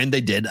needed them to win. They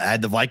did. I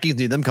had the Vikings,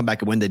 needed them to come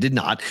back and win. They did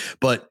not.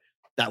 But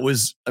that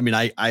was, I mean,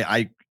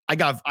 I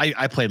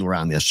played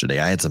around yesterday.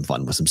 I had some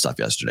fun with some stuff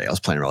yesterday. I was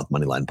playing around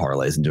with moneyline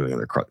parlays and doing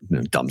other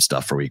dumb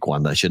stuff for week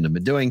 1 that I shouldn't have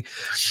been doing.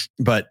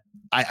 But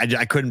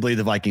I couldn't believe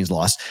the Vikings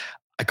lost.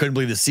 I couldn't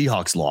believe the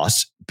Seahawks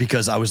lost,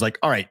 because I was like,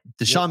 all right,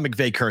 the Sean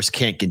McVay curse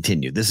can't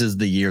continue. This is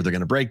the year they're going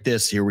to break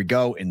this. Here we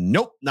go. And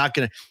nope, not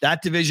going to.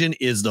 That division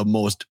is the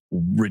most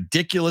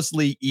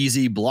ridiculously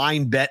easy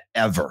blind bet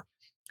ever.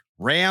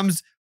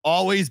 Rams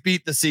always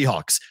beat the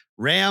Seahawks.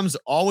 Rams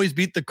always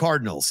beat the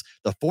Cardinals.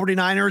 The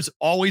 49ers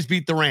always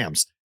beat the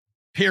Rams.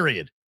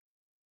 Period.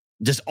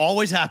 Just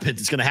always happens.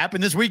 It's going to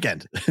happen this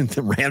weekend.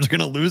 The Rams are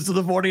going to lose to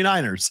the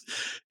 49ers.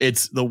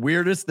 It's the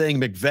weirdest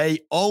thing. McVay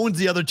owns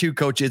the other 2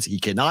 coaches. He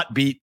cannot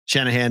beat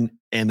Shanahan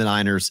and the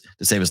Niners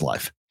to save his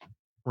life.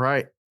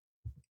 Right.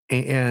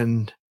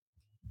 And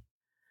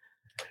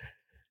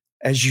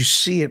as you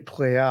see it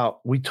play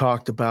out, we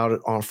talked about it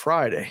on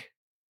Friday.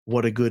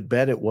 What a good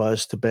bet it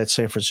was to bet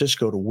San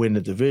Francisco to win the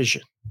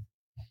division.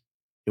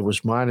 It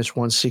was minus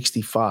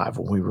 165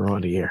 when we were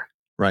on the air.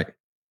 Right.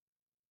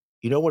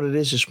 You know what it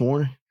is this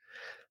morning?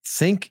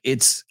 Think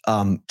it's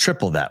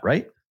triple that,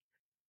 right?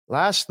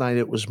 Last night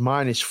it was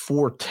minus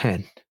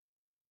 410.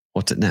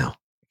 What's it now?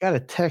 I got a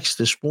text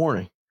this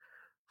morning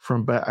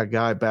from a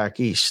guy back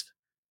east.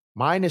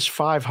 Minus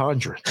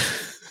 500.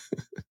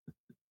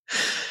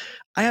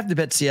 I have to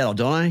bet Seattle,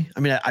 don't I? I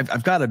mean,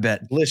 I've got to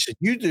bet. Listen,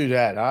 you do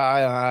that.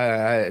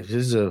 I'd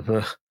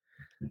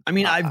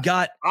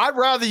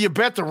rather you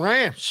bet the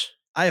Rams.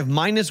 I have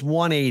minus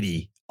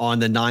 180 on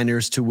the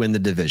Niners to win the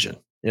division.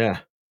 Yeah,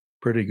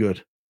 pretty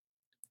good.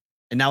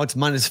 And now it's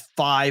minus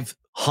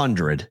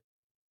 500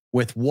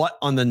 with what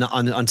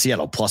on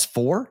Seattle? Plus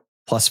 4?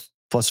 Plus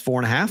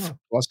 4.5?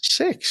 Plus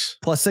 6.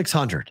 Plus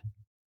 600.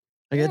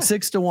 I get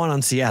 6-1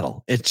 on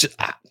Seattle. It's just,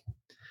 I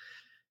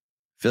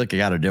feel like I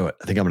got to do it.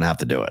 I think I'm going to have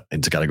to do it. I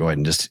just got to go ahead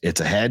and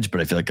it's a hedge,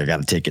 but I feel like I got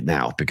to take it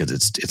now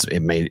because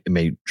it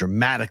may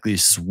dramatically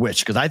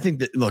switch. Because I think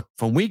that, look,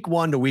 from week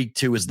 1 to week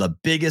 2 is the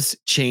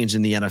biggest change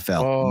in the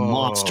NFL.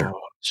 Monster.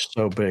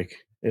 So big.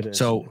 It is.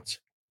 So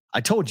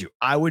I told you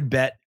I would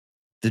bet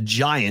the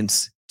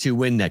Giants to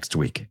win next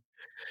week.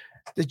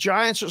 The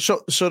Giants.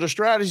 So the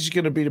strategy is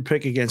going to be to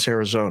pick against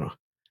Arizona.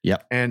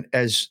 Yep. And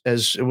as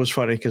it was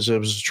funny because I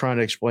was trying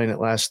to explain it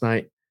last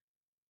night,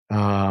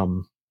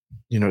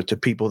 to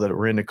people that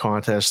were in the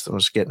contest. I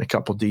was getting a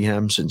couple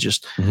DMs and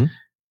just,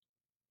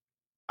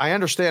 I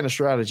understand the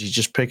strategy,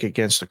 just pick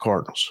against the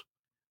Cardinals,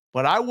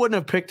 but I wouldn't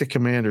have picked the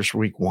Commanders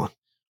week 1.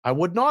 I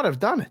would not have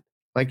done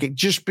it.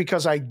 Just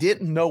because I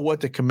didn't know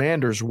what the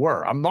Commanders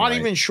were. I'm not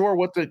even sure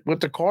what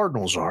the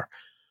Cardinals are.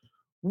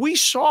 We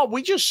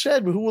just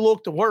said who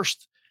looked the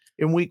worst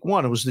in week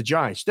 1. It was the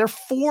Giants. They're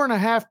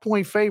 4.5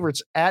 point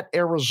favorites at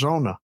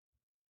Arizona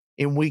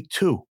in week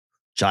 2.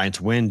 Giants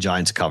win,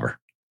 Giants cover.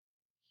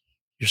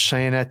 You're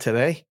saying that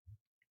today?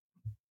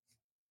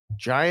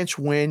 Giants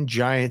win,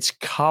 Giants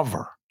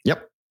cover.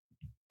 Yep.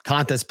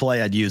 Contest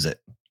play, I'd use it.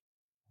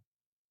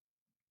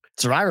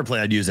 Survivor play,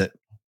 I'd use it.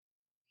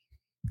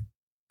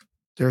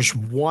 There's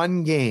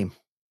one game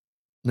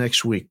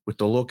next week with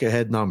the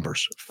look-ahead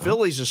numbers.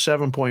 Philly's a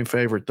 7-point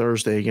favorite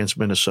Thursday against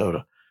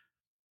Minnesota.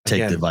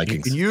 Take the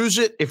Vikings. You can use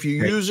it. If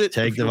you use it,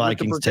 take the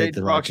Vikings. Take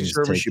the Vikings.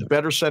 You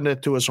better send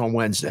it to us on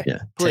Wednesday. Yeah.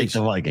 Please. Take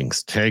the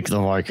Vikings. Take the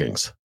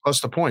Vikings. Plus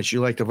the points.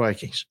 You like the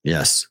Vikings.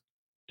 Yes.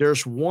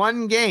 There's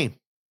one game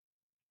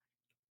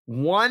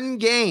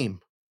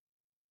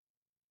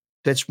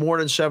that's more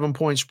than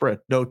 7-point spread.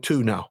 No,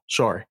 2 now.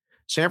 Sorry.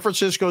 San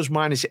Francisco's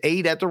minus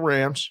 8 at the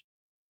Rams.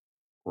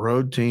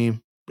 Road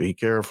team. Be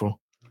careful.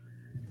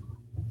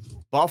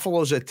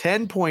 Buffalo's a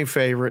 10-point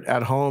favorite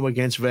at home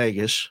against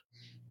Vegas.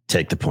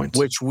 Take the points.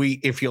 Which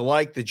if you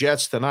like the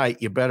Jets tonight,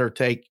 you better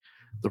take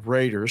the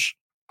Raiders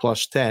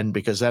plus 10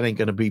 because that ain't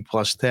going to be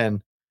plus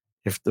 10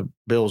 if the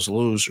Bills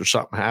lose or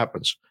something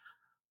happens.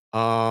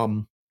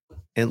 And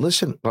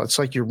listen, it's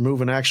like you're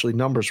moving actually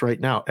numbers right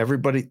now.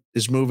 Everybody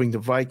is moving the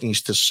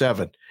Vikings to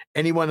 7.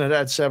 Anyone that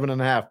had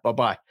 7.5,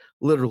 bye-bye.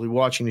 Literally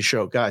watching the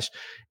show. Guys,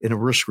 in the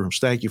risk rooms,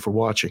 thank you for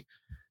watching.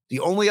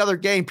 The only other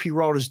game,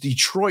 P-Road, is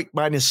Detroit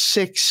minus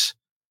 6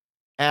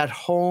 at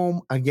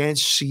home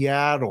against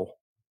Seattle.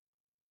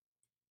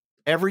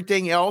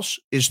 Everything else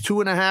is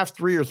 2.5,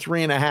 3, or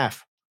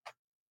 3.5.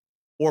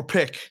 Or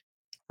pick.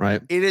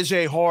 Right. It is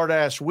a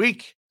hard-ass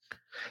week.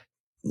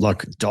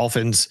 Look,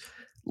 Dolphins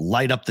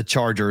light up the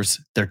Chargers.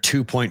 They're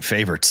 2-point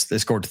favorites. They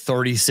scored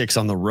 36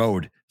 on the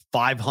road,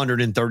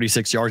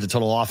 536 yards of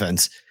total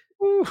offense.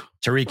 Woo.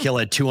 Tyreek Hill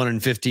had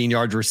 215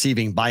 yards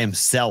receiving by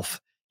himself.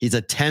 He's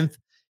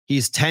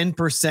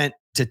 10%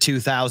 to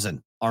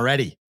 2,000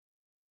 already.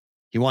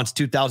 He wants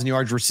 2,000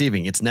 yards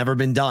receiving. It's never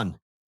been done.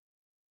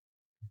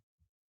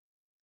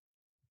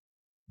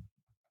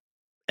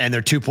 And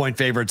they're 2-point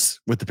favorites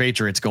with the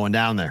Patriots going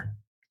down there.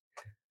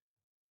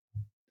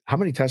 How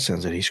many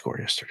touchdowns did he score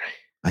yesterday?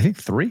 I think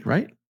 3,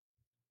 right?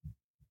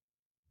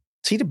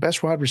 Is he the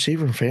best wide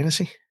receiver in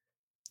fantasy?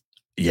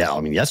 Yeah, I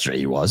mean, yesterday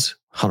he was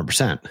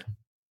 100%.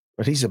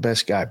 But he's the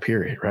best guy,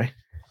 period, right?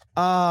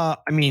 I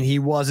mean, he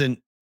wasn't.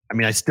 I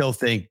mean, I still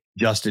think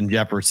Justin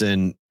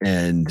Jefferson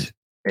and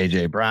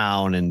AJ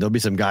Brown, and there'll be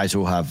some guys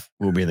who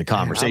will be in the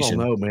conversation.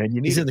 I don't know,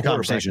 man. He's in the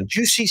conversation. Did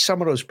you see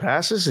some of those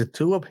passes that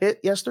Tua hit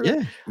yesterday?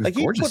 Yeah, like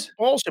he put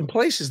balls in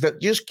places that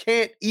just you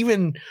can't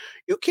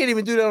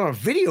even do that on a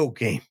video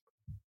game.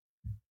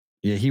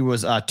 Yeah, he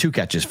was 2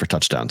 catches for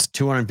touchdowns,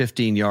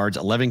 215 yards,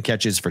 11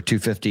 catches for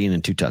 215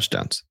 and 2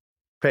 touchdowns.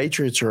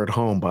 Patriots are at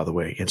home, by the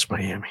way, against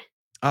Miami.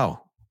 Oh,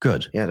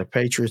 good. Yeah, the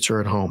Patriots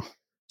are at home.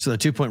 So the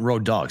 2-point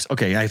road dogs.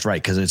 Okay, that's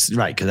right. Because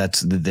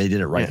they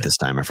did it right this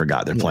time. I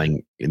forgot they're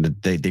playing.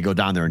 They go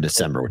down there in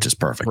December, which is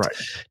perfect. Right.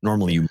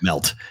 Normally you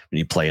melt when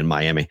you play in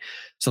Miami.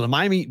 So the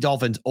Miami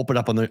Dolphins open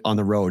up on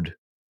the road.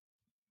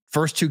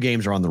 First 2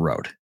 games are on the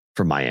road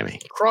for Miami.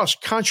 Cross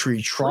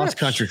country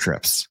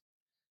trips.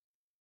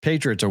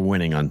 Patriots are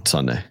winning on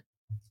Sunday.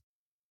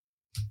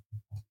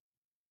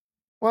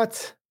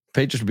 What?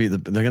 Patriots they're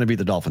going to beat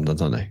the Dolphins on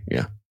Sunday.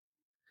 Yeah.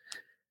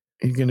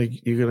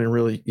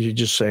 You're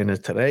just saying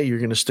it today. You're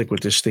going to stick with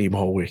this theme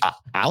whole week.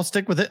 I'll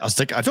stick with it. I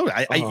told you.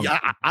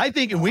 I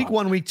think in week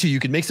 1, week 2, you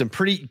can make some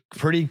pretty,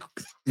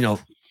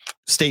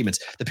 statements.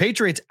 The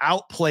Patriots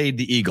outplayed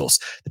the Eagles.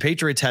 The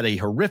Patriots had a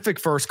horrific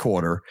first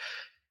quarter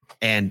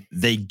and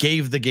they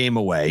gave the game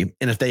away.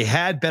 And if they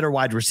had better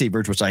wide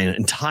receivers, which I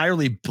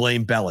entirely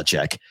blame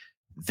Belichick,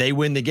 they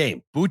win the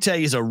game. Butte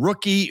is a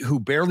rookie who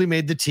barely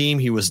made the team.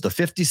 He was the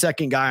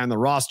 52nd guy on the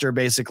roster,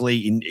 basically.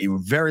 He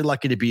was very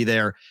lucky to be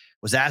there.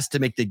 Was asked to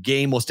make the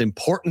game most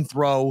important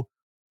throw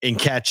and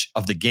catch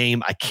of the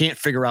game. I can't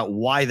figure out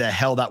why the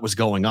hell that was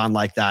going on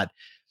like that.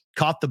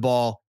 Caught the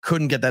ball,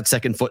 couldn't get that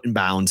second foot in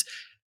bounds.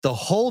 The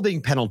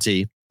holding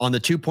penalty on the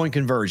 2-point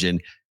conversion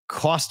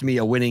cost me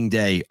a winning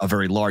day, a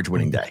very large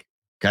winning day.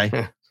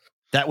 Okay.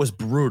 That was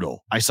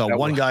brutal. I saw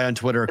one guy on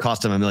Twitter, it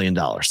cost him $1 million.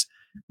 $1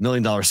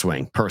 million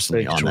swing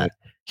personally on that.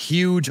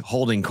 Huge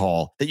holding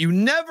call that you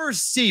never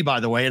see, by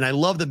the way. And I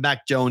love that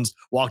Mac Jones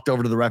walked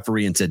over to the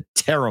referee and said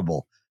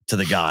terrible to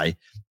the guy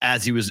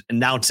as he was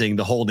announcing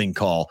the holding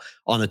call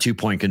on the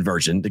 2-point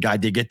conversion. The guy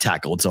did get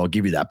tackled, so I'll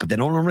give you that. But they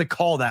don't normally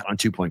call that on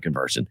 2-point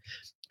conversion.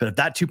 But if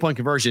that 2-point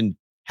conversion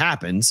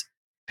happens,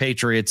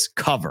 Patriots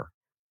cover.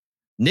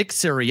 Nick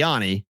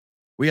Sirianni,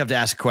 we have to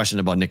ask a question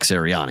about Nick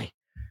Sirianni.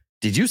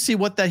 Did you see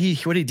what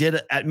he did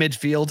at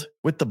midfield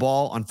with the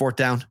ball on 4th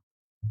down?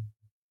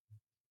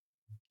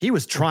 He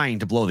was trying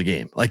to blow the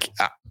game. Like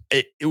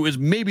it was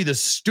maybe the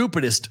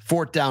stupidest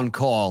 4th down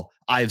call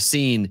I've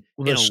seen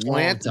in a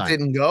long time.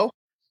 Didn't go.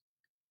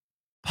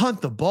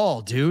 Punt the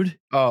ball, dude.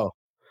 Oh,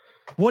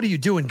 what are you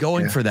doing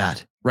going for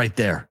that right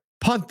there?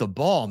 Punt the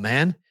ball,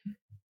 man.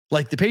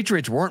 Like the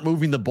Patriots weren't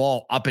moving the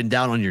ball up and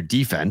down on your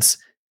defense,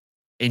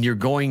 and you're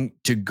going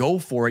to go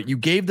for it. You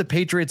gave the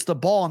Patriots the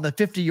ball on the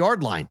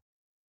 50-yard line.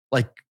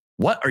 Like,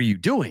 what are you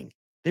doing?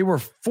 They were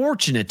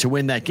fortunate to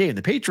win that game.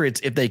 The Patriots,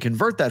 if they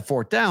convert that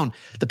 4th down,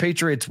 the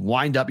Patriots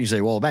wind up, you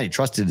say, well, man, he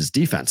trusted his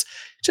defense.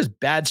 It's just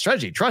bad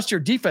strategy. Trust your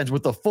defense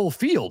with the full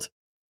field.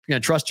 You're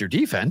going to trust your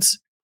defense.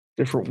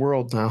 Different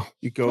world now.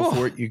 You go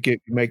for it. You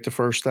make the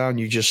 1st down.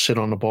 You just sit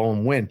on the ball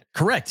and win.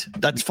 Correct.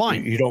 That's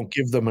fine. You don't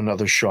give them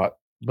another shot.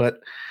 But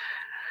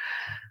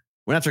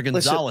when after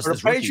Gonzalez,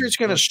 listen, are the Patriots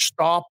going to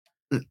stop?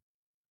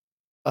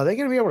 Are they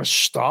going to be able to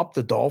stop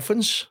the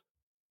Dolphins?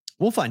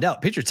 We'll find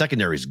out. Patriots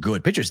secondary is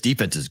good. Patriots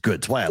defense is good.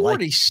 That's why I like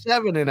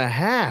 47.5.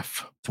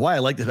 That's why I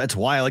like the. That's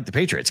why I like the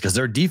Patriots, because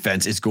their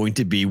defense is going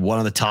to be one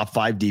of the top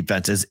 5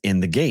 defenses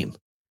in the game.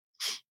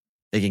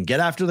 They can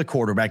get after the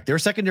quarterback. Their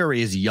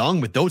secondary is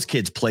young, but those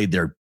kids played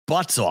their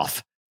butts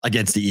off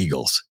against the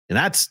Eagles. And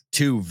that's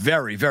 2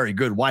 very, very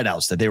good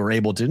wideouts that they were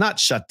able to not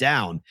shut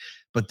down,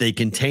 but they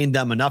contained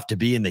them enough to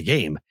be in the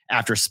game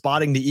after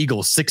spotting the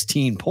Eagles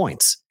 16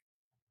 points.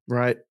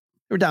 Right.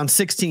 They were down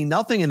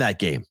 16-0 in that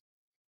game.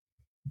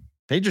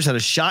 Patriots had a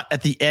shot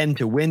at the end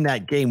to win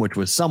that game, which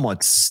was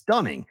somewhat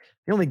stunning.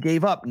 They only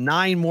gave up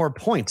 9 more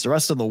points the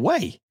rest of the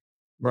way.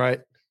 Right.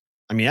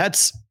 I mean,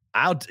 that's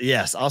out.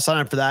 Yes, I'll sign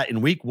up for that.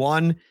 In week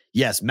 1,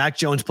 yes, Mac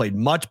Jones played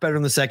much better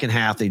in the second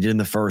half than he did in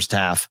the first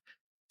half.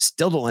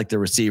 Still don't like the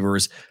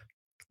receivers.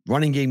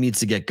 Running game needs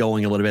to get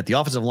going a little bit. The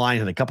offensive line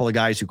had a couple of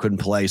guys who couldn't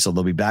play, so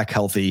they'll be back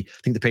healthy. I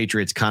think the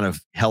Patriots kind of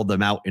held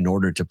them out in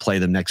order to play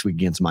them next week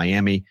against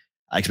Miami.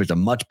 I expect a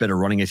much better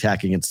running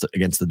attack against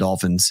the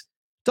Dolphins.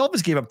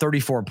 Dolphins gave up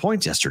 34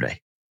 points yesterday.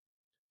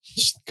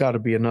 It's got to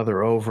be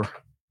another over.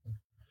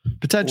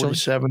 Potentially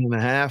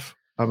 47.5.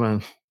 I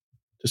mean,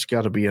 just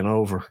got to be an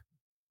over.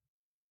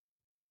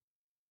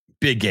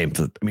 Big game.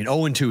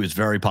 0-2 is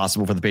very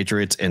possible for the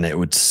Patriots, and it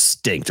would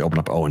stink to open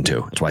up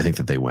 0-2. That's why I think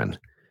that they win.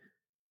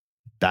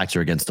 Backs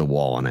are against the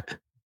wall on it.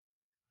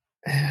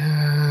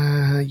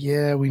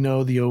 Yeah, we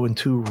know the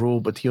 0-2 rule,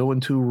 but the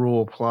 0-2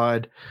 rule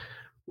applied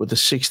with the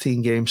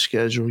 16-game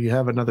schedule. You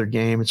have another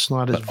game. It's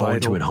not as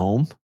vital. 0-2 at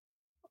home?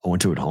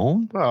 0-2 at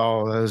home?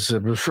 Oh,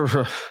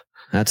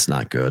 that's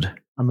not good.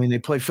 I mean, they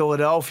play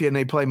Philadelphia and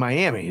they play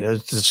Miami.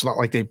 It's not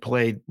like they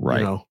played,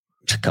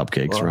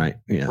 cupcakes, right?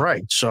 Yeah.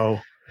 Right. So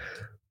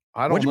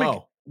I don't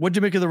know. What'd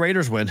you make of the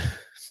Raiders win?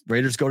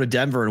 Raiders go to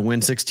Denver and win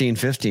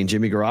 16-15.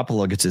 Jimmy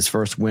Garoppolo gets his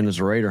first win as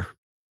a Raider.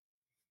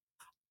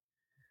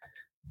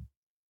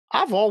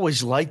 I've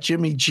always liked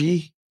Jimmy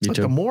G. But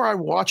the more I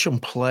watch him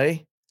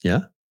play,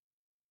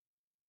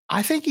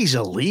 I think he's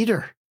a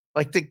leader.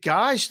 Like the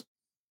guys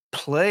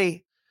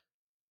play,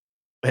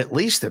 at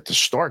least at the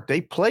start, they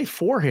play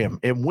for him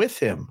and with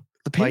him.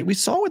 We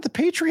saw with the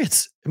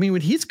Patriots. I mean,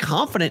 when he's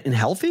confident and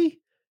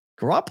healthy,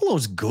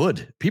 Garoppolo's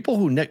good. People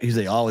who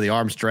say, the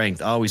arm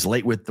strength. Oh, he's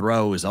late with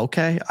throws.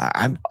 Okay.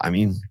 I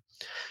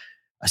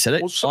said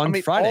it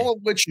on Friday. All of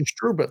which is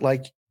true, but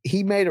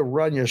he made a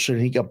run yesterday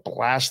and he got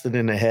blasted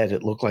in the head.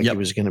 It looked like he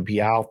was going to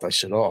be out. I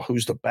said, oh,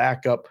 who's the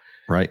backup?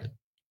 Right.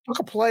 Took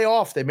a play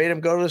off. They made him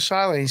go to the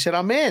sideline. He said,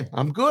 I'm in.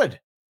 I'm good.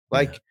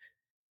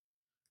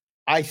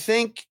 I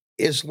think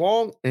as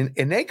long – and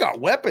they got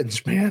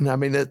weapons, man. I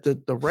mean,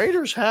 the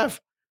Raiders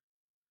have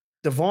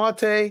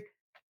Devontae.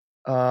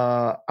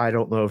 I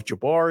don't know if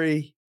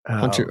Jabari.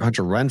 Hunter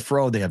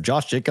Renfrow. They have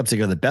Josh Jacobs. They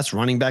got the best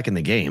running back in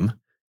the game.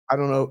 I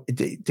don't know.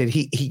 Did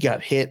he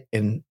got hit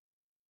and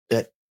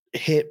that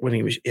hit when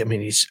he was –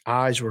 his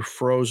eyes were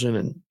frozen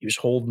and he was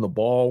holding the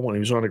ball when he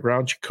was on the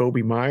ground.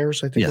 Jacoby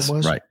Myers, I think it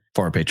was. Right.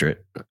 Former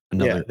Patriot.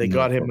 They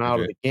got him out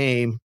of the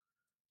game.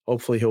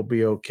 Hopefully he'll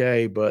be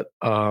okay. But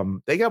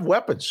they got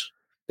weapons.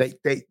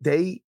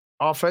 They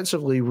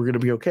offensively were going to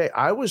be okay.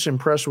 I was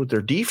impressed with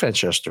their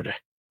defense yesterday.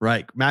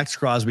 Right. Max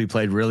Crosby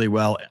played really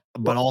well,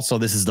 but also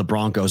this is the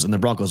Broncos, and the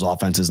Broncos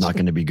offense is not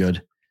going to be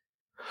good.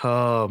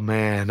 Oh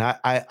man,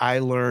 I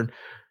learned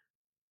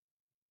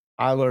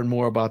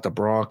more about the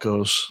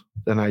Broncos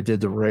than I did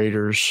the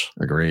Raiders.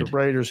 Agreed. The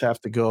Raiders have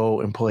to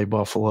go and play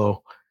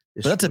Buffalo.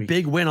 But that's a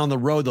big win on the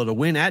road, though. To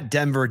win at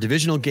Denver, a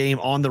divisional game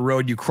on the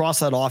road, you cross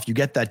that off, you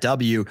get that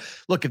W.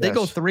 Look, if they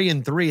go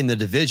 3-3 in the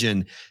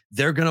division,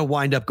 they're going to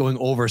wind up going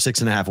over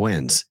 6.5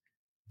 wins.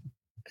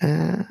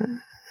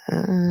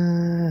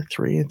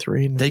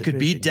 3-3. They could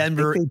beat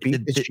Denver. They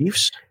beat the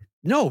Chiefs.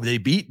 No, they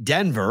beat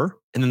Denver,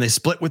 and then they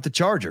split with the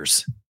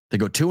Chargers. They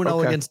go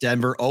 2-0 against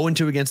Denver,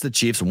 0-2 against the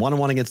Chiefs, and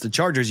 1-1 against the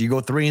Chargers. You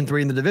go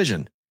 3-3 in the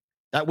division.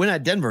 That win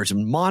at Denver is a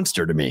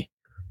monster to me.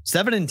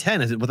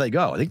 7-10 is what they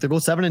go. I think they go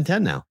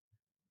 7-10 now.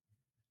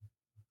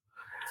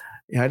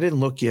 Yeah, I didn't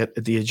look yet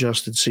at the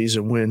adjusted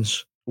season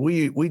wins.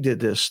 We did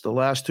this the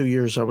last 2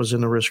 years. I was in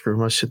the risk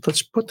room. I said,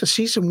 let's put the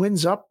season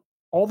wins up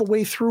all the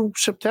way through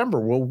September.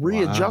 We'll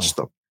readjust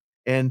them.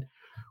 And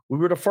we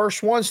were the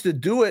first ones to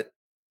do it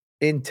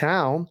in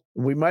town.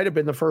 We might have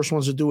been the first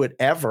ones to do it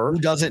ever. Who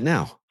does it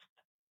now?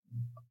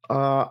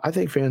 I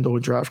think FanDuel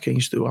and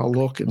DraftKings do. I'll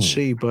look and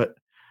see. But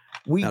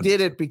we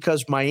did it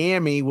because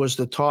Miami was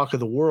the talk of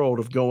the world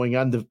of going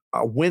under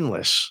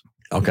winless.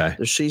 Okay.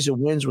 Their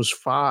season wins was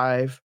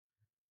 5.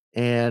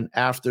 And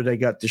after they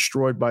got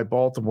destroyed by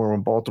Baltimore,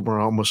 when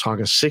Baltimore almost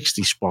hung a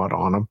 60 spot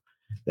on them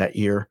that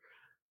year,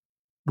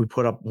 we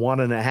put up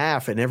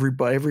 1.5, and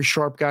every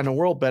sharp guy in the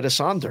world bet us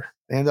under.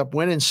 They ended up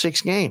winning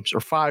 6 games or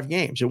 5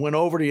 games. It went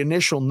over the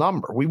initial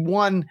number. We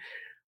won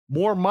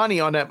more money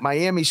on that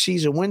Miami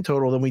season win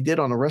total than we did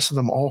on the rest of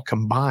them all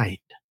combined.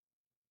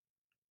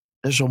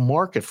 There's a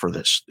market for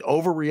this. The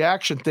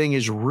overreaction thing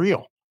is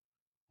real.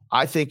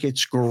 I think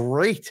it's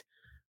great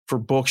for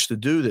books to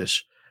do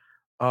this.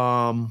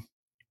 I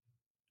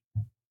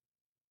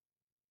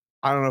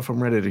don't know if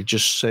I'm ready to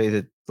just say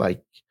that,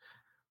 like,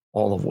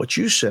 all of what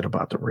you said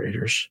about the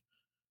Raiders.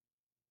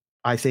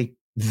 I think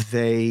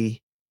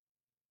they,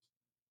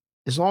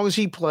 as long as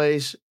he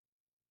plays,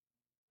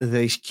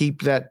 they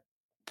keep that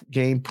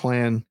game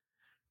plan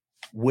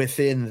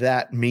within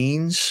that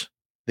means.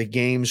 The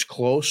game's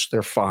close,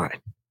 they're fine.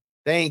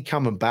 They ain't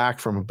coming back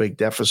from a big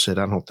deficit,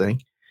 I don't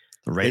think.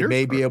 The Raiders? They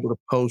may be able to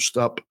post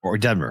up. Or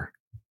Denver?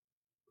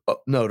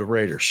 No, the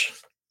Raiders.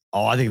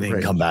 Oh, I think they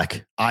can come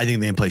back. I think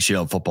they can play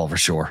shootout football for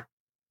sure.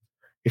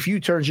 If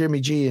you turn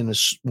Jimmy G into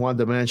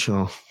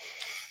one-dimensional,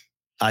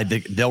 I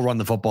think they'll run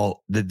the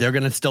football. They're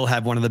going to still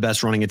have one of the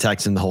best running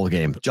attacks in the whole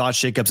game. Josh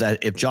Jacobs,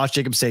 if Josh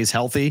Jacobs stays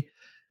healthy,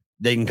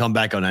 they can come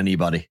back on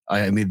anybody.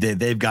 I mean,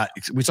 they've got.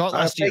 We saw it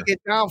last year. They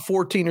get down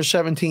 14 or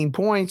 17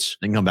 points.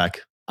 They can come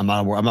back. I'm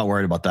not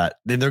worried about that.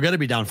 They're going to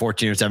be down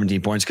 14 or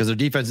 17 points because their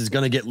defense is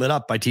going to get lit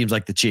up by teams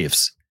like the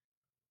Chiefs.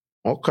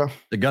 Okay.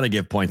 They're going to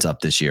give points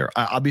up this year.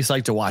 I'll be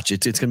psyched to watch.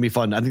 It's going to be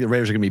fun. I think the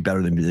Raiders are going to be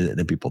better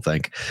than people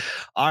think.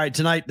 All right,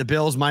 tonight, the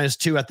Bills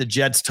 -2 at the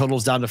Jets.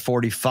 Totals down to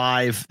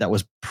 45. That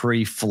was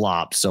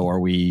pre-flop. So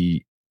are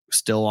we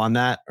still on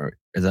that, or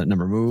is that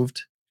number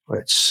moved?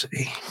 Let's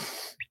see.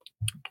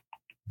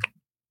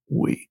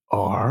 We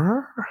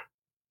are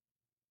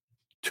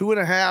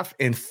 2.5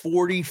 and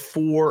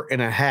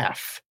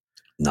 44.5.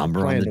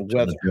 Number on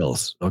the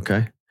Bills.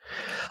 Okay.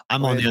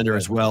 I'm on the under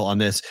as well on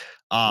this.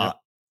 Yep.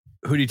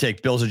 Who do you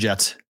take, Bills or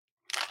Jets?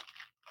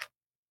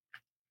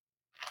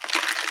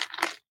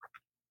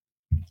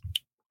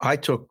 I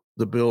took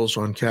the Bills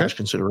on cash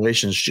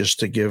considerations just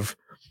to give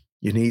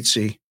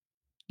Iannizzi,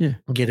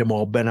 get him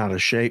all bent out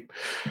of shape.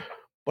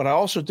 But I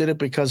also did it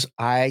because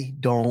I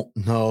don't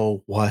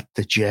know what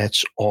the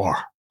Jets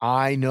are.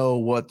 I know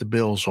what the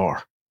Bills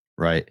are.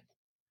 Right.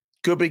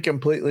 Could be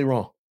completely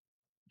wrong.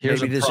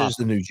 Maybe this is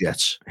the new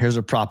Jets. Here's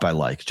a prop I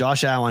like.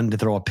 Josh Allen to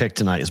throw a pick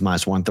tonight is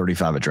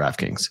 -135 at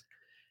DraftKings.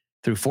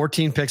 Threw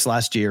 14 picks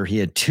last year. He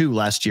had 2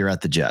 last year at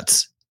the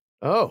Jets.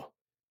 Oh.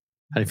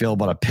 How do you feel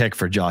about a pick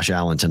for Josh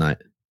Allen tonight?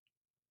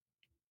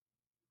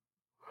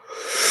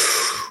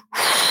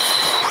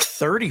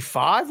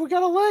 35 we got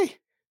to lay?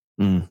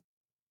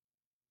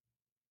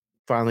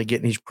 Finally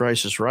getting these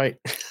prices right.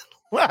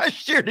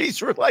 Last year,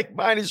 these were like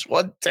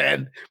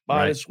 -110,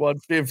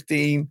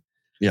 -115.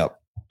 Yep.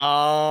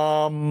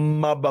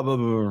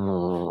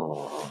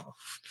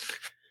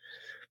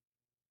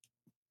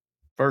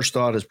 First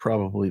thought is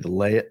probably to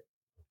lay it.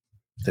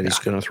 That he's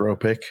going to throw a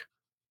pick.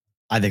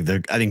 I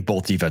think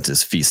both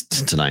defenses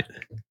feast tonight.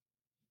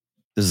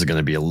 This is going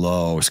to be a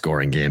low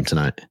scoring game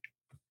tonight.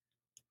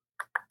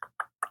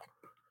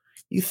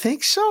 You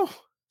think so?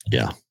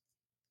 Yeah.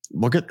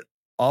 Look at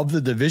of the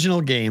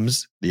divisional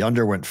games, the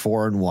under went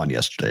 4-1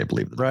 yesterday, I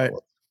believe. Right.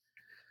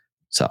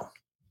 So.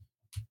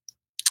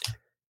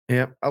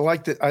 Yeah, I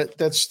like that.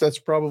 That's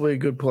probably a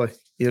good play.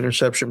 The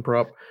interception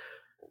prop.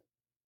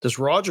 Does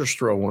Rodgers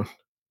throw one?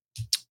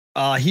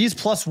 He's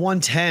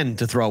 +110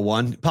 to throw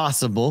one,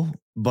 possible,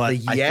 but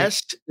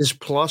is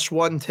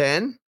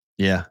 +110.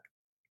 Yeah,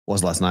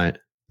 was last night.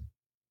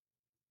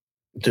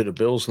 Do the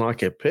Bills not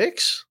get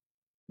picks?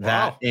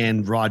 That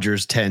and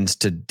Rodgers tends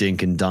to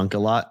dink and dunk a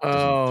lot.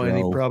 Oh, and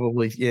he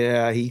probably,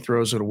 he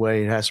throws it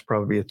away. It has to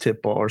probably be a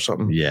tip ball or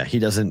something. Yeah, he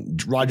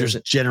doesn't. Rodgers,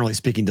 generally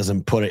speaking,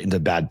 doesn't put it into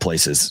bad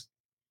places.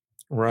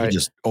 Right.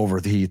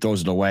 He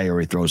throws it away, or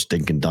he throws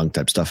dink and dunk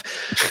type stuff.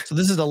 So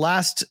this is the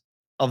last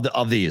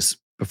of these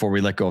before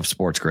we let go of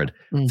Sports Grid.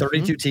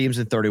 32 teams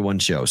and 31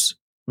 shows.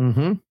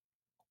 Mm-hmm.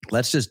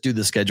 Let's just do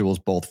the schedules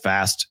both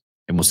fast,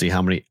 and we'll see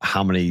how many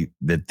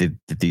that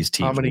these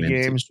teams. How many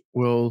games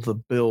will the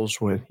Bills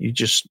win? You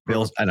just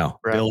Bills. I know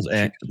Bills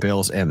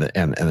and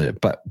the.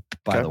 But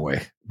by the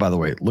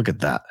way, look at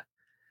that.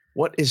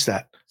 What is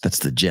that? That's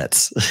the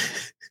Jets.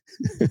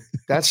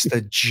 That's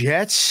the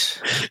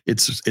Jets.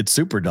 It's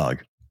Super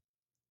Dog.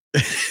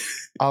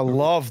 I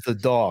love the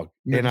dog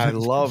and I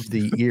love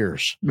the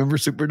ears. Remember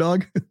Super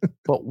Dog?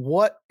 But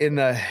what in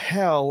the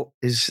hell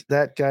is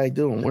that guy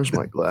doing? Where's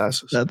my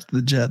glasses? That's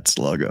the Jets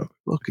logo.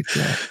 Look at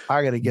that.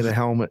 I got to get a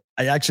helmet.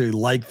 I actually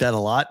like that a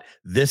lot.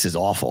 This is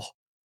awful.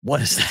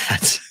 What is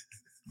that?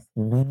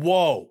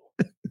 Whoa.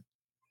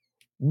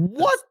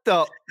 What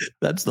the?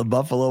 That's the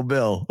Buffalo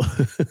Bill.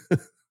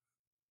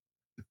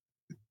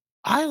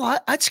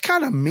 That's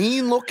kind of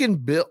mean looking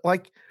Bill.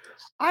 Like,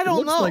 I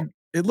don't know.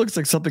 It looks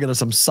like something out of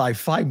some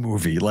sci-fi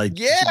movie. Like,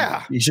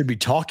 yeah, he should be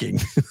talking.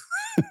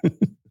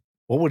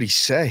 What would he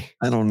say?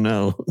 I don't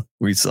know.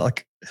 We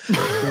suck.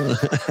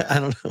 I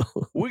don't know.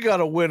 We got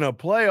to win a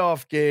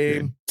playoff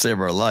game. Save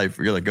our life.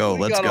 We're gonna go.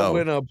 Let's go. We got to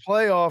win a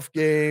playoff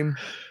game.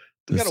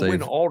 We got to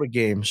win all the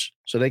games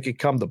so they could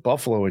come to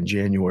Buffalo in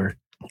January.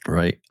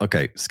 Right.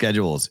 Okay.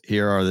 Schedules.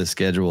 Here are the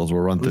schedules.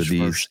 We'll run through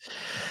these. First?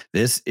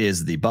 This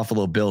is the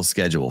Buffalo Bills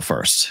schedule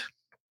first.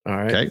 All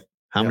right. Okay.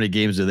 How many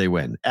games do they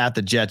win? At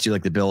the Jets, you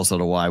like the Bills, so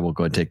do I. We'll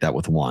go and take that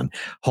with 1.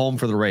 Home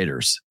for the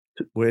Raiders.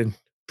 Win.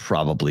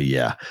 Probably,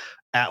 yeah.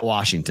 At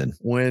Washington.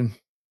 Win.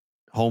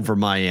 Home for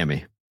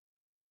Miami.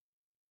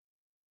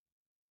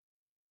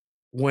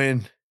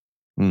 Win.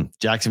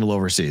 Jacksonville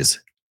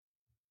overseas.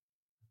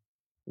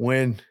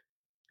 Win.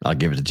 I'll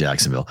give it to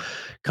Jacksonville.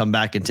 Come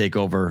back and take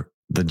over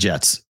the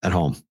Jets at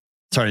home.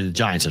 Sorry, the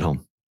Giants at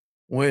home.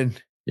 Win.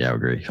 Yeah, I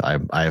agree.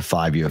 I have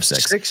 5. You have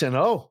 6.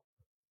 6-0.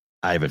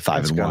 I have it 5-1.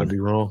 That's gotta be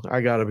wrong.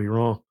 I gotta be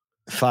wrong.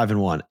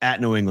 5-1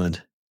 at New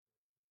England.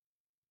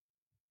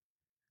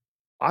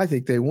 I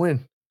think they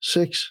win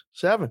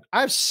 6-7.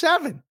 I have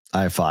 7.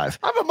 I have 5.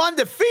 I'm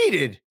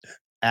undefeated.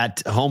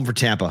 At home for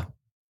Tampa.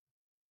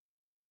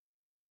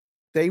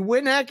 They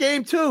win that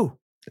game too.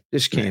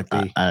 This can't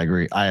be. I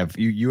agree. I have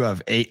you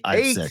have 8. I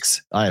have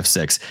 6. I have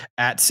 6.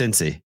 At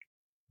Cincy.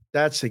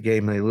 That's the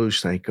game they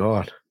lose. Thank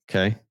God.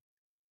 Okay.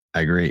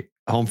 I agree.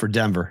 Home for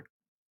Denver.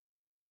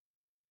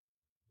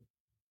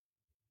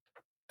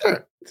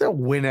 They'll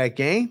win that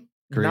game.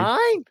 Agreed.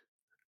 9?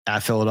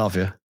 At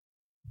Philadelphia.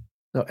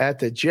 No, at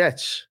the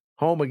Jets.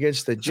 Home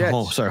against the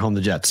Jets. Home the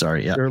Jets.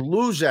 Sorry. Yeah. They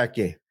lose that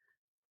game.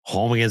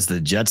 Home against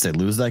the Jets. They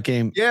lose that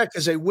game? Yeah,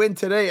 because they win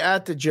today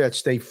at the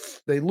Jets. They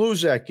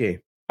lose that game.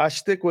 I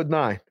stick with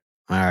 9.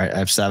 All right. I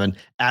have 7.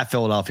 At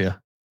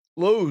Philadelphia.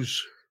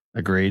 Lose.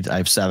 Agreed. I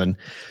have 7.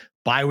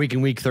 Bye week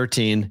in week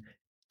 13.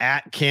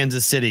 At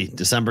Kansas City.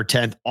 December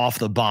 10th. Off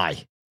the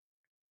bye.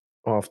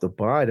 Off the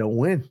bye. Don't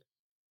win.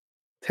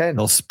 10.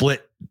 They'll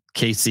split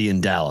KC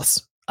and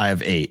Dallas. I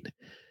have 8.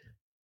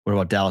 What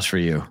about Dallas for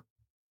you?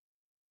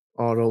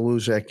 Oh, they'll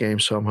lose that game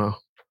somehow.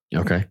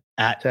 Okay.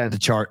 At 10. the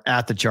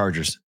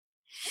Chargers.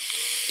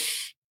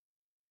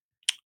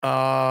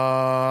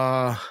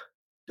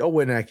 They'll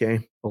win that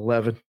game.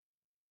 11.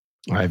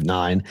 I have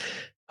 9.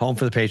 Home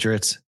for the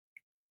Patriots.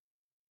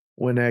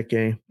 Win that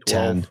game.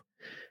 12. 10.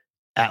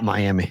 At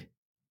Miami.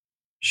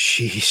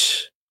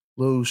 Jeez.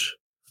 Lose.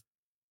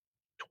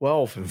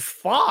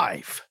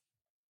 12-5.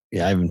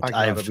 Yeah, I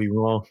gotta be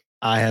wrong.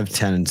 I have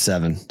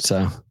 10-7.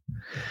 So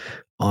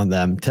on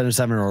them,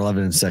 10-7 or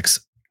 11-6.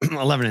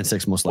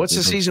 11-6 most likely. What's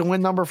the season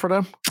win number for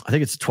them? I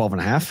think it's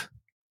 12.5.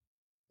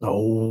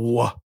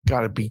 Oh,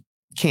 can't be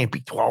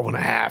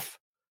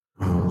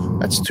 12.5.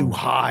 That's too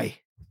high.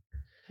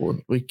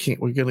 We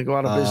can't. We're gonna go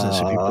out of business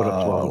if you put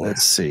up 12.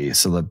 Let's see.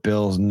 So the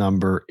Bills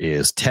number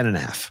is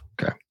 10.5.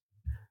 Okay.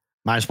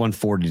 Minus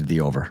 140 to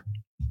the over.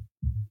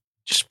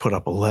 Just put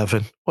up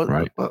 11.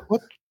 What?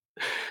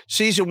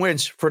 Season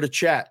wins for the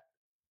chat.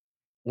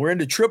 We're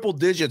into triple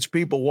digits,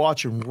 people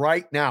watching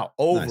right now.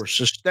 Over. Nice.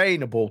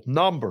 Sustainable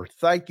number.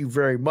 Thank you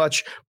very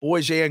much,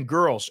 boys and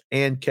girls,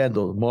 and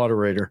Kendall, the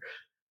moderator.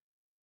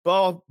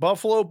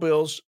 Buffalo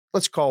Bills,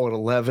 let's call it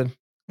 11.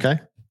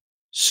 Okay.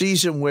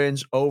 Season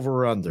wins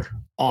over or under.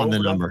 On the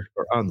number.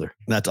 Or under.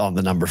 That's on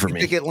the number for me.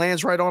 I think it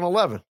lands right on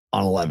 11.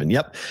 On 11.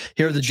 Yep.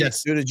 Here are the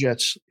Jets. Do the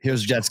Jets.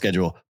 Here's the Jets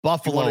schedule.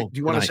 Buffalo. Do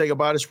you want to say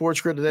goodbye to Sports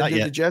Grid and then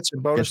do the Jets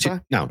in bonus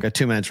time? No, got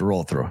 2 minutes to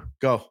roll through.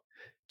 Go.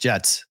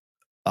 Jets.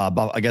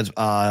 Against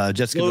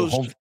Jets schedule.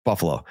 Home for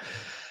Buffalo.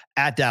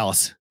 At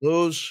Dallas.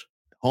 Lose.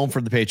 Home for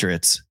the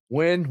Patriots.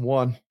 Win.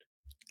 1.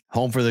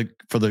 Home for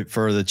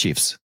the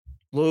Chiefs.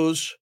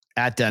 Lose.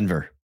 At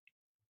Denver.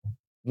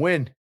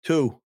 Win.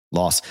 2.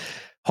 Loss.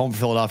 Home for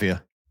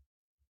Philadelphia.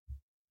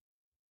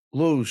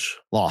 Lose.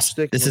 Loss.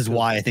 This is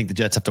why I think the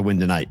Jets have to win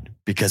tonight,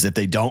 because if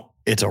they don't,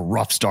 It's a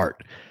rough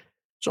start.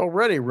 It's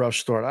already a rough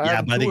start. But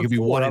I think it could be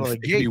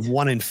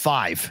 1 in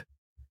 5.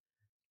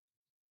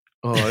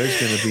 Oh,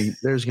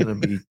 there's gonna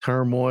be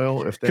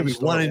turmoil if they could be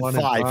 1 in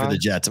 5 for the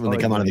Jets when they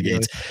come out of the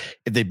gates.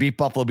 If they beat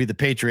Buffalo, beat the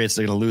Patriots,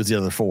 they're gonna lose the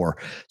other 4.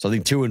 So I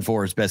think 2 and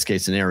 4 is best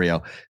case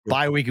scenario.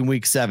 Bye week in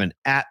week 7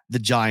 at the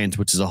Giants,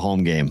 which is a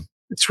home game.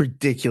 It's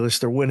ridiculous.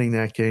 They're winning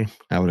that game.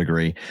 I would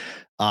agree.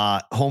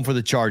 Home for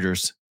the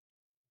Chargers.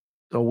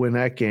 They'll win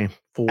that game.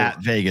 4 at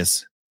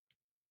Vegas.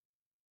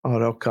 Oh,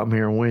 they'll come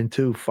here and win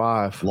too.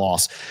 5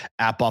 loss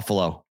at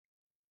Buffalo.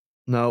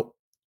 No.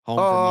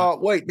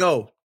 Wait,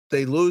 no.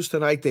 They lose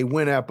tonight. They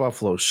win at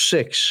Buffalo.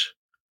 6.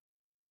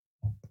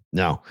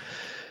 No.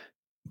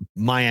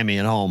 Miami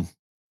at home.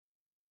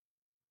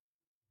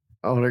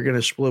 Oh, they're going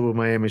to split with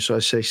Miami, so I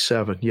say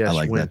 7. Yes, I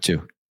like that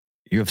too.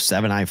 You have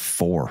 7. I have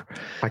 4.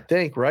 I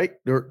think, right?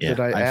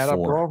 Did I add up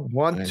wrong?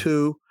 1,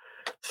 2,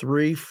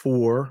 3,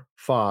 4,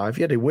 5.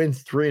 Yeah, they win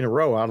 3 in a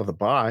row out of the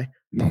bye.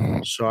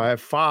 So I have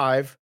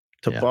 5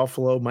 to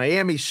Buffalo.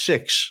 Miami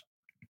 6.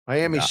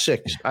 Miami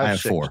 6. I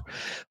have 4.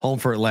 Home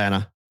for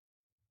Atlanta.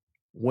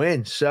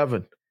 Win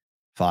 7.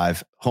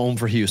 5. Home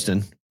for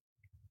Houston.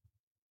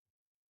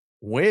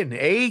 Win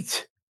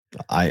 8.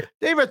 They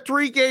have a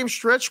 3-game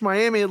stretch.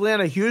 Miami,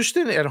 Atlanta,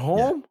 Houston at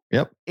home.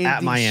 Yep.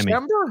 At Miami.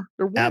 December,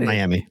 they're winning. At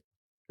Miami.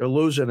 They're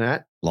losing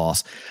that.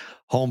 Loss.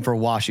 Home for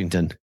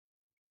Washington.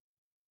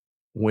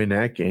 Win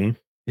that game.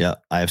 Yeah,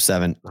 I have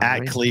 7.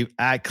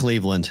 At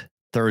Cleveland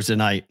Thursday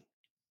night.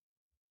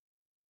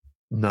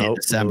 Nope.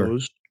 December.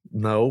 Lose.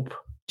 Nope.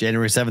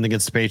 January 7th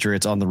against the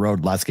Patriots on the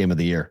road, last game of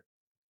the year.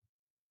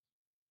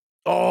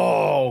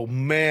 Oh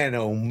man,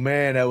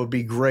 that would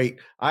be great.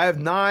 I have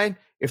 9.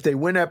 If they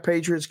win that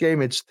Patriots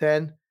game, it's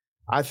 10.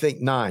 I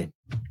think 9.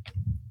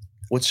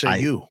 What say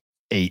you?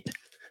 8.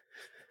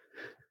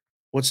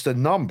 What's the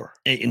number?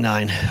 8 and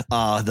 9.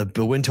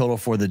 The win total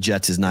for the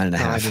Jets is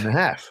 9.5.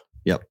 9.5.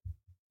 Yep.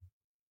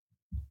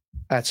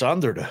 That's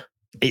under the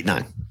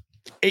 8-9.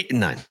 8 and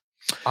 9.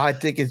 I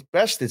think it's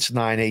best it's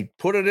 9-8.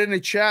 Put it in the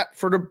chat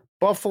for the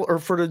Buffalo or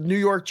for the New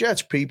York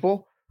Jets,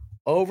 people.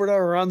 Over to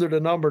or under the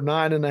number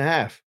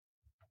 9.5.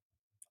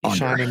 You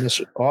signing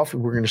this off,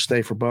 and we're going to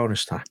stay for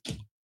bonus time.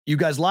 You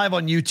guys live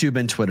on YouTube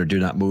and Twitter, do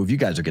not move. You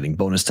guys are getting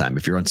bonus time.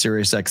 If you're on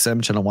Sirius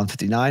XM channel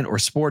 159 or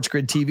Sports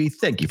Grid TV,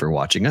 thank you for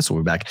watching us.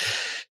 We'll be back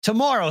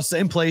tomorrow,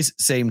 same place,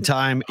 same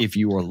time. If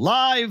you are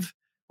live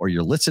or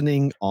you're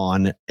listening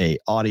on a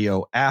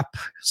audio app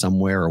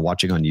somewhere or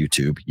watching on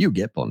YouTube, you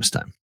get bonus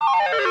time.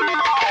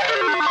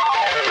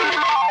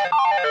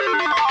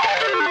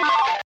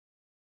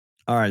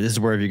 All right, this is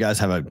where if you guys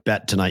have a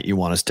bet tonight you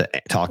want us to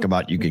talk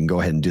about, you can go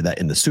ahead and do that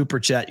in the super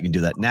chat. You can do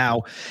that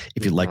now.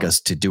 If you'd like us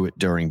to do it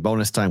during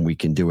bonus time, we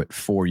can do it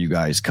for you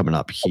guys coming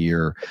up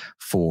here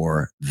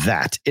for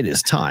that. It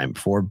is time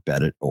for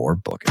Bet It or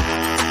Book It.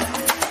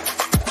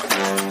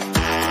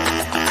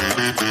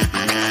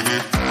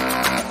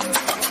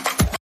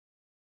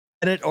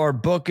 Bet It or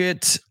Book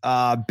It.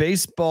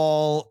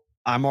 Baseball.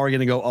 I'm already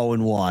going to go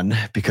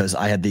 0-1 because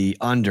I had the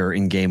under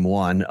in game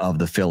 1 of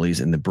the Phillies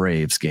and the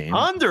Braves game. Yeah,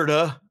 I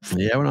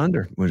went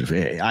under.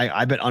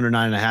 I bet under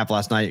 9.5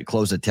 last night. It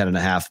closed at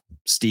 10.5.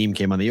 Steam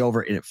came on the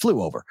over and it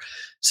flew over.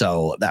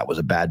 So that was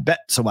a bad bet.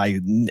 So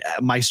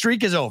my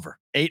streak is over.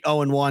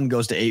 8-0-1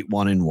 goes to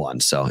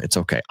 8-1-1. So it's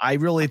okay. I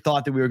really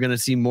thought that we were going to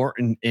see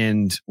Morton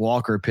and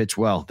Walker pitch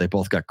well. They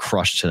both got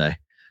crushed today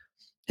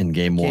in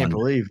game 1. I can't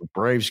believe the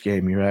Braves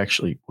game you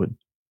actually would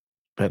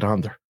bet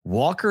under.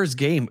 Walker's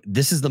game.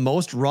 This is the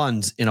most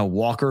runs in a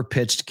Walker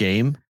pitched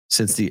game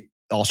since the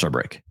All-Star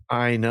break.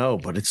 I know,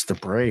 but it's the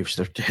Braves.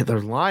 Their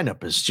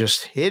lineup is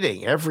just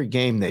hitting. Every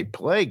game they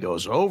play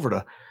goes over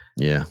to.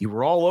 Yeah. You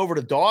were all over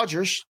the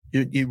Dodgers.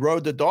 You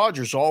rode the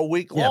Dodgers all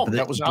week long.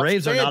 But the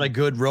Braves are not a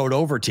good road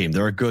over team.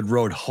 They're a good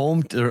road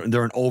home. They're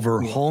an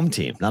over home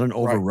team, not an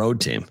over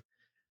road team.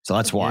 So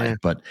that's why. Yeah.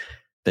 But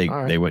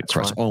they went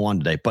crushed 0-1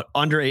 today. But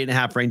under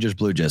 8.5 Rangers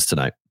Blue Jays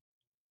tonight.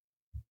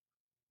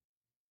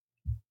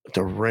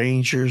 The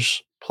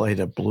Rangers play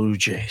the Blue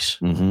Jays.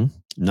 Mm-hmm.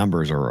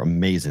 Numbers are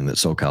amazing that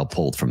SoCal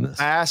pulled from this.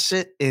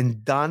 Bassett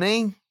and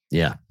Dunning.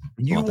 Yeah.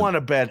 You want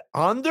to bet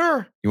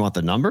under? You want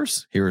the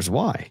numbers? Here's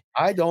why.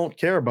 I don't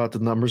care about the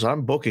numbers.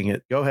 I'm booking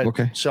it. Go ahead.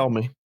 Okay. Sell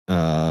me.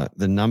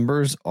 The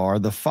numbers are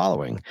the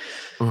following.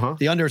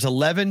 The under is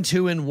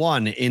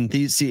 11-2-1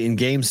 in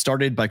games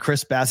started by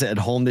Chris Bassett at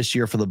home this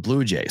year for the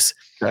Blue Jays.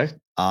 Okay.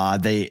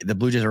 The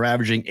Blue Jays are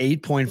averaging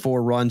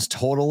 8.4 runs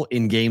total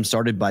in games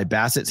started by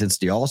Bassett since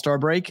the All-Star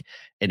break,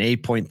 and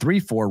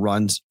 8.34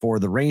 runs for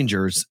the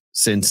Rangers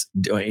since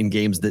in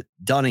games that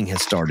Dunning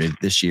has started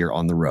this year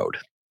on the road.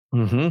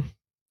 Under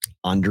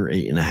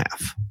 8.5.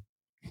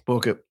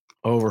 Book it.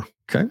 Over.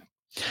 Okay.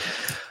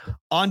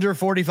 Under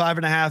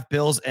 45.5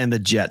 Bills and the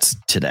Jets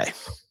today.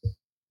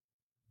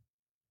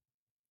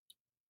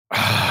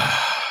 I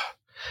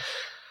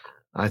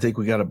think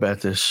we got to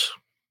bet this.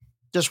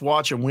 Just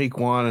watching week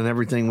 1 and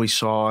everything we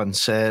saw and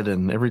said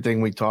and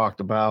everything we talked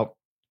about.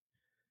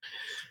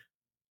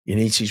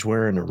 Iannizzi's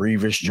wearing a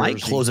Revis jersey.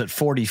 Might close at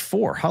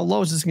 44. How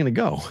low is this going to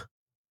go?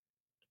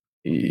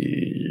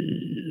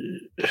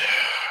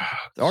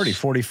 already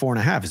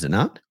 44.5, is it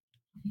not?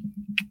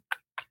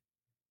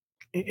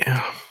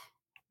 Yeah.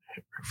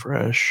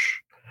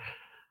 Refresh.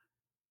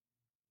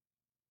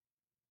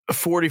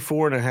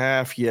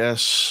 44.5.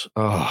 Yes.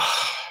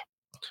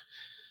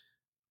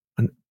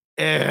 And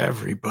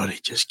everybody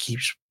just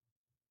keeps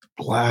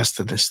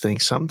blasting this thing.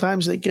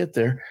 Sometimes they get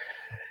there.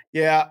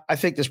 Yeah, I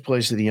think this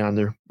plays to the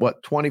under.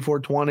 What,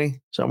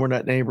 24-20? Somewhere in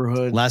that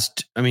neighborhood.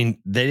 They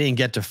didn't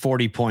get to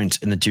 40 points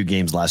in the two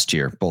games last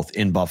year, both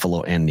in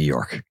Buffalo and New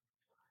York.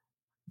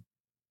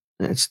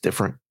 It's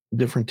different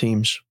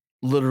teams,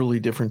 literally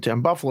different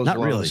teams. Buffalo's not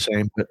really the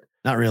same, but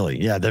not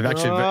really. Yeah, they've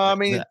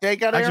actually. They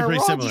got actually Aaron pretty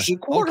Rodgers, similar.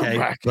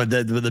 Quarterback.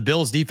 Okay, but the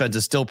Bills' defense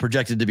is still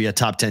projected to be a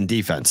top 10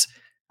 defense.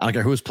 I don't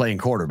care who's playing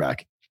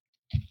quarterback.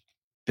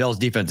 Bills'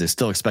 defense is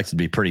still expected to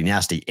be pretty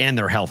nasty, and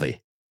they're healthy.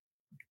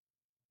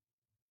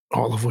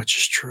 All of which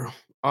is true.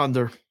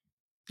 Under.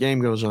 Game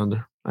goes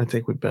under. I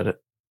think we bet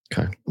it.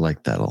 Okay,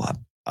 like that a lot.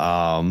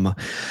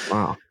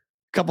 Wow.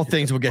 Couple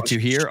things we'll get to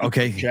here.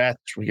 Okay.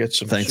 Chats. We get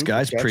some. Thanks,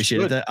 guys.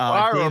 Appreciate that.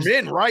 Fire them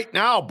in right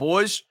now,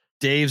 boys.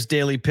 Dave's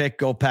daily pick.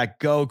 Go Pack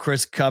Go.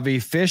 Chris Covey.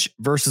 Fish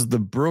versus the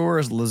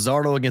Brewers.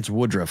 Luzardo against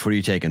Woodruff. What are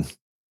you taking?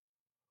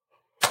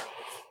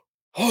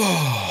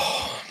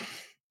 Oh,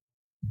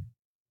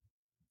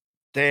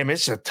 damn!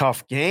 It's a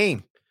tough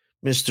game,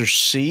 Mr.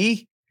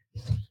 C.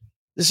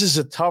 This is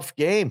a tough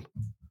game.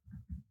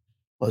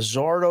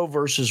 Luzardo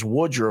versus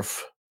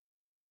Woodruff.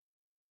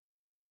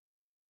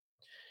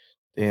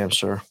 Damn,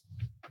 sir.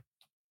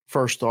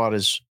 First thought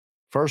is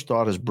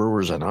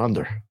Brewers and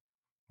under.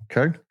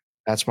 Okay.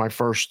 That's my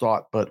first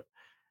thought, but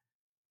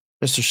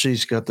Mr.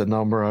 C's got the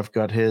number. I've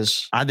got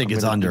his. I think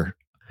it's under.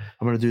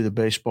 I'm going to do the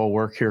baseball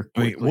work here.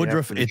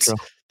 Woodruff,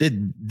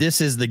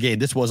 this is the game.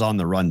 This was on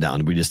the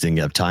rundown. We just didn't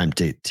have time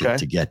to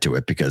get to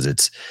it because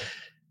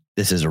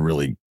this is a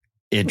really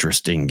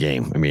interesting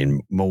game. I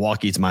mean,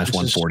 Milwaukee's minus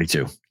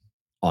 142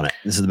 on it.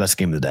 This is the best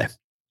game of the day.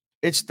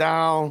 It's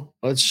down.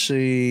 Let's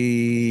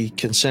see.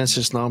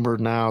 Consensus number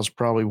now is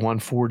probably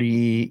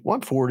 140.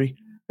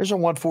 There's a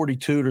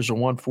 142. There's a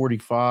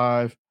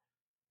 145.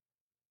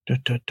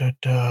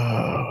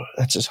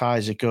 That's as high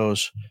as it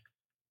goes.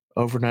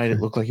 Overnight, it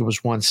looked like it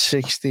was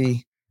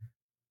 160.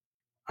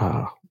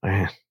 Oh,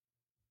 man.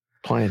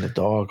 Playing the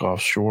dog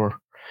offshore.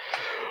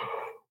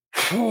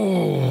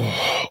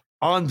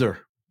 Under.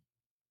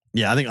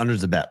 Yeah, I think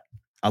under's the bet.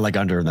 I like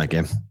under in that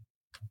game.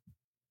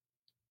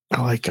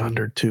 I like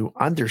under too.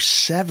 Under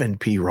 7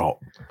 P-roll.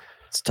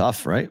 It's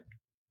tough, right?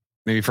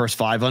 Maybe first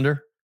 5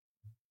 under.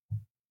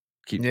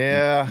 Leave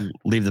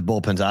the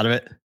bullpens out of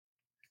it.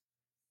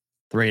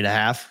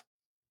 3.5.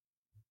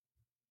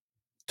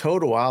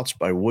 Total outs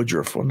by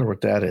Woodruff. Wonder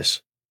what that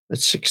is.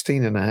 It's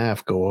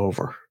 16.5. Go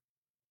over.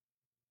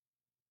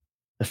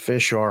 The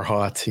fish are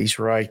hot. He's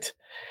right.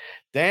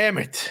 Damn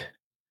it.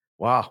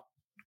 Wow.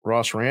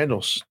 Ross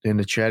Randall's in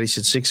the chat. He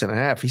said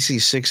 6.5. He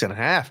sees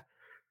 6.5.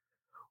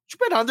 You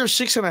bet under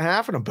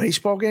 6.5 in a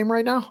baseball game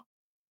right now?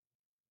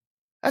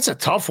 That's a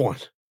tough one.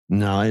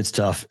 No, it's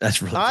tough.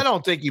 That's really. I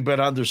don't think you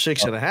bet under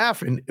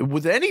 6.5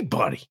 with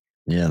anybody.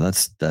 Yeah,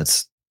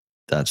 that's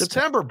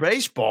September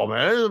baseball,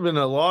 man. There's been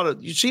a lot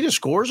of. You see the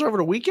scores over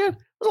the weekend?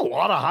 There's a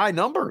lot of high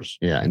numbers.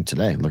 Yeah, and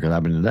today, look what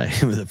happened today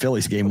with the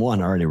Phillies game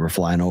 1 already. We're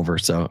flying over.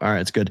 So, all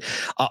right, it's good.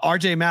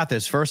 RJ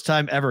Mathis, first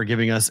time ever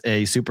giving us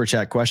a super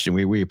chat question.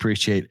 We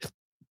appreciate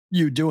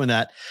you doing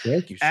that.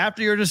 Thank you, sir.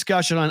 After your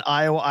discussion on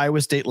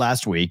Iowa State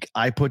last week,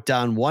 I put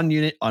down 1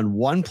 unit on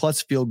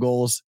 1+ field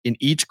goals in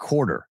each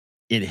quarter.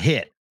 It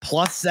hit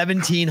plus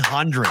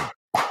 1,700.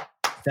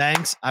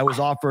 Thanks. I was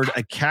offered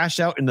a cash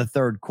out in the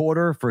third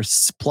quarter for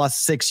plus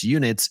 6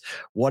 units.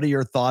 What are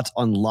your thoughts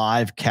on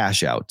live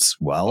cash outs?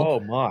 Well,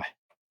 oh my.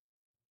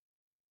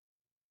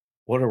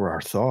 What are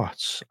our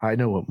thoughts? I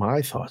know what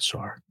my thoughts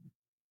are.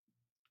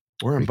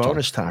 We're in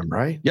bonus time,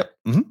 right? Yep.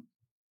 Mm-hmm.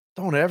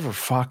 Don't ever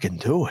fucking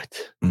do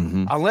it.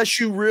 Mm-hmm. Unless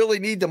you really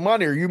need the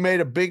money or you made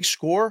a big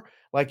score,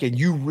 and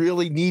you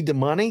really need the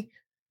money.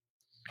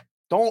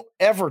 Don't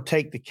ever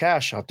take the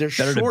cash out. They're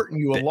shorting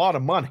you a lot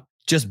of money.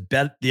 Just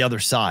bet the other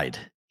side.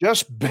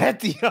 Just bet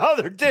the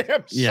other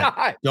damn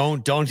side.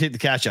 Don't take the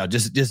cash out.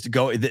 Just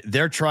go.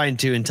 They're trying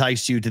to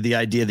entice you to the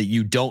idea that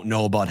you don't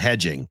know about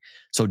hedging.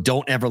 So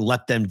don't ever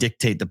let them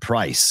dictate the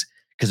price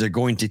because they're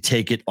going to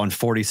take it on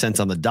 40 cents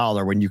on the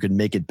dollar when you can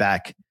make it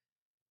back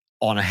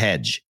on a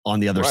hedge on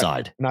the other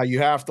side. Now you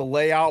have to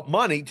lay out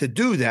money to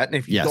do that. And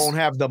if you don't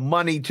have the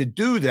money to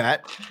do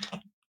that,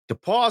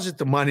 deposit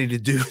the money to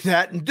do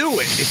that and do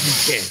it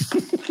if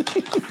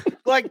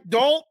you can.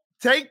 Don't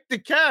take the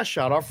cash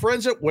out. Our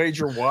friends at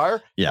WagerWire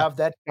have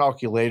that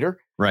calculator.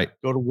 Right.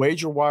 Go to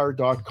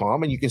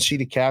wagerwire.com and you can see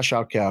the cash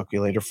out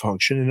calculator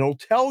function and it'll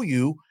tell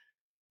you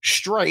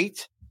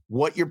straight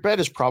what your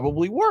bet is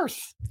probably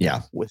worth.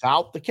 Yeah.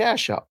 Without the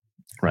cash out.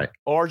 Right.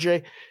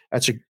 RJ,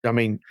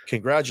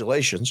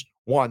 congratulations.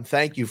 1,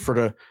 thank you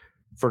for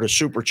the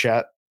super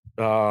chat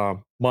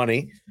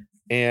money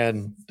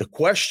and the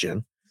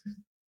question.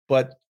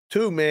 But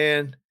 2,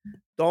 man,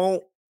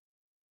 don't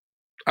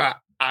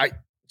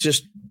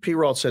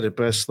P-Rod said it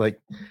best.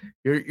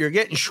 You're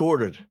getting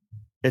shorted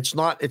It's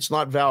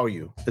not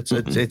value.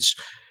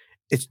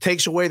 It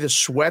takes away the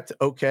sweat.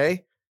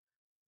 Okay.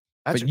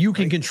 But you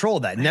can control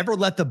that. Never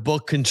let the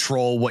book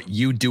control what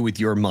you do with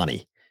your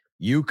money.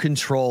 You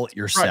control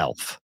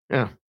yourself. Right.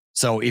 Yeah.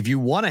 So if you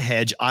want to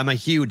hedge, I'm a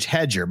huge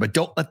hedger, but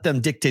don't let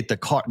them dictate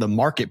the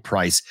market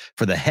price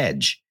for the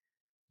hedge.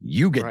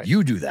 You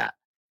do that.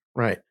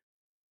 Right.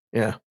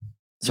 Yeah.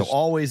 So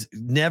always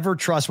never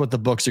trust what the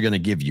books are going to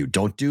give you.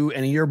 Don't do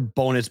any of your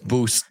bonus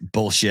boost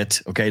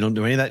bullshit. Okay. Don't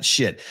do any of that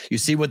shit. You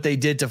see what they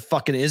did to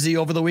fucking Izzy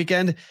over the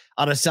weekend?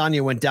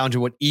 Adesanya went down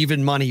to an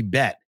even money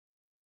bet.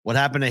 What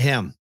happened to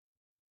him?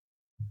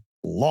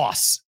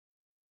 Loss.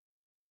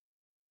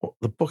 Well,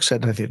 the books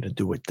had nothing to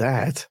do with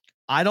that.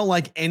 I don't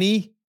like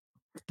any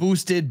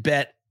boosted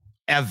bet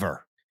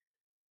ever.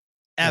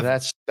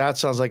 That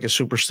sounds like a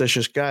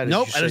superstitious guy.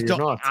 Nope,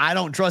 I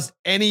don't trust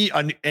any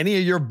of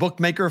your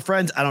bookmaker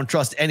friends. I don't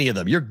trust any of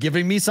them. You're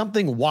giving me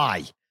something.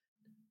 Why?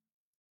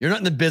 You're not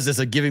in the business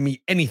of giving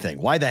me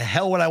anything. Why the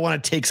hell would I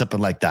want to take something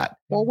like that?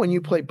 Well, when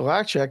you play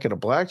blackjack at a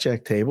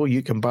blackjack table,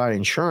 you can buy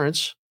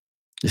insurance.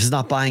 This is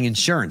not buying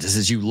insurance. This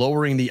is you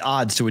lowering the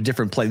odds to a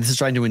different play. This is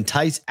trying to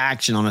entice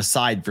action on a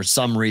side for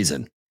some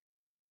reason.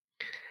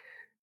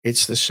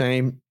 It's the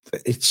same.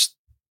 It's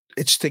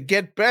to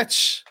get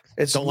bets.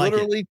 It's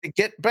literally to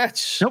get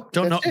bets. Nope.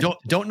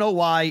 Don't know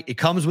why. It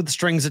comes with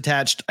strings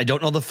attached. I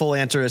don't know the full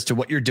answer as to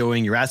what you're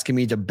doing. You're asking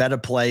me to bet a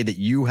play that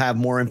you have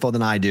more info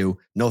than I do.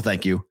 No,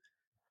 thank you.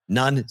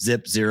 None,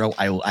 zip, zero.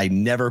 I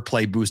never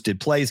play boosted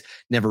plays.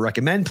 Never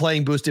recommend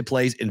playing boosted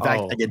plays. In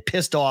fact, I get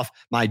pissed off.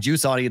 My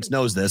juice audience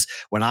knows this.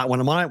 When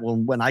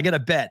I get a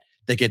bet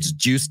that gets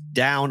juiced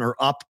down or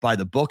up by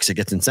the books, it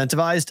gets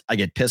incentivized. I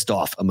get pissed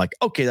off. I'm like,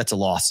 okay, that's a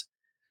loss.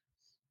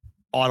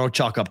 Auto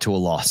chalk up to a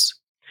loss.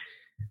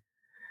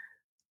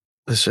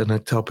 Listen, I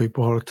tell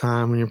people all the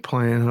time when you're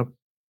playing up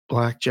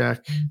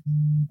blackjack,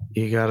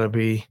 you gotta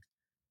be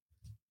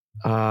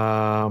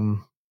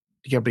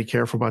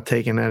careful about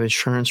taking that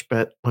insurance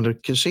bet. When the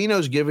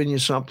casino's giving you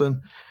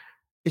something,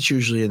 it's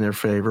usually in their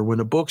favor. When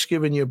the book's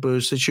giving you a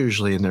boost, it's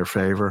usually in their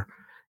favor.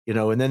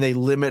 And then they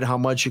limit how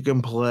much you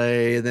can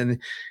play. And then,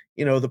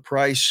 the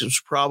price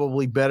is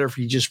probably better if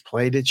you just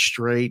played it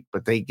straight,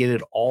 but they get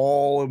it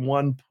all in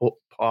one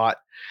pot.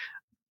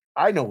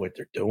 I know what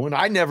they're doing.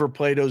 I never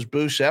play those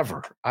boosts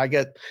ever. I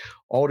get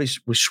all these.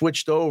 We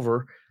switched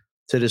over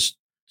to this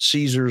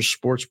Caesars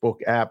Sportsbook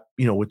app,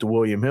 with the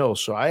William Hill.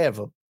 So I have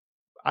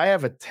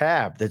a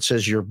tab that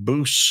says your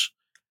boosts.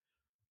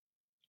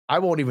 I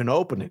won't even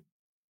open it.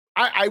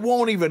 I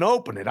won't even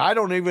open it. I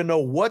don't even know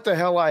what the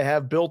hell I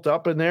have built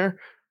up in there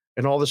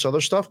and all this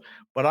other stuff,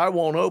 but I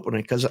won't open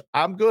it because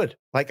I'm good.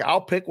 Like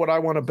I'll pick what I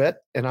want to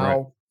bet and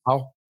I'll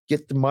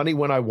get the money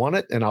when I want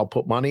it and I'll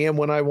put money in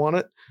when I want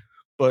it.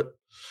 But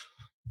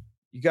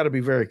you got to be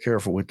very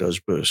careful with those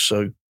boosts.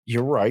 So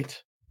you're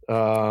right.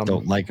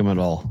 Don't like them at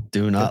all.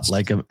 Do not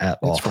like them at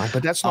all. That's fine,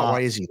 but that's not why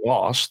Izzy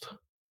lost.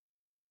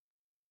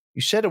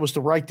 You said it was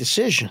the right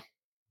decision.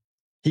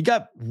 He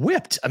got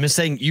whipped. I'm just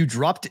saying you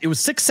dropped. It was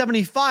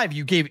 $675.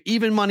 You gave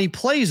even money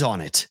plays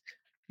on it.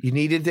 You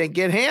needed to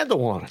get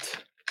handle on it.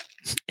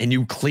 And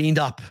you cleaned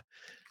up.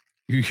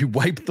 You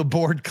wiped the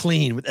board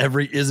clean with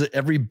every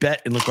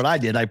bet. And look what I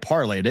did. I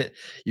parlayed it.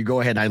 You go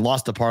ahead and I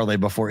lost the parlay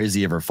before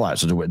Izzy ever fought.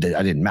 So I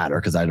didn't matter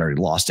because I'd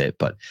already lost it.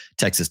 But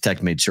Texas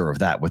Tech made sure of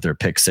that with their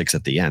pick 6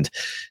 at the end.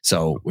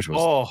 So, which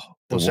was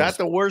was that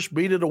the worst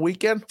beat of the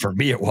weekend? For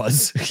me, it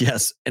was.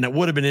 Yes. And it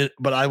would have been it,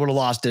 but I would have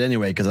lost it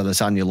anyway because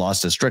Adesanya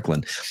lost to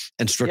Strickland.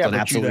 And Strickland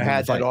absolutely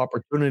had that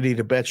opportunity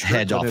to bet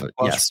Strickland off it.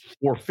 Yes.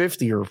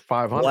 450 or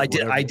 500.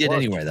 Well, I did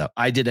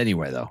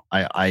anyway, though.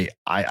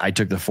 I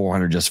took the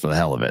 400 just for the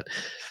hell of it.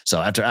 So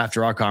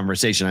after our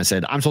conversation, I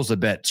said, I'm supposed to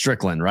bet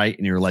Strickland, right?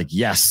 And you were like,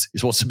 yes, you're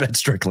supposed to bet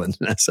Strickland.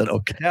 And I said,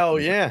 okay. Hell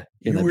yeah.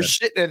 You were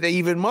sitting at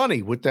even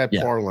money with that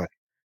parlay.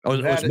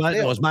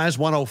 It was minus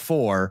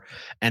 104.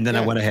 And then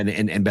I went ahead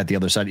and bet the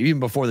other side. Even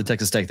before the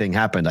Texas Tech thing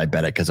happened, I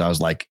bet it because I was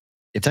like,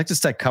 if Texas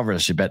Tech covers, I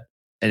should bet.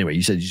 Anyway,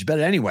 you said you should bet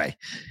it anyway.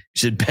 You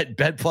should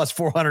bet plus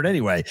 400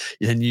 anyway.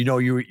 And you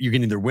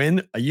can either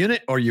win a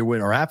unit or you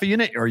win or half a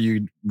unit or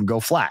you go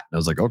flat. And I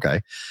was like,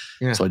 okay.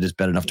 Yeah. So I just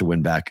bet enough to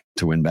win back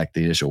the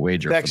initial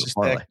wager. Texas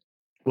Tech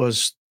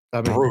was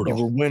brutal.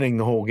 You were winning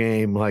the whole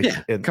game.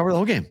 Cover the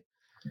whole game.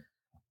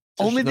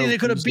 Only thing they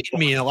could have beaten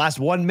me in the last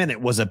 1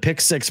 minute was a pick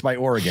 6 by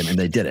Oregon, and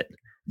they did it.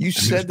 You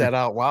said that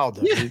out loud,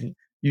 though, didn't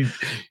you?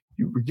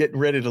 You were getting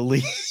ready to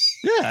leave.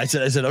 Yeah, I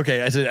said,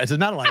 okay. I said,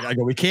 not like I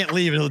go. We can't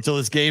leave until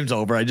this game's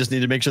over. I just need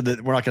to make sure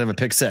that we're not going to have a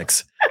pick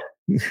 6.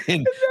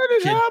 And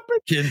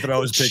Ken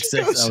throws pick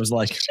 6. I was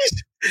like,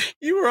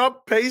 you were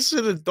up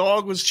pacing. The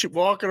dog was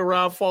walking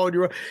around, following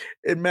you,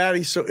 and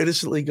Maddie so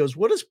innocently goes,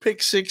 "What does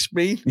pick 6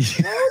 mean?" I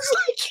was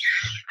like.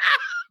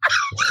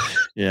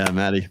 Yeah,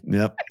 Maddie.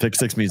 Yep. Pick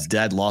 6 means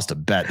dad lost a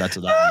bet. That's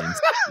what that means.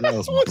 That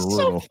was brutal.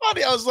 So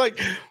funny. I was like,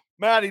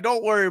 Maddie,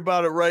 don't worry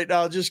about it right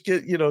now. Just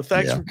get,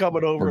 thanks for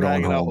coming over and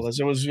hanging out with us.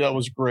 That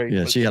was great.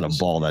 Yeah, she had a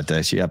ball that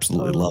day. She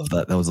absolutely loved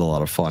that. That was a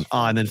lot of fun.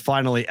 And then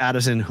finally,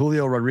 Addison,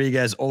 Julio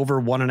Rodriguez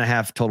over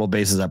 1.5 total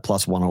bases at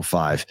plus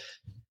 105.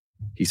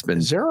 He's been.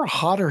 Is there a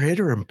hotter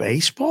hitter in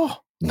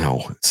baseball?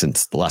 No,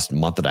 since the last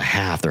month and a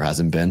half, there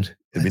hasn't been.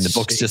 I mean, the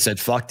books just said,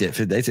 fuck it.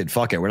 They said,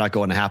 fuck it. We're not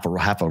going to half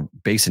a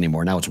base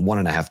anymore. Now it's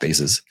 1.5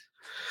 bases.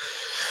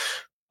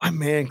 My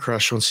man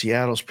crush on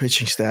Seattle's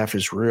pitching staff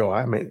is real.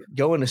 I mean,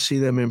 going to see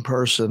them in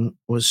person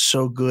was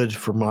so good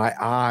for my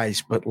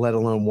eyes, but let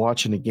alone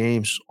watching the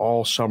games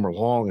all summer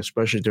long,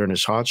 especially during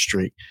this hot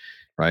streak.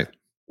 Right.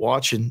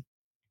 Watching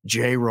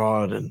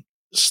J-Rod and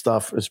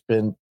stuff has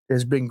been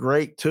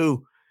great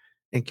too.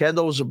 And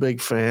Kendall was a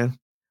big fan.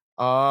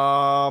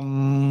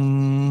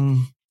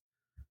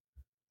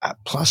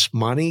 Plus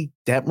money,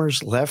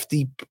 Detmer's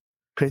lefty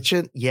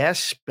pitching.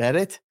 Yes, bet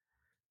it.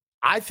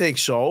 I think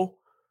so.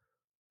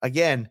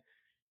 Again,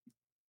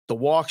 the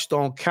walks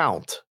don't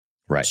count.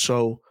 Right.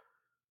 So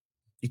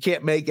you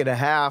can't make it a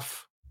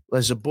half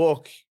as a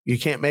book. You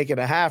can't make it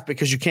a half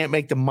because you can't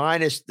make the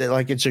minus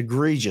like it's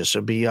egregious.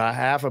 It'd be a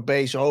half a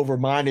base over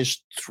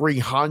minus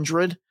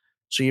 300.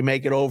 So you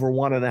make it over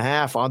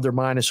 1.5, under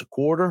minus a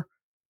quarter,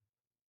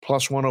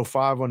 plus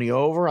 105 on the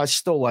over. I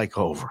still like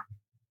over.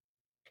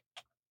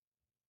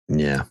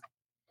 Yeah.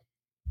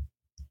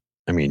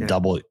 I mean,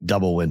 double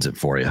wins it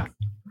for you.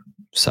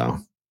 So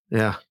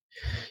yeah.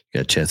 You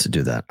got a chance to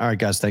do that. All right,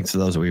 guys. Thanks to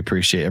those that we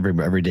appreciate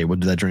every day. We'll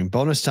do that during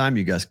bonus time.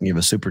 You guys can give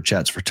us super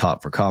chats for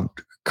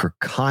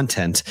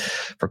content,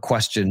 for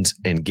questions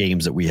and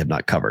games that we have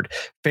not covered.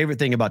 Favorite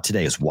thing about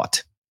today is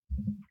what?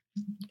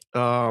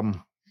 I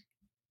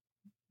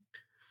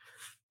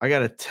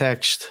got a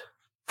text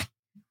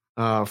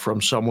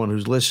from someone who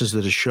listens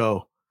to the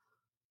show,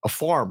 a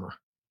farmer,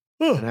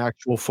 an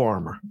actual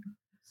farmer.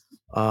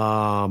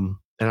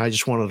 And I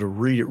just wanted to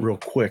read it real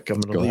quick. I'm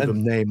going to leave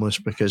him nameless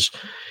because he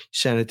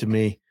sent it to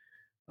me.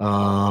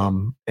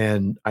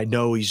 And I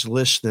know he's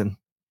listening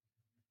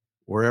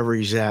wherever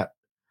he's at.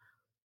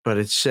 But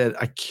it said,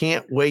 I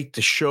can't wait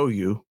to show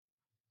you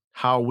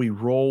how we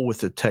roll with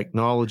the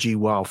technology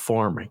while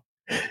farming.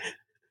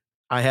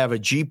 I have a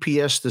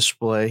GPS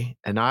display,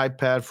 an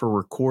iPad for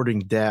recording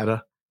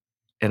data,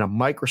 and a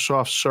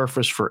Microsoft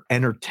Surface for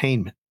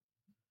entertainment.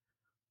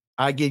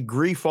 I get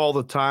grief all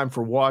the time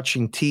for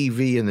watching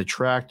TV in the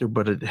tractor,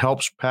 but it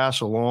helps pass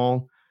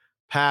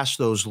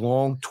those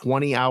long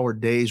 20-hour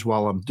days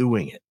while I'm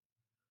doing it.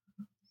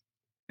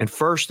 And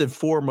first and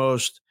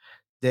foremost,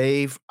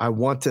 Dave, I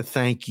want to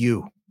thank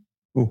you.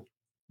 Ooh.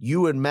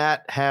 You and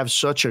Matt have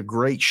such a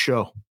great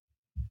show.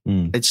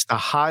 It's the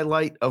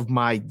highlight of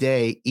my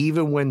day,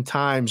 even when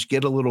times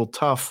get a little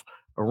tough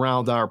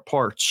around our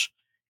parts,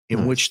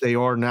 in which they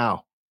are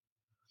now.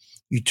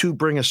 You two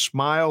bring a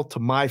smile to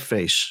my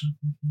face.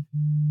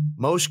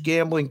 Most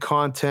gambling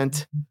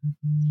content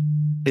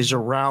is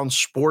around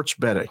sports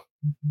betting,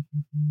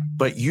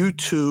 but you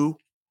two,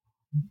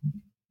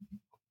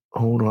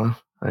 hold on,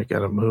 I got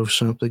to move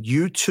something.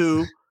 You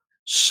two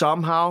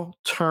somehow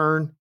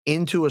turn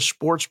into a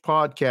sports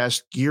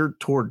podcast geared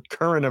toward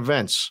current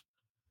events.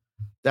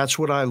 That's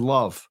what I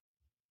love.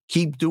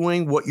 Keep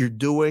doing what you're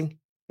doing,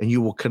 and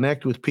you will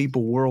connect with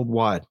people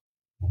worldwide.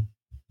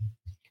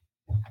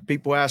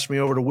 People asked me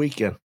over the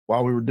weekend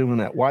while we were doing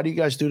that, why do you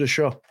guys do the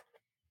show?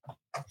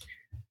 He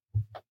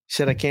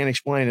said, I can't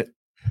explain it.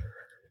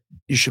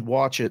 You should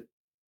watch it.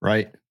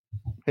 Right.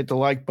 Hit the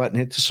like button,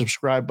 hit the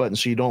subscribe button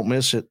so you don't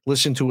miss it.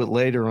 Listen to it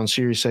later on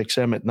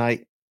SiriusXM at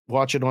night.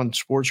 Watch it on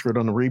Sports Grid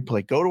on the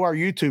replay. Go to our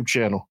YouTube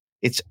channel.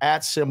 It's @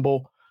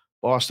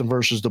 Boston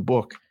versus the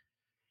book.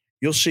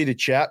 You'll see the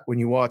chat when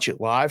you watch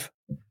it live.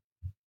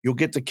 You'll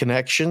get the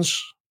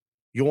connections.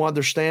 You'll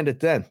understand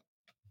it then.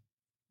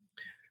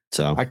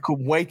 So I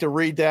couldn't wait to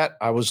read that.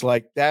 I was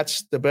like,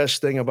 that's the best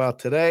thing about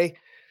today.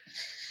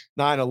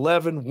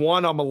 9/11.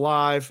 1, I'm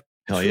alive.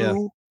 Hell 2,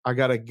 yeah. I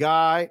got a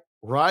guy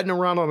riding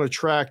around on a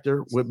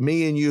tractor with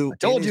me and you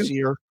in his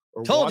ear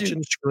or watching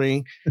the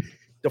screen.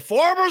 The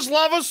farmers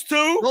love us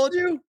too. Told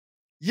you.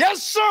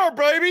 Yes, sir,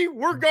 baby.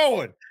 We're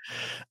going.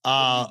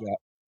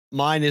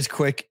 Mine is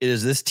quick. It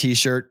is this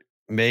T-shirt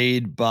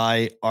made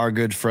by our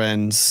good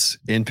friends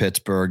in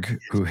Pittsburgh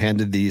who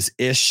handed these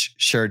ish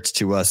shirts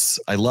to us.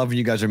 I love when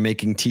you guys are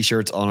making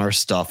T-shirts on our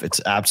stuff.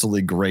 It's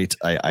absolutely great.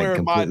 I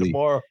completely,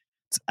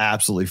 it's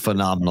absolutely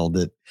phenomenal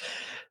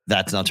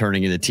that's now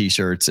turning into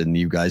T-shirts, and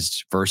you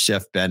guys, first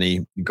Chef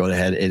Benny, go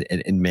ahead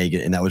and make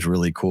it. And that was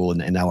really cool.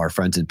 And now our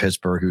friends in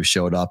Pittsburgh who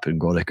showed up and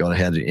go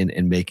ahead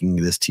and making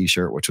this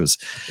T-shirt, which was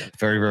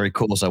very, very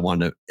cool. So I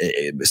wanted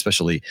to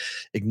especially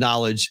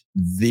acknowledge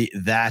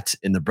that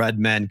and the bread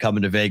men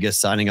coming to Vegas,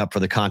 signing up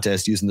for the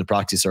contest, using the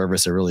proxy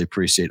service. I really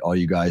appreciate all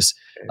you guys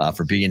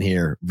for being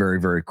here. Very,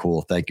 very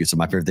cool. Thank you. So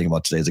my favorite thing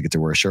about today is I get to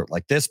wear a shirt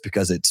like this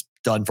because it's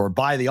done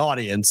by the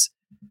audience,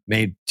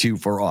 made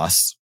for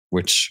us,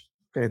 which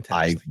fantastic.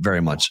 I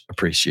very much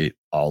appreciate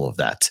all of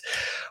that.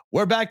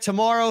 We're back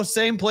tomorrow,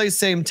 same place,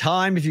 same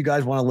time. If you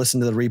guys want to listen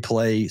to the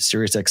replay,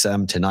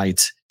 SiriusXM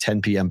tonight,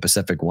 10 p.m.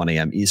 Pacific, 1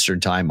 a.m. Eastern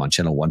time on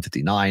channel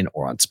 159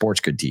 or on Sports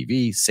Good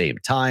TV, same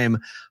time.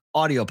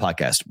 Audio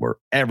podcast,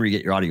 wherever you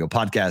get your audio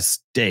podcasts.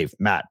 Dave,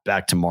 Matt,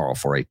 back tomorrow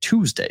for a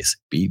Tuesday's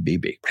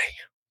BvB.